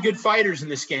a lot of good fighters in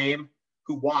this game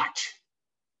who watch.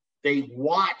 They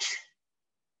watch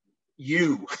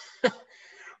you.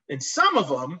 And some of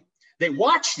them, they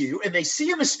watch you and they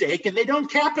see a mistake and they don't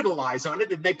capitalize on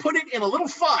it, and they put it in a little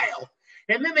file,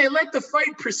 and then they let the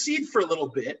fight proceed for a little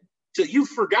bit till you've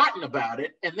forgotten about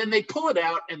it, and then they pull it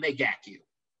out and they gack you.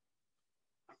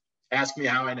 Ask me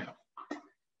how I know.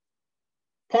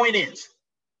 Point is,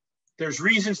 there's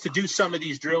reasons to do some of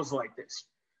these drills like this.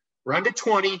 Run to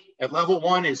 20 at level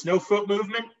 1 is no foot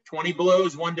movement, 20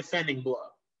 blows, 1 defending blow.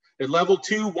 At level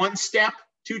 2, 1 step,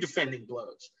 2 defending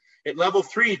blows. At level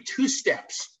 3, 2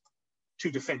 steps,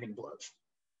 2 defending blows.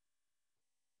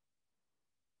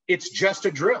 It's just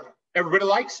a drill. Everybody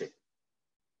likes it.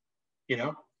 You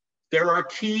know, there are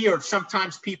key, or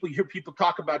sometimes you hear people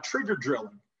talk about trigger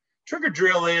drilling. Trigger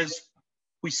drill is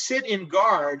we sit in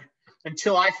guard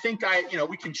until I think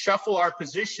we can shuffle our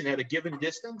position at a given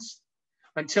distance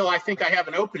until I think I have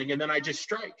an opening, and then I just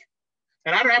strike.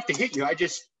 And I don't have to hit you.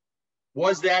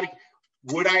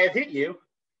 Would I have hit you?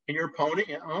 And your opponent,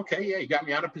 okay, yeah, you got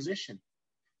me out of position.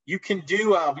 You can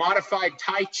do a modified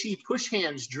Tai Chi push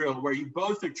hands drill where you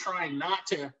both are trying not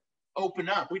to open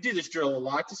up. We do this drill a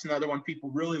lot. This is another one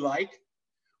people really like,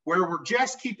 where you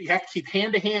have to keep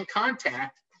hand-to-hand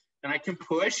contact, and I can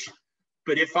push.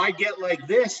 But if I get like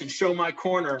this and show my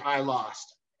corner, I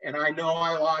lost. And I know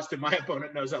I lost, and my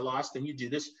opponent knows I lost, and you do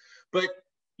this. But,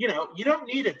 you don't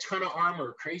need a ton of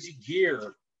armor, crazy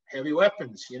gear, heavy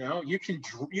weapons. You can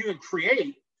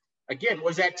create. Again, what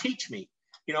does that teach me?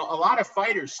 A lot of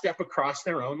fighters step across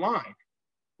their own line,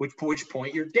 which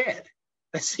point you're dead.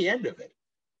 That's the end of it.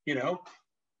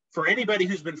 For anybody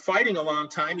who's been fighting a long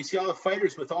time, you see all the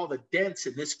fighters with all the dents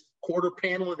in this quarter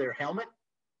panel of their helmet.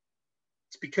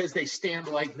 It's because they stand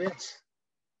like this,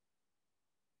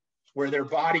 where their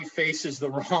body faces the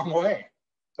wrong way.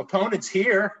 Opponents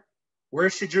here, where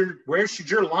should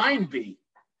your line be?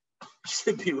 It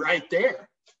should be right there.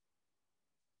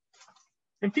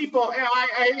 And people,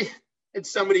 I had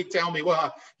somebody tell me,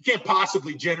 well, you can't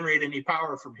possibly generate any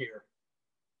power from here.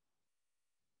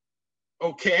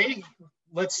 Okay,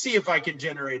 let's see if I can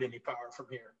generate any power from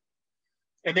here.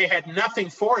 And they had nothing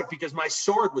for it because my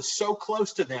sword was so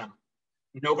close to them.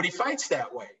 Nobody fights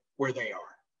that way where they are.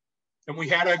 And we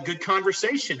had a good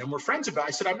conversation, and we're friends about it.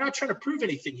 I said, I'm not trying to prove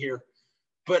anything here,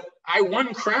 but I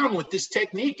won crown with this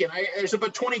technique. And there's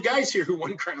about 20 guys here who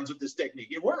won crowns with this technique.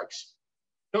 It works.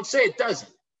 Don't say it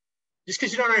doesn't, just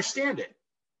because you don't understand it,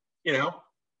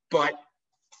 but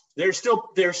there's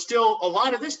still a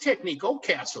lot of this technique,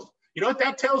 Oldcastle. You know what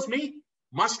that tells me?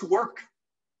 Must work.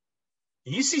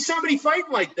 You see somebody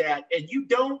fighting like that, and you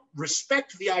don't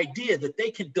respect the idea that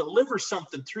they can deliver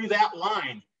something through that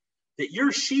line, that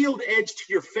your shield edge to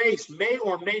your face may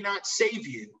or may not save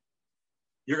you,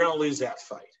 you're going to lose that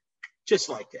fight, just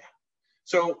like that.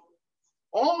 So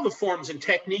all the forms and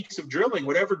techniques of drilling,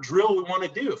 whatever drill we want to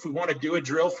do. If we want to do a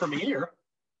drill from here,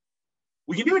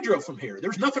 we can do a drill from here.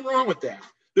 There's nothing wrong with that.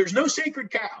 There's no sacred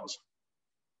cows.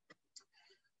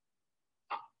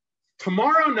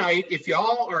 Tomorrow night, if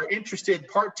y'all are interested,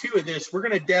 part 2 of this, we're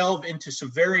going to delve into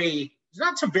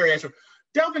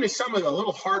delve into some of the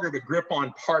little harder to grip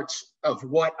on parts of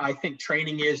what I think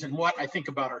training is and what I think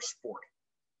about our sport.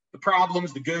 The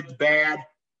problems, the good, the bad,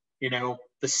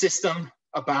 the system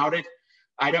about it.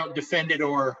 I don't defend it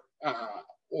or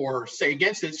say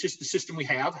against it. It's just the system we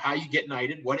have, how you get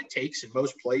knighted, what it takes in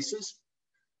most places,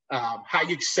 how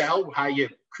you excel, how you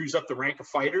cruise up the rank of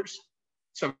fighters,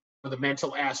 some of the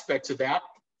mental aspects of that.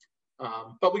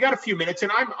 But we got a few minutes,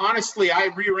 and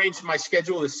I rearranged my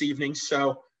schedule this evening,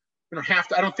 so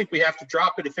I don't think we have to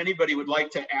drop it. If anybody would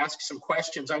like to ask some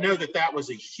questions, I know that was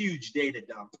a huge data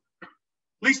dump. At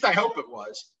least I hope it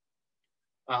was.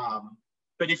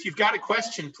 But if you've got a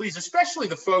question, please, especially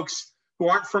the folks who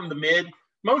aren't from the mid.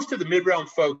 Most of the mid-realm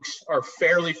folks are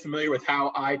fairly familiar with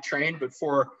how I train, but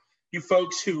for you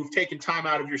folks who've taken time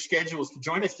out of your schedules to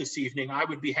join us this evening, I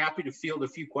would be happy to field a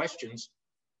few questions.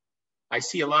 I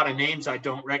see a lot of names I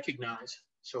don't recognize.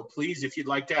 So please, if you'd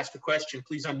like to ask a question,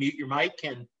 please unmute your mic.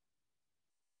 And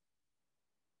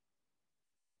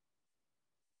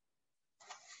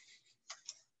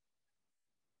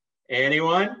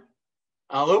anyone?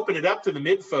 I'll open it up to the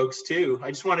mid folks too. I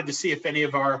just wanted to see if any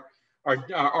of our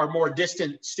more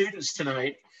distant students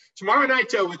tonight. Tomorrow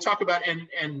night, we'll talk about,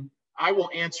 and I will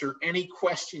answer any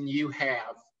question you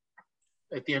have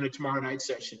at the end of tomorrow night's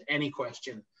session, any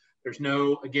question. There's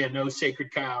no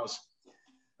sacred cows.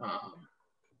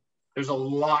 There's a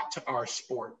lot to our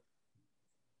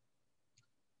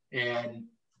and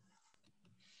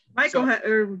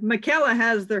Michaela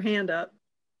has their hand up.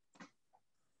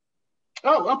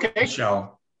 Oh, okay.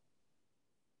 Michelle.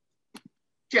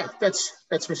 Yeah, that's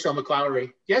Michelle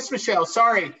McClowery. Yes, Michelle,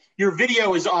 sorry, your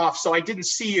video is off, so I didn't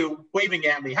see you waving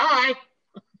at me. Hi.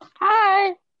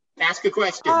 Hi. Ask a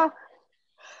question.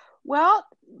 Well,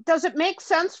 does it make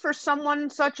sense for someone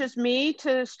such as me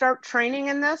to start training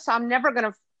in this? I'm never going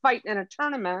to fight in a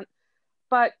tournament,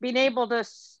 but being able to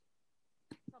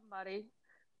somebody.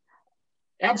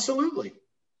 Absolutely.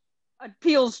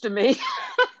 Appeals to me.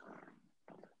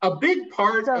 A big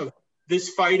part of this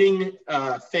fighting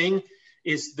thing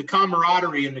is the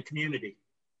camaraderie in the community.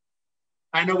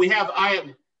 I know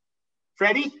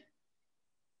Freddie,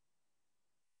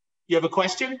 you have a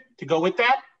question to go with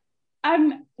that?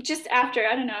 Just after,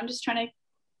 I don't know, I'm just trying to,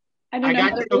 I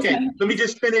got you. Okay, let me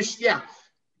just finish. Yeah,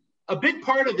 a big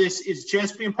part of this is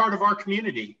just being part of our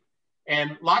community.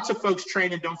 And lots of folks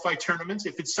train and don't fight tournaments.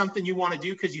 If it's something you want to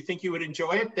do because you think you would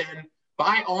enjoy it, then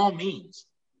by all means.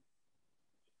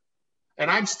 And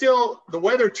I'm still, the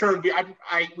weather turned,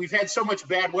 we've had so much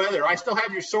bad weather. I still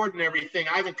have your sword and everything.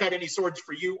 I haven't cut any swords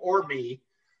for you or me.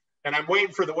 And I'm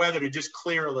waiting for the weather to just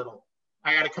clear a little.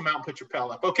 I got to come out and put your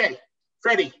pel up. Okay,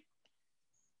 Freddie.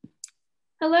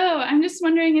 Hello, I'm just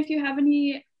wondering if you have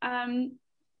any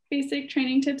basic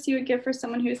training tips you would give for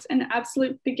someone who's an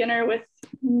absolute beginner with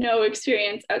no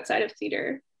experience outside of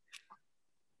theater.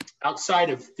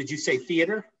 Outside of, did you say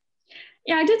theater?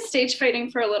 Yeah, I did stage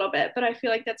fighting for a little bit, but I feel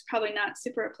like that's probably not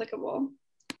super applicable.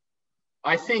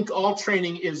 I think all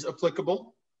training is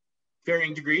applicable,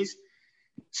 varying degrees.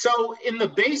 So in the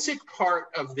basic part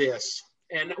of this,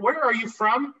 and where are you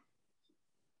from?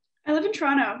 I live in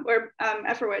Toronto, or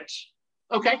Efferwich.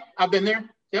 Okay, I've been there,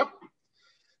 yep.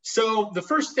 So the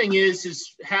first thing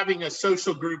is having a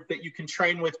social group that you can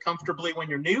train with comfortably when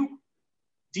you're new,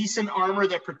 decent armor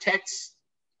that protects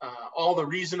all the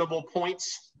reasonable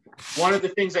points. One of the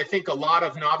things I think a lot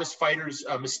of novice fighters,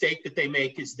 a mistake that they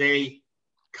make is they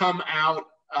come out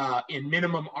in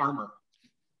minimum armor.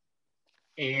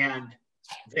 And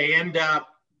they end up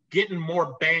getting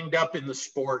more banged up in the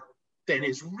sport than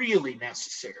is really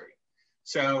necessary.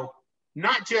 So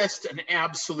not just an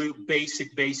absolute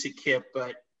basic kit,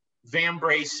 but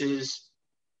vambraces,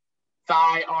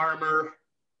 thigh armor,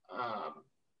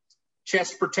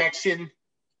 chest protection.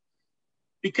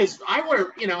 Because I wear,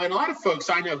 and a lot of folks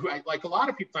I know, like a lot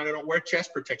of people I know don't wear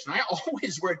chest protection. I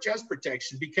always wear chest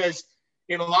protection because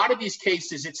in a lot of these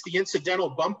cases, it's the incidental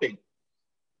bumping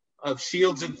of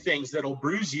shields and things that'll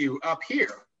bruise you up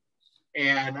here.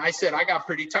 And I said, I got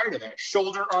pretty tired of that.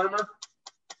 Shoulder armor.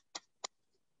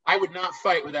 I would not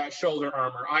fight without shoulder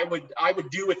armor. I would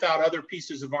do without other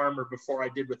pieces of armor before I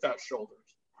did without shoulders.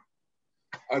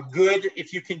 A good,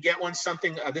 if you can get one,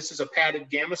 something, this is a padded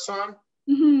gambeson.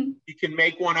 Mm-hmm. You can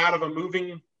make one out of a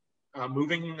moving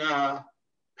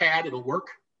pad. It'll work.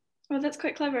 Oh, that's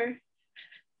quite clever.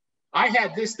 I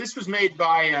had this was made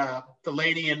by the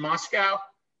lady in Moscow,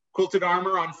 Quilted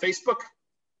Armor on Facebook.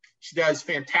 She does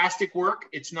fantastic work.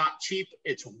 It's not cheap.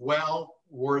 It's well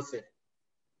worth it.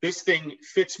 This thing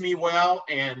fits me well,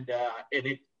 and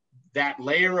that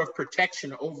layer of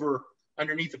protection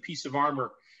underneath a piece of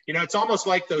armor. You know, it's almost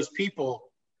like those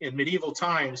people in medieval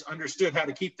times understood how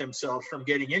to keep themselves from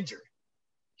getting injured.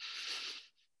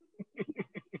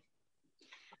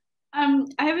 I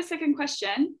have a second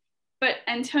question, but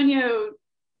Antonio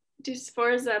de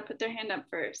Sforza put their hand up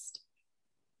first.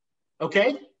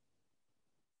 Okay.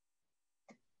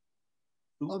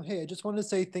 Hey, I just wanted to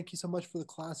say thank you so much for the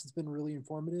class. It's been really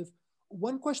informative.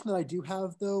 One question that I do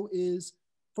have, though, is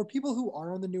for people who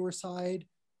are on the newer side,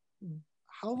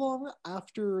 how long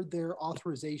after their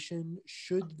authorization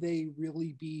should they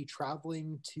really be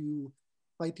traveling to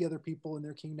fight the other people in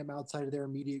their kingdom outside of their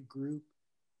immediate group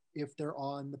if they're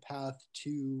on the path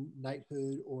to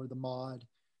knighthood or the mod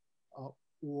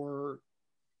or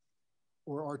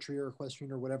archery or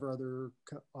equestrian or whatever other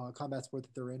combat sport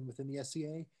that they're in within the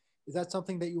SCA? Is that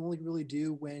something that you only really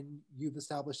do when you've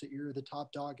established that you're the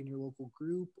top dog in your local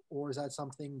group? Or is that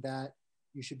something that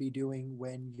you should be doing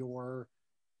when you're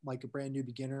like a brand new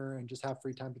beginner and just have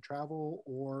free time to travel?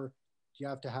 Or do you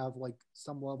have to have like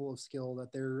some level of skill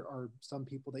that there are some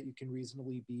people that you can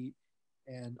reasonably beat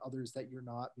and others that you're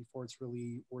not before it's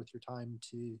really worth your time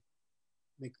to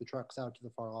make the trucks out to the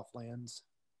far off lands?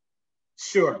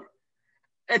 Sure.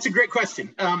 That's a great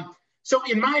question. So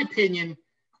in my opinion,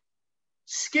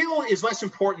 skill is less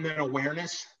important than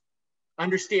awareness.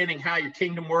 Understanding how your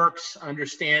kingdom works,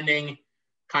 understanding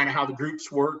kind of how the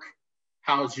groups work,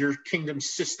 how's your kingdom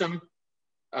system,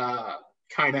 I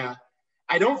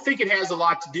don't think it has a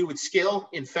lot to do with skill.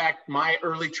 In fact, my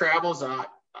early travels,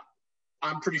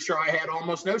 I'm pretty sure I had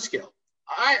almost no skill.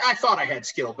 I thought I had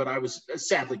skill, but I was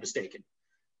sadly mistaken.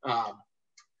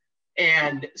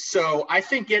 And so I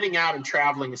think getting out and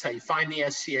traveling is how you find the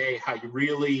SCA, how you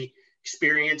really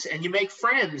experience, and you make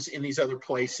friends in these other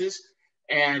places.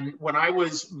 And when I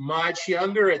was much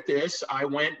younger at this, I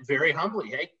went very humbly,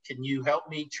 hey, can you help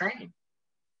me train?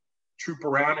 Troop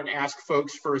around and ask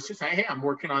folks for assistance. Hey, I'm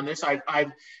working on this.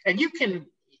 And you can,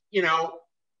 you know,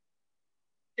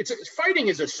 fighting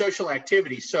is a social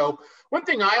activity. So one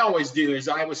thing I always do is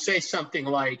I would say something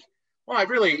like, well,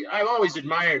 I've always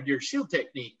admired your shield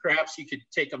technique. Perhaps you could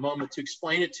take a moment to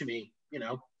explain it to me, you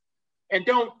know, and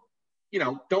don't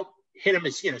hit them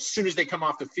as soon as they come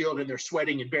off the field and they're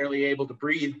sweating and barely able to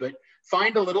breathe, but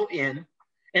find a little in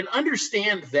and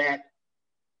understand that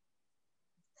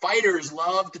fighters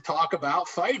love to talk about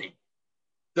fighting.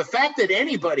 The fact that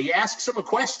anybody asks them a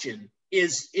question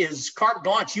is carte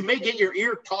blanche. You may get your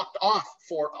ear talked off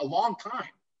for a long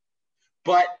time,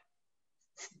 but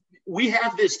we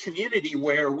have this community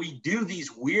where we do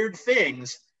these weird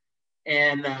things.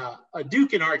 And a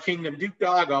Duke in our kingdom, Duke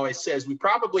Dog, always says we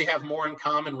probably have more in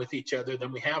common with each other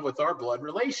than we have with our blood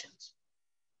relations.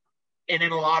 And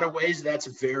in a lot of ways, that's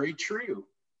very true.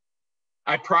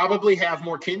 I probably have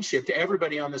more kinship to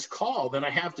everybody on this call than I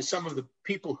have to some of the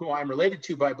people who I'm related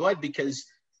to by blood, because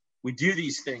we do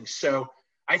these things. So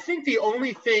I think the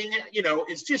only thing,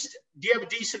 is just, do you have a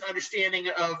decent understanding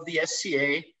of the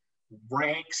SCA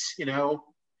ranks,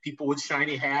 people with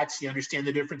shiny hats? You understand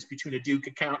the difference between a Duke,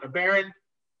 a Count, and a Baron?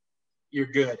 You're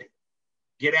good.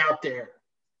 Get out there.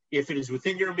 If it is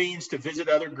within your means to visit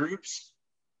other groups,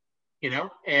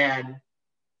 and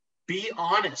be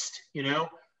honest,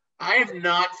 I've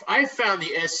found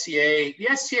the SCA,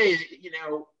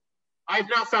 I've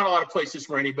not found a lot of places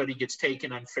where anybody gets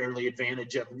taken unfairly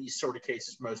advantage of in these sort of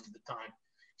cases most of the time.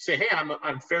 You say, hey,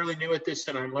 I'm fairly new at this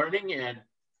and I'm learning, and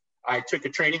I took a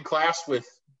training class with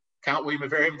Count William of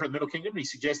Fairhaven from the Middle Kingdom, and he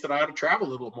suggested I ought to travel a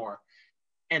little more.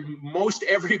 And most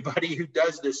everybody who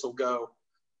does this will go,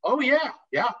 oh yeah,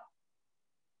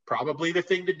 probably the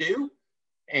thing to do.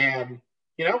 And,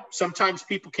 sometimes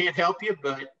people can't help you,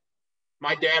 but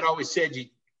my dad always said,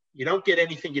 you don't get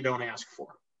anything you don't ask for.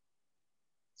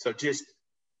 So just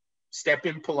step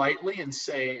in politely and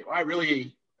say, I'm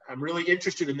really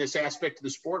interested in this aspect of the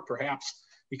sport. Perhaps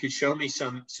you could show me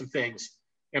some things.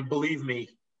 And believe me,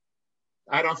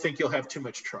 I don't think you'll have too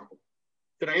much trouble.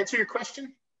 Did I answer your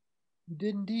question? You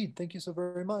did indeed. Thank you so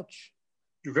very much.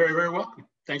 You're very, very welcome.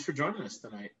 Thanks for joining us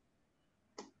tonight.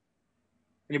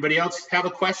 Anybody else have a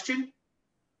question?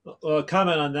 A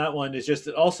comment on that one is just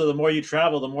that also the more you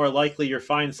travel, the more likely you'll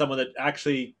find someone that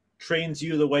actually trains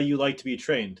you the way you like to be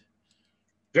trained.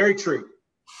 Very true.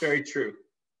 Very true.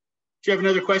 Do you have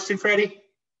another question, Freddie?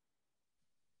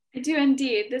 I do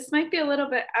indeed. This might be a little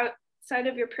bit outside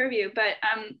of your purview, but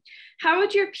how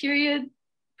would your period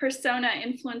persona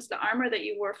influence the armor that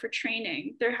you wore for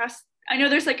training? I know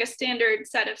there's like a standard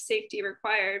set of safety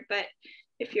required, but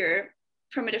if you're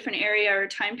from a different area or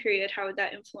time period, how would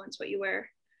that influence what you wear?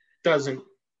 Doesn't.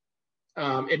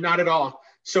 Not at all.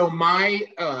 So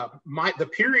the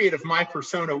period of my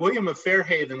persona, William of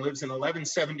Fairhaven lives in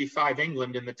 1175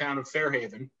 England in the town of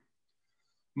Fairhaven.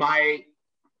 My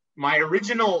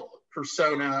original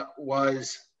persona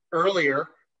was earlier,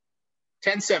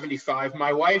 1075.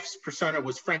 My wife's persona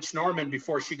was French Norman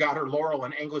before she got her laurel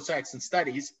in Anglo-Saxon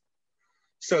studies.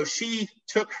 So she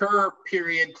took her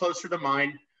period closer to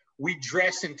mine. We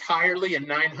dress entirely in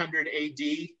 900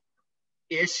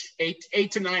 AD-ish,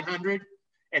 8 to 900.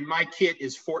 And my kit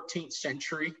is 14th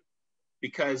century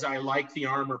because I like the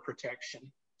armor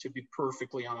protection, to be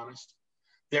perfectly honest.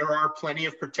 There are plenty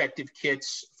of protective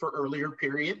kits for earlier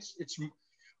periods.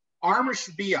 Armor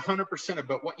should be 100%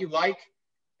 about what you like.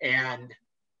 And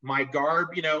my garb,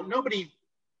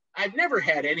 I've never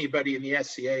had anybody in the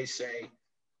SCA say,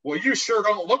 well, you sure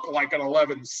don't look like an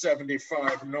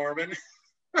 1175 Norman.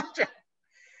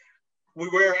 We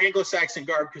wear Anglo-Saxon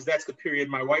garb because that's the period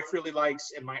my wife really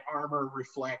likes, and my armor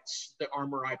reflects the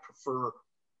armor I prefer,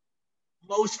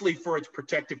 mostly for its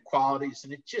protective qualities,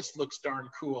 and it just looks darn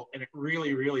cool, and it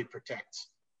really, really protects.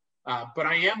 But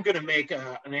I am going to make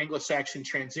an Anglo-Saxon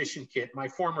transition kit. My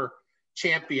former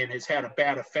champion has had a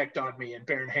bad effect on me, and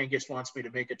Baron Hengist wants me to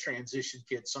make a transition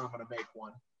kit, so I'm going to make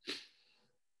one.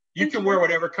 You can wear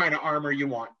whatever kind of armor you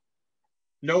want.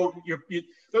 No,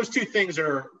 those two things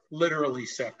are literally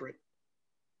separate.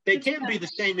 They can be the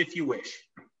same if you wish.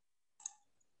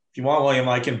 If you want, William,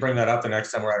 I can bring that up the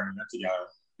next time we're at an event together.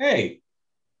 Hey,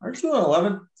 aren't you an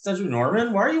 11th century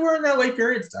Norman? Why are you wearing that late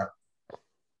period stuff?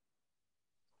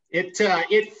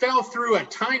 It fell through a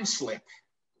time slip,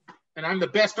 and I'm the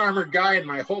best armored guy in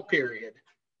my whole period.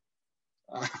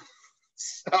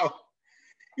 So,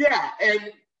 yeah,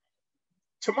 and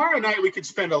tomorrow night we could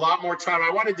spend a lot more time.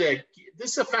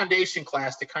 This is a foundation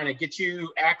class to kind of get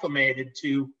you acclimated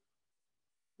to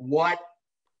what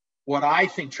I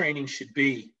think training should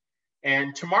be.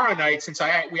 And tomorrow night, since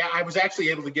I was actually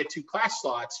able to get 2 class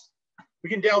slots, we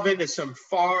can delve into some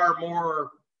far more,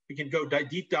 we can go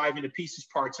deep dive into pieces,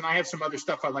 parts. And I have some other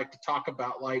stuff I'd like to talk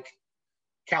about, like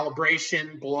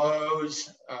calibration, blows,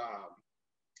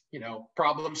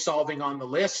 problem solving on the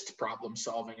list, problem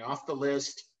solving off the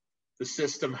list, the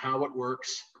system, how it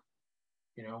works,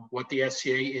 what the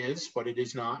SCA is, what it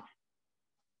is not.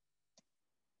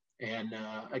 And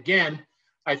again,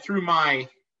 I threw my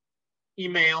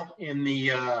email in the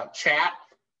chat.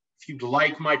 If you'd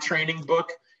like my training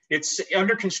book, it's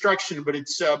under construction, but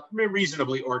it's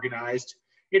reasonably organized.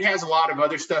 It has a lot of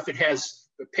other stuff. It has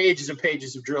pages and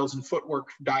pages of drills and footwork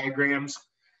diagrams.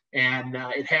 And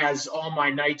it has all my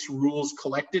knight's rules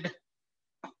collected.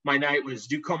 My knight was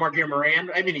Duke Comar Moran.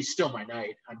 I mean, he's still my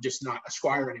knight. I'm just not a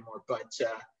squire anymore. But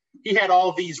he had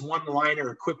all these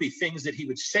one-liner quippy things that he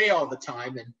would say all the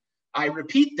time. And I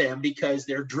repeat them because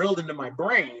they're drilled into my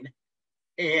brain.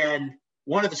 And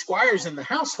one of the squires in the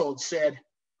household said,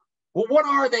 well, what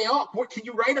are they all? Can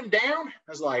you write them down? I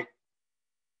was like,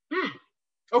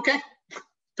 okay.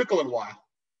 Took a little while,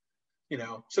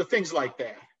 so things like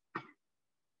that.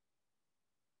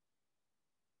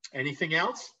 Anything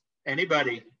else?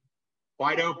 Anybody?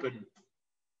 Wide open.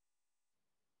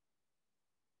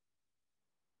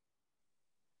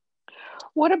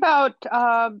 What about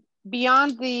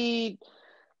beyond the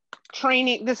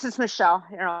training? This is Michelle.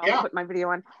 Here, I'll put my video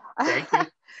on. Thank you.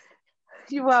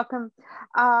 You're welcome.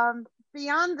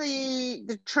 Beyond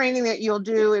the training that you'll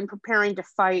do in preparing to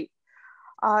fight,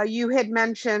 you had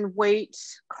mentioned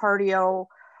weights, cardio.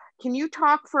 Can you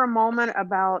talk for a moment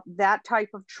about that type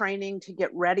of training to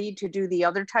get ready to do the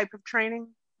other type of training?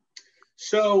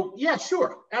 So, yeah,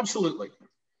 sure. Absolutely.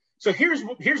 So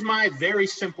here's my very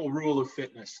simple rule of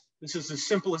fitness. This is as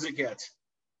simple as it gets.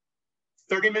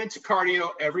 30 minutes of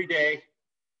cardio every day,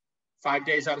 5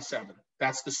 days out of 7.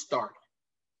 That's the start.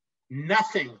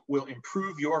 Nothing will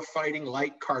improve your fighting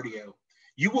like cardio.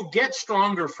 You will get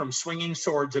stronger from swinging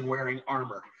swords and wearing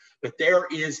armor, but there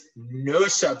is no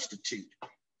substitute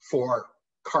for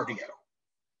cardio.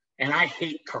 And I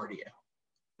hate cardio.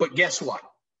 But guess what?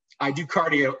 I do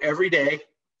cardio every day.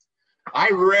 I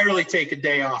rarely take a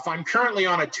day off. I'm currently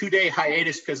on a 2-day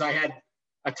hiatus because I had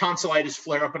a tonsillitis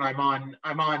flare up and I'm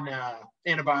on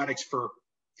antibiotics for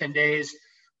 10 days.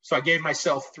 So I gave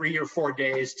myself 3 or 4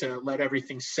 days to let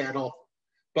everything settle.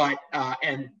 But,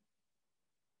 and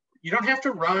you don't have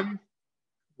to run,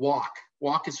 walk.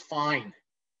 Walk is fine.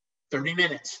 30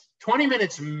 minutes, 20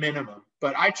 minutes minimum.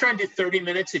 But I try and do 30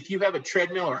 minutes. If you have a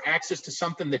treadmill or access to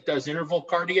something that does interval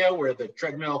cardio where the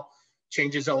treadmill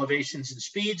changes elevations and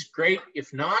speeds, great.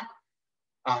 If not,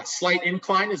 slight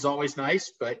incline is always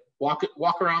nice, but walk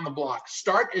around the block.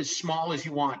 Start as small as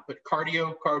you want, but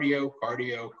cardio, cardio,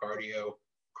 cardio, cardio,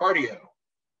 cardio.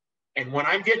 And when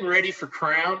I'm getting ready for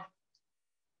Crown,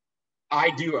 I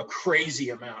do a crazy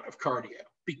amount of cardio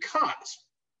because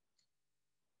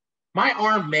my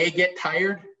arm may get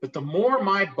tired, but the more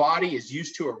my body is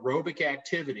used to aerobic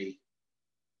activity,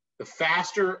 the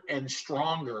faster and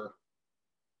stronger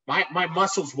my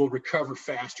muscles will recover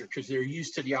faster because they're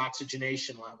used to the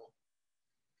oxygenation level.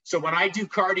 So when I do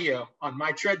cardio on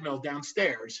my treadmill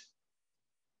downstairs,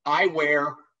 I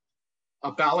wear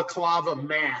a balaclava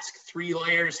mask, 3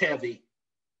 layers heavy,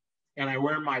 and I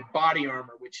wear my body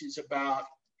armor, which is about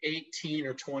 18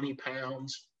 or 20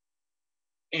 pounds.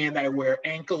 And I wear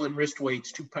ankle and wrist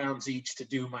weights, 2 pounds each, to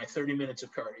do my 30 minutes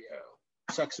of cardio.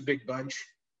 Sucks a big bunch.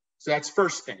 So that's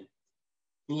first thing.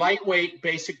 Lightweight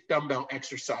basic dumbbell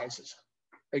exercises.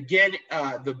 Again,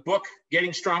 the book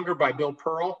Getting Stronger by Bill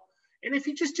Pearl. And if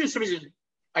you just do some,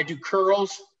 I do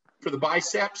curls for the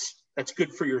biceps. That's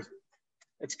good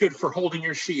for holding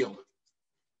your shield.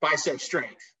 Bicep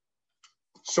strength.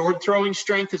 Sword throwing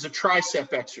strength is a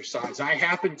tricep exercise. I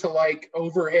happen to like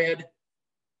overhead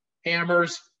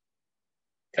hammers.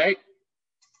 Okay. You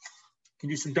can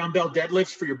do some dumbbell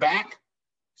deadlifts for your back.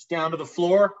 Just down to the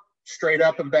floor, straight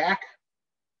up and back.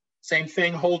 Same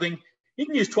thing, holding. You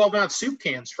can use 12-ounce soup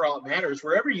cans for all it matters.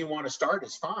 Wherever you want to start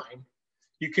is fine.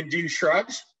 You can do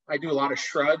shrugs. I do a lot of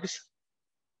shrugs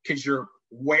because you're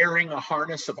wearing a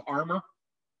harness of armor.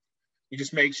 You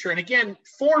just make sure. And again,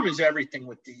 form is everything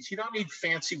with these. You don't need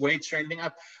fancy weights or anything.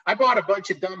 I bought a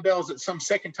bunch of dumbbells at some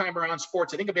second time around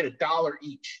sports. I think I paid $1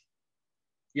 each.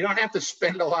 You don't have to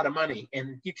spend a lot of money,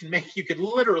 and you could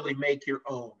literally make your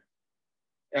own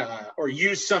or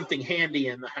use something handy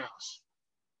in the house.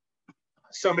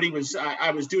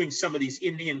 I was doing some of these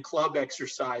Indian club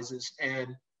exercises,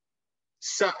 and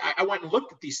so I went and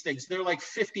looked at these things. They're like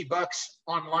 $50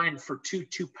 online for 2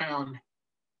 2-pound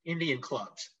Indian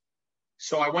clubs.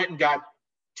 So I went and got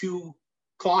 2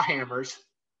 claw hammers,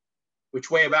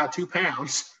 which weigh about 2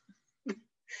 pounds,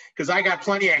 because I got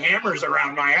plenty of hammers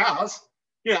around my house.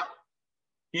 Yeah,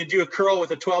 you do a curl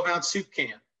with a 12-ounce soup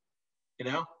can. You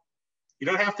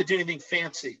don't have to do anything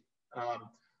fancy.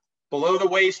 Below the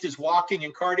waist is walking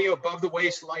and cardio. Above the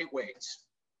waist, light weights.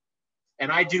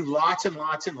 And I do lots and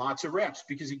lots and lots of reps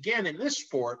because, again, in this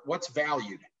sport, what's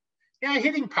valued? Yeah,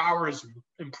 hitting power is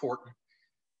important.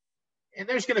 And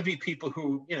there's going to be people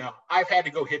who, I've had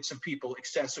to go hit some people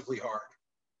excessively hard.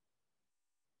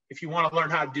 If you want to learn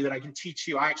how to do that, I can teach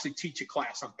you. I actually teach a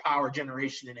class on power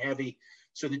generation and heavy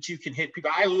so that you can hit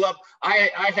people.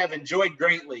 I have enjoyed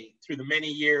greatly through the many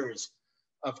years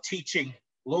of teaching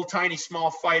little tiny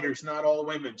small fighters, not all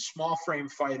women, small frame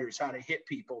fighters, how to hit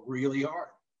people really hard.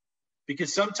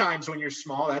 Because sometimes when you're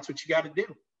small, that's what you got to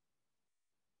do.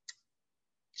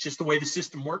 It's just the way the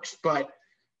system works. But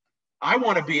I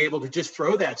want to be able to just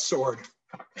throw that sword.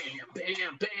 Bam,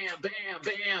 bam, bam, bam,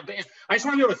 bam, bam. I just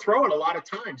want to be able to throw it a lot of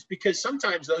times because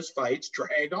sometimes those fights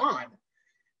drag on.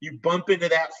 You bump into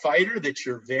that fighter that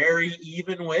you're very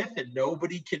even with and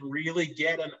nobody can really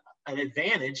get an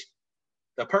advantage.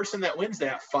 The person that wins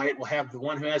that fight will have the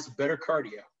one who has the better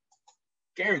cardio.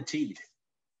 Guaranteed.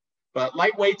 But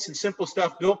lightweights and simple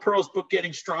stuff. Bill Pearl's book,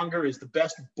 Getting Stronger, is the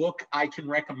best book I can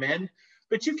recommend.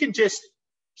 But you can just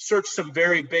search some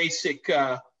very basic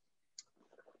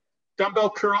dumbbell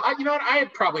curl. You know what? I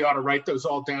probably ought to write those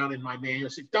all down in my manual.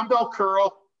 So dumbbell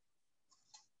curl,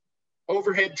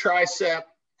 overhead tricep,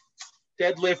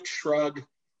 deadlift shrug,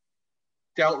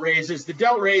 delt raises. The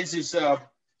delt raise is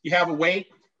you have a weight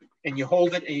and you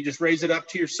hold it and you just raise it up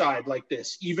to your side like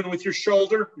this, even with your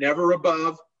shoulder, never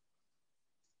above.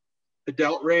 The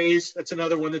delt raise, that's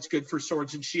another one that's good for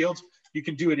swords and shields. You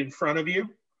can do it in front of you,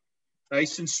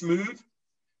 nice and smooth,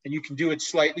 and you can do it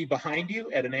slightly behind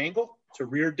you at an angle. It's a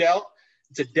rear delt.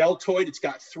 It's a deltoid. It's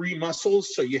got 3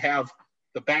 muscles. So you have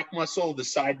the back muscle, the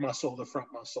side muscle, the front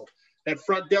muscle. That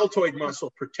front deltoid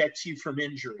muscle protects you from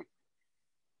injury.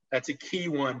 That's a key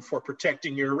one for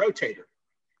protecting your rotator.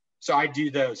 So I do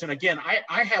those. And again,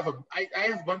 I have a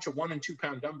bunch of 1 and 2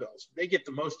 pound dumbbells. They get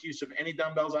the most use of any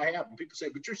dumbbells I have. And people say,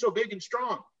 but you're so big and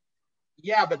strong.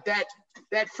 Yeah, but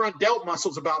that front delt muscle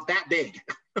is about that big.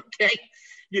 Okay.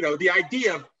 The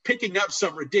idea of picking up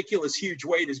some ridiculous huge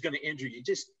weight is going to injure you.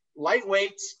 Just light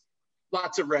weights,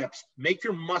 lots of reps, make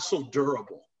your muscle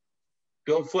durable,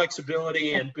 build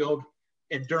flexibility and build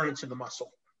endurance in the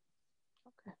muscle.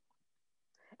 Okay.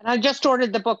 And I just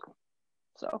ordered the book.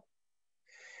 So.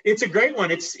 It's a great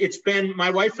one. It's been, my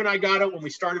wife and I got it when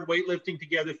we started weightlifting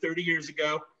together 30 years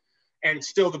ago, and it's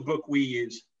still the book we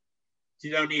use.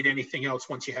 You don't need anything else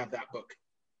once you have that book.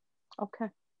 Okay.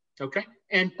 Okay.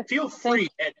 And feel free,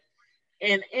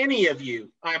 and any of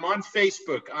you, I'm on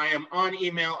Facebook, I am on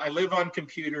email, I live on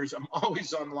computers, I'm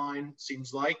always online,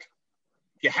 seems like.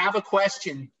 If you have a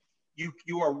question,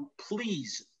 you are,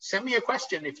 please send me a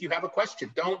question if you have a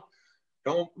question. Don't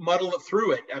muddle it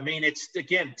through it. I mean, it's,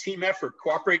 again, team effort,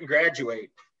 cooperate and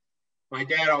graduate. My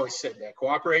dad always said that,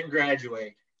 cooperate and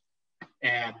graduate.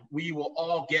 And we will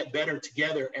all get better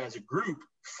together as a group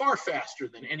far faster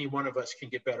than any one of us can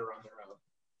get better on their own.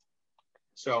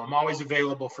 So I'm always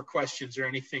available for questions or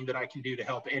anything that I can do to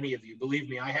help any of you. Believe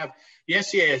me, the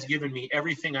SCA has given me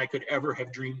everything I could ever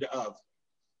have dreamed of.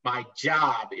 My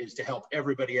job is to help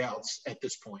everybody else at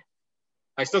this point.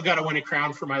 I still got to win a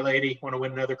crown for my lady, want to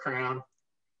win another crown.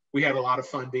 We had a lot of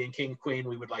fun being king, queen.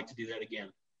 We would like to do that again.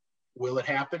 Will it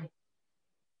happen?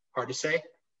 Hard to say.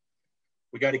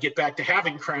 We got to get back to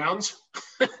having crowns,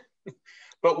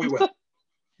 but we will.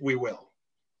 We will.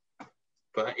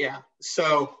 But yeah,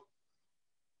 so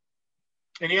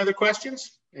any other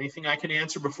questions? Anything I can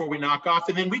answer before we knock off?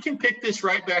 And then we can pick this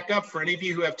right back up for any of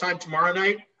you who have time tomorrow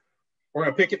night. We're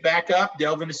going to pick it back up,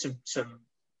 delve into some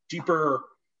deeper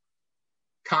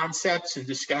concepts and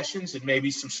discussions and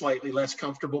maybe some slightly less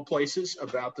comfortable places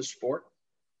about the sport.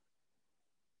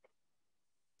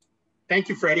 Thank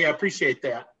you, Freddie. I appreciate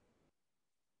that.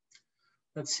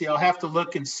 Let's see. I'll have to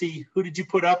look and see. Who did you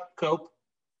put up, Cope?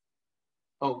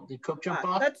 Oh, did Cope jump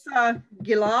off? That's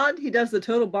Gilad. He does the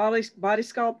total body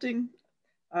sculpting.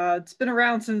 It's been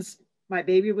around since my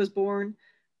baby was born,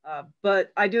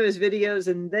 but I do his videos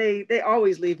and they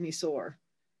always leave me sore.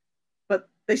 But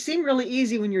they seem really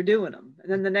easy when you're doing them. And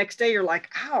then the next day you're like,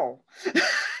 ow.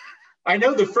 I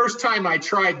know the first time I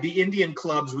tried the Indian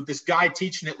clubs with this guy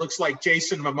teaching, it looks like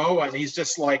Jason Momoa, and he's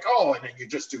just like, oh, and then you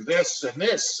just do this and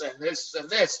this and this and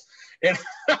this. And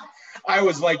I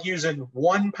was like using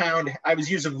 1 pound, I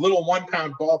was using little 1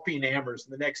 pound ball peen hammers.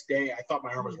 And the next day I thought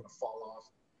my arm was going to fall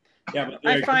off. Yeah, but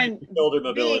I find shoulder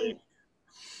mobility.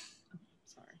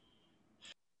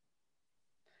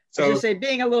 So I just say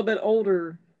being a little bit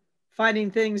older, finding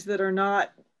things that are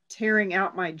not tearing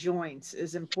out my joints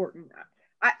is important.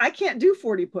 I can't do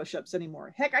 40 push-ups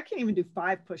anymore. Heck, I can't even do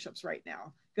 5 push-ups right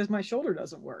now because my shoulder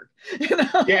doesn't work. You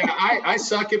know? Yeah, I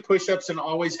suck at push-ups and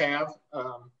always have.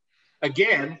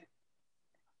 Again,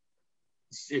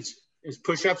 is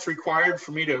push-ups required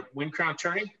for me to win crown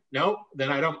tourney? No,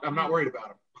 then I'm not worried about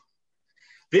them.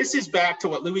 This is back to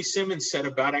what Louis Simmons said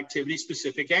about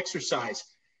activity-specific exercise.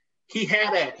 He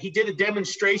did a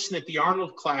demonstration at the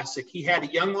Arnold Classic. He had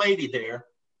a young lady there.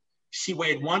 She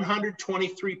weighed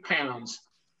 123 pounds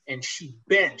and she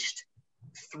benched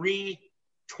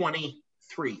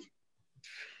 323.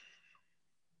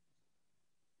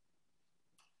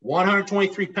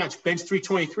 123 pounds, bench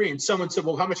 323. And someone said,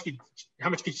 well, how much could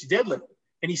she deadlift?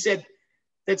 And he said,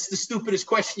 that's the stupidest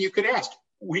question you could ask.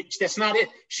 That's not it.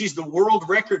 She's the world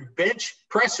record bench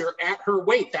presser at her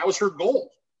weight. That was her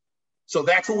goal. So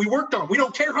that's what we worked on. We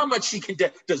don't care how much she can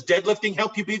does deadlifting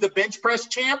help you be the bench press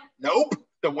champ? Nope.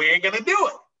 Then we ain't going to do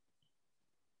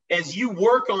it. As you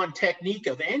work on technique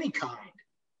of any kind,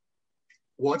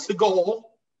 what's the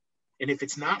goal? And if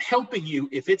it's not helping you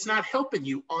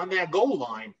on that goal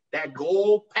line, that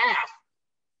goal path,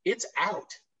 it's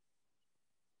out.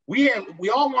 We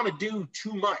all want to do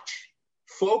too much.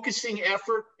 Focusing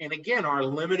effort, and again, our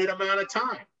limited amount of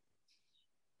time.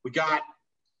 We got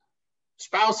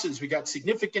spouses, we got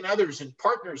significant others and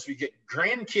partners, we get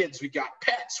grandkids, we got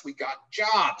pets, we got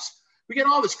jobs, we get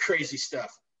all this crazy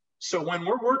stuff. So when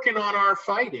we're working on our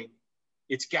fighting,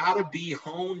 it's got to be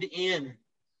honed in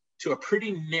to a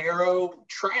pretty narrow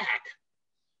track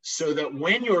so that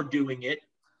when you're doing it,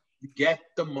 you get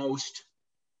the most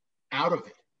out of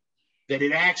it, that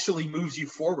it actually moves you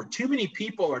forward. Too many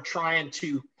people are trying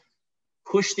to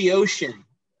push the ocean.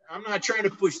 I'm not trying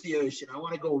to push the ocean. I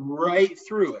want to go right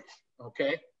through it.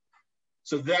 Okay.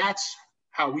 So that's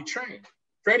how we train.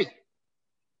 Freddie.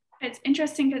 It's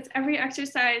interesting because every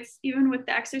exercise, even with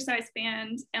the exercise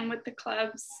band and with the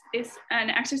clubs, is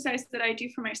an exercise that I do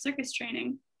for my circus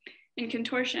training in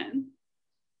contortion.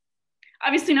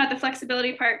 Obviously not the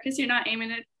flexibility part because you're not aiming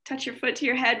to touch your foot to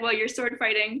your head while you're sword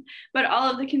fighting, but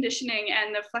all of the conditioning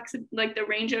and the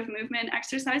range of movement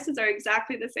exercises are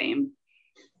exactly the same.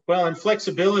 Well, in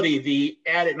flexibility,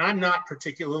 and I'm not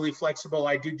particularly flexible.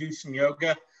 I do some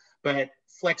yoga, but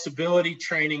flexibility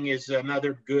training is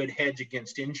another good hedge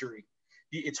against injury.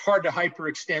 It's hard to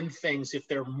hyperextend things if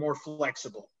they're more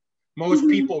flexible. Most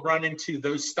people run into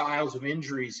those styles of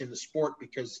injuries in the sport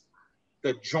because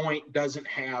the joint doesn't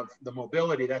have the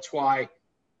mobility. That's why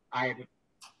I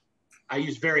I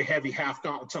use very heavy half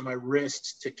gauntlets on my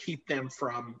wrists to keep them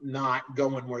from not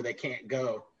going where they can't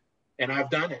go. And I've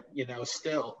done it, you know,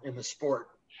 still in the sport.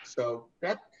 So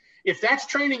that, if that's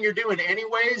training you're doing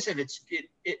anyways, and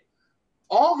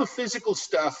all the physical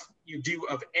stuff you do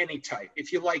of any type,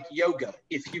 if you like yoga,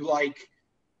 if you like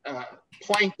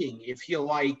planking, if you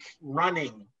like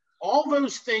running, all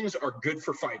those things are good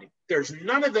for fighting. There's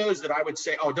none of those that I would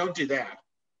say, oh, don't do that.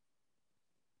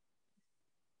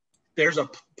 There's a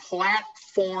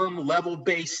platform level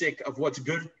basic of what's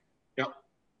good, you know,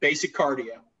 basic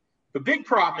cardio. The big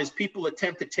problem is people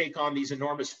attempt to take on these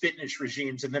enormous fitness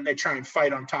regimes, and then they try and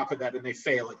fight on top of that, and they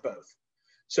fail at both.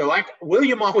 So like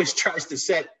William always tries to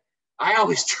set, I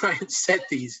always try and set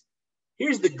these.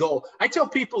 Here's the goal. I tell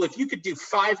people, if you could do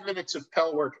 5 minutes of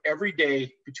pel work every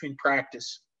day between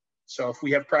practice. So if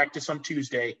we have practice on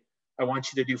Tuesday, I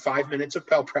want you to do 5 minutes of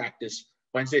pel practice.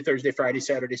 Wednesday, Thursday, Friday,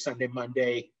 Saturday, Sunday,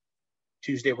 Monday,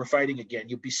 Tuesday, we're fighting again.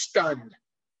 You'll be stunned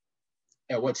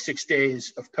at what 6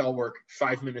 days of pel work,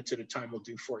 5 minutes at a time will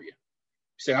do for you.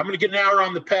 Say, I'm going to get an hour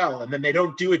on the pel, and then they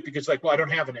don't do it because like, well, I don't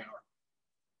have an hour.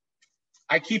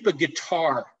 I keep a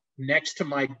guitar next to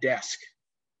my desk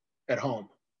at home.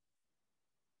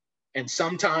 And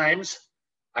sometimes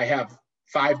I have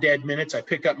 5 dead minutes. I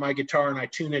pick up my guitar and I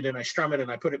tune it and I strum it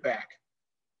and I put it back.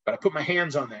 But I put my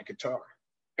hands on that guitar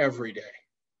every day.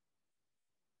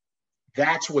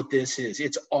 That's what this is.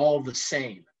 It's all the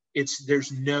same.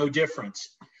 There's no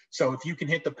difference. So if you can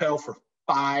hit the pel for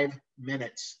 5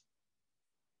 minutes,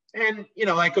 and you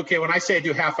know, like, okay, when I say I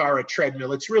do half hour at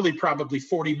treadmill, it's really probably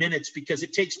 40 minutes because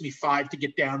it takes me 5 to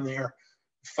get down there,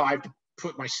 5 to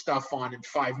put my stuff on, and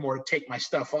 5 more to take my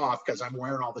stuff off because I'm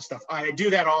wearing all the stuff. I do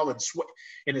that all in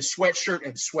a sweatshirt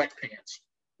and sweatpants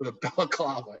with a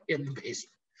balaclava in the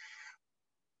basement.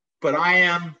 But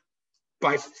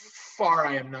by far,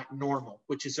 I am not normal,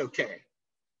 which is okay.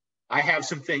 I have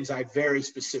some things I very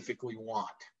specifically want.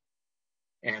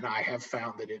 And I have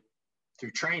found that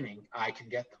through training, I can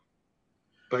get them.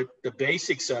 But the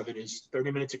basics of it is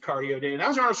 30 minutes of cardio a day. And that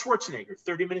was Arnold Schwarzenegger,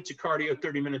 30 minutes of cardio,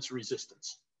 30 minutes of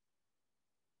resistance.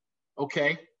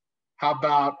 Okay, how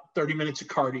about 30 minutes of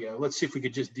cardio? Let's see if we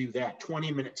could just do that.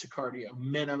 20 minutes of cardio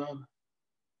minimum.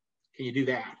 Can you do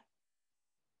that?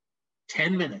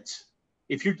 10 minutes.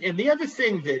 And the other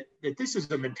thing that this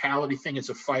is a mentality thing as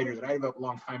a fighter that I developed a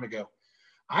long time ago.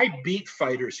 I beat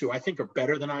fighters who I think are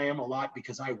better than I am a lot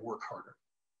because I work harder.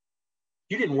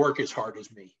 You didn't work as hard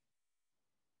as me.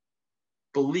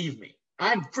 Believe me,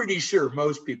 I'm pretty sure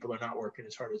most people are not working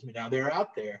as hard as me. Now they're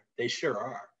out there, they sure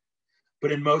are.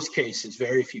 But in most cases,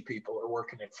 very few people are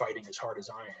working at fighting as hard as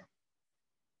I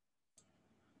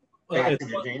am. That's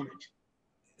an advantage.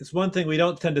 It's one thing we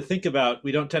don't tend to think about.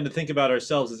 We don't tend to think about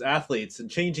ourselves as athletes, and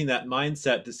changing that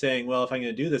mindset to saying, well, if I'm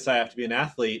going to do this, I have to be an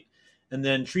athlete. And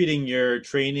then treating your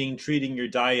training, treating your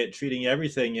diet, treating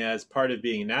everything as part of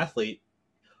being an athlete.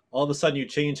 All of a sudden you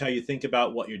change how you think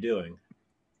about what you're doing.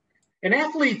 An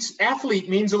athlete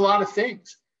means a lot of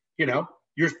things. You know,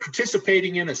 you're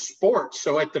participating in a sport.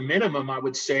 So at the minimum, I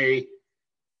would say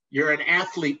you're an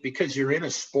athlete because you're in a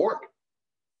sport.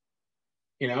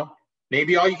 You know,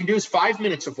 maybe all you can do is 5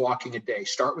 minutes of walking a day.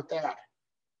 Start with that.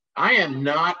 I am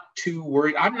not too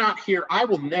worried. I'm not here. I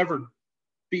will never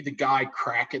be the guy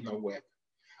cracking the whip.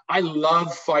 I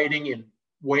love fighting in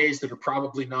ways that are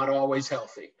probably not always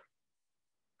healthy.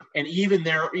 And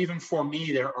even for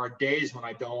me, there are days when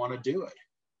I don't want to do it.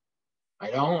 I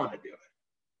don't want to do it.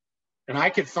 And I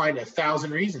could find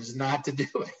 1,000 reasons not to do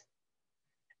it.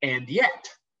 And yet,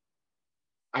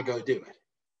 I go do it.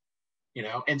 You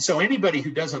know, and so anybody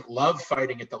who doesn't love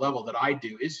fighting at the level that I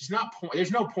do,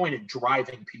 there's no point in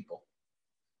driving people.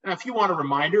 Now, if you want a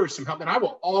reminder or some help, then I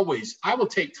will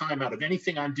take time out of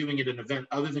anything I'm doing at an event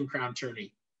other than Crown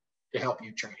Tourney to help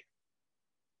you train.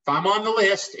 If I'm on the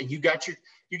list and you got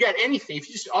anything,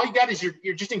 if all you got is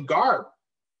you're just in garb,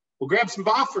 we'll grab some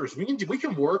buffers. We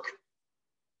can work.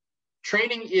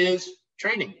 Training is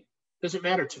training. Doesn't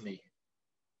matter to me.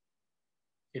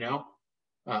 You know,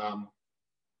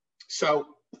 so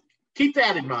keep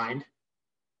that in mind.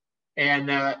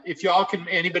 And if y'all can,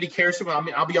 anybody cares about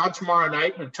me, I'll be on tomorrow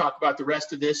night and talk about the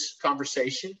rest of this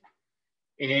conversation.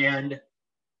 And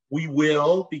we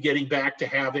will be getting back to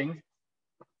having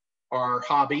our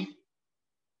hobby.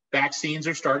 Vaccines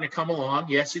are starting to come along.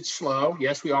 Yes, it's slow.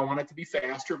 Yes, we all want it to be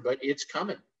faster, but it's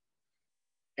coming.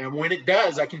 And when it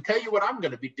does, I can tell you what I'm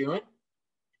going to be doing.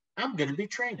 I'm going to be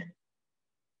training.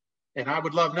 And I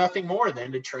would love nothing more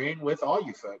than to train with all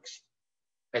you folks,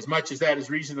 as much as that is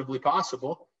reasonably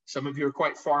possible. Some of you are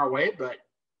quite far away, but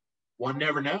one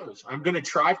never knows. I'm going to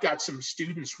try. I've got some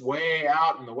students way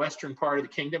out in the western part of the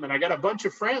kingdom, and I got a bunch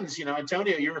of friends. You know,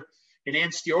 Antonio, in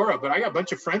Anstiora, but I got a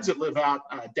bunch of friends that live out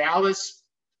Dallas,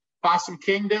 Possum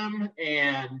Kingdom,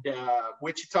 and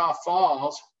Wichita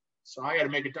Falls. So I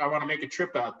want to make a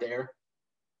trip out there.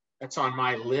 That's on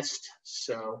my list.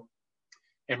 So,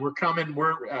 and we're coming.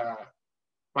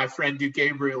 My friend Duke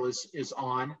Gabriel is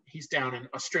on. He's down in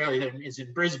Australia and is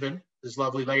in Brisbane. His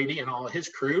lovely lady and all of his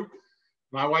crew.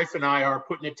 My wife and I are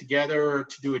putting it together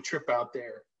to do a trip out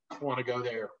there. I want to go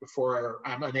there before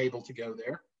I'm unable to go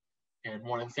there. And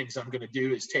one of the things I'm going to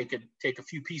do is take a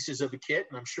few pieces of the kit,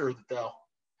 and I'm sure that they'll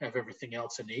have everything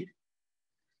else I need.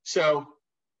 So,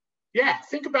 yeah,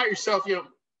 think about yourself. You know,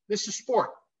 this is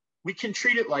sport. We can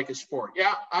treat it like a sport.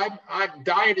 Yeah,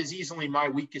 diet is easily my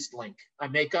weakest link. I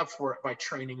make up for it by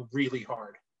training really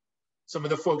hard. Some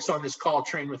of the folks on this call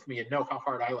train with me and know how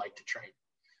hard I like to train.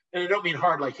 And I don't mean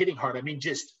hard like hitting hard. I mean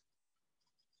just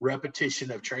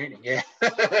repetition of training. Yeah,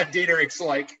 Dieterich's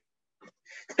like.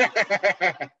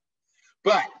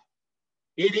 But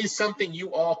it is something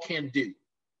you all can do.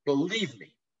 Believe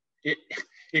me.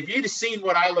 If you'd have seen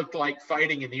what I looked like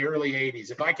fighting in the early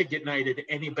 80s, if I could get knighted,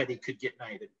 anybody could get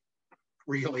knighted.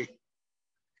 Really.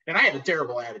 And I had a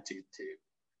terrible attitude too.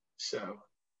 So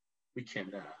we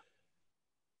can.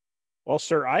 Well,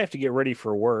 sir, I have to get ready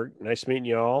for work. Nice meeting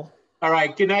you all. All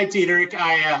right. Good night, Dieterich.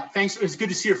 Thanks. It was good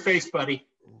to see your face, buddy.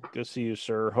 Good to see you,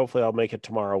 sir. Hopefully I'll make it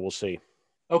tomorrow. We'll see.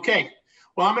 Okay.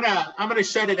 Well, I'm gonna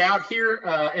shut it out here.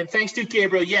 And thanks to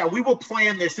Gabriel. Yeah, we will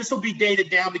plan this. This will be dated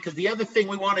down because the other thing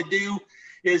we want to do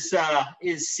is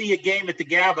see a game at the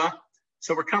GABA.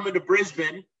 So we're coming to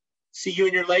Brisbane, see you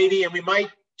and your lady, and we might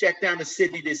check down to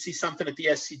Sydney to see something at the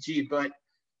SCG. But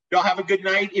y'all have a good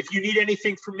night. If you need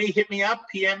anything from me, hit me up,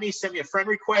 PM me, send me a friend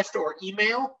request or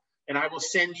email, and I will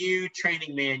send you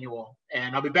training manual.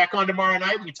 And I'll be back on tomorrow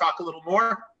night. We can talk a little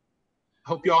more.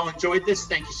 Hope you all enjoyed this.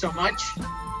 Thank you so much.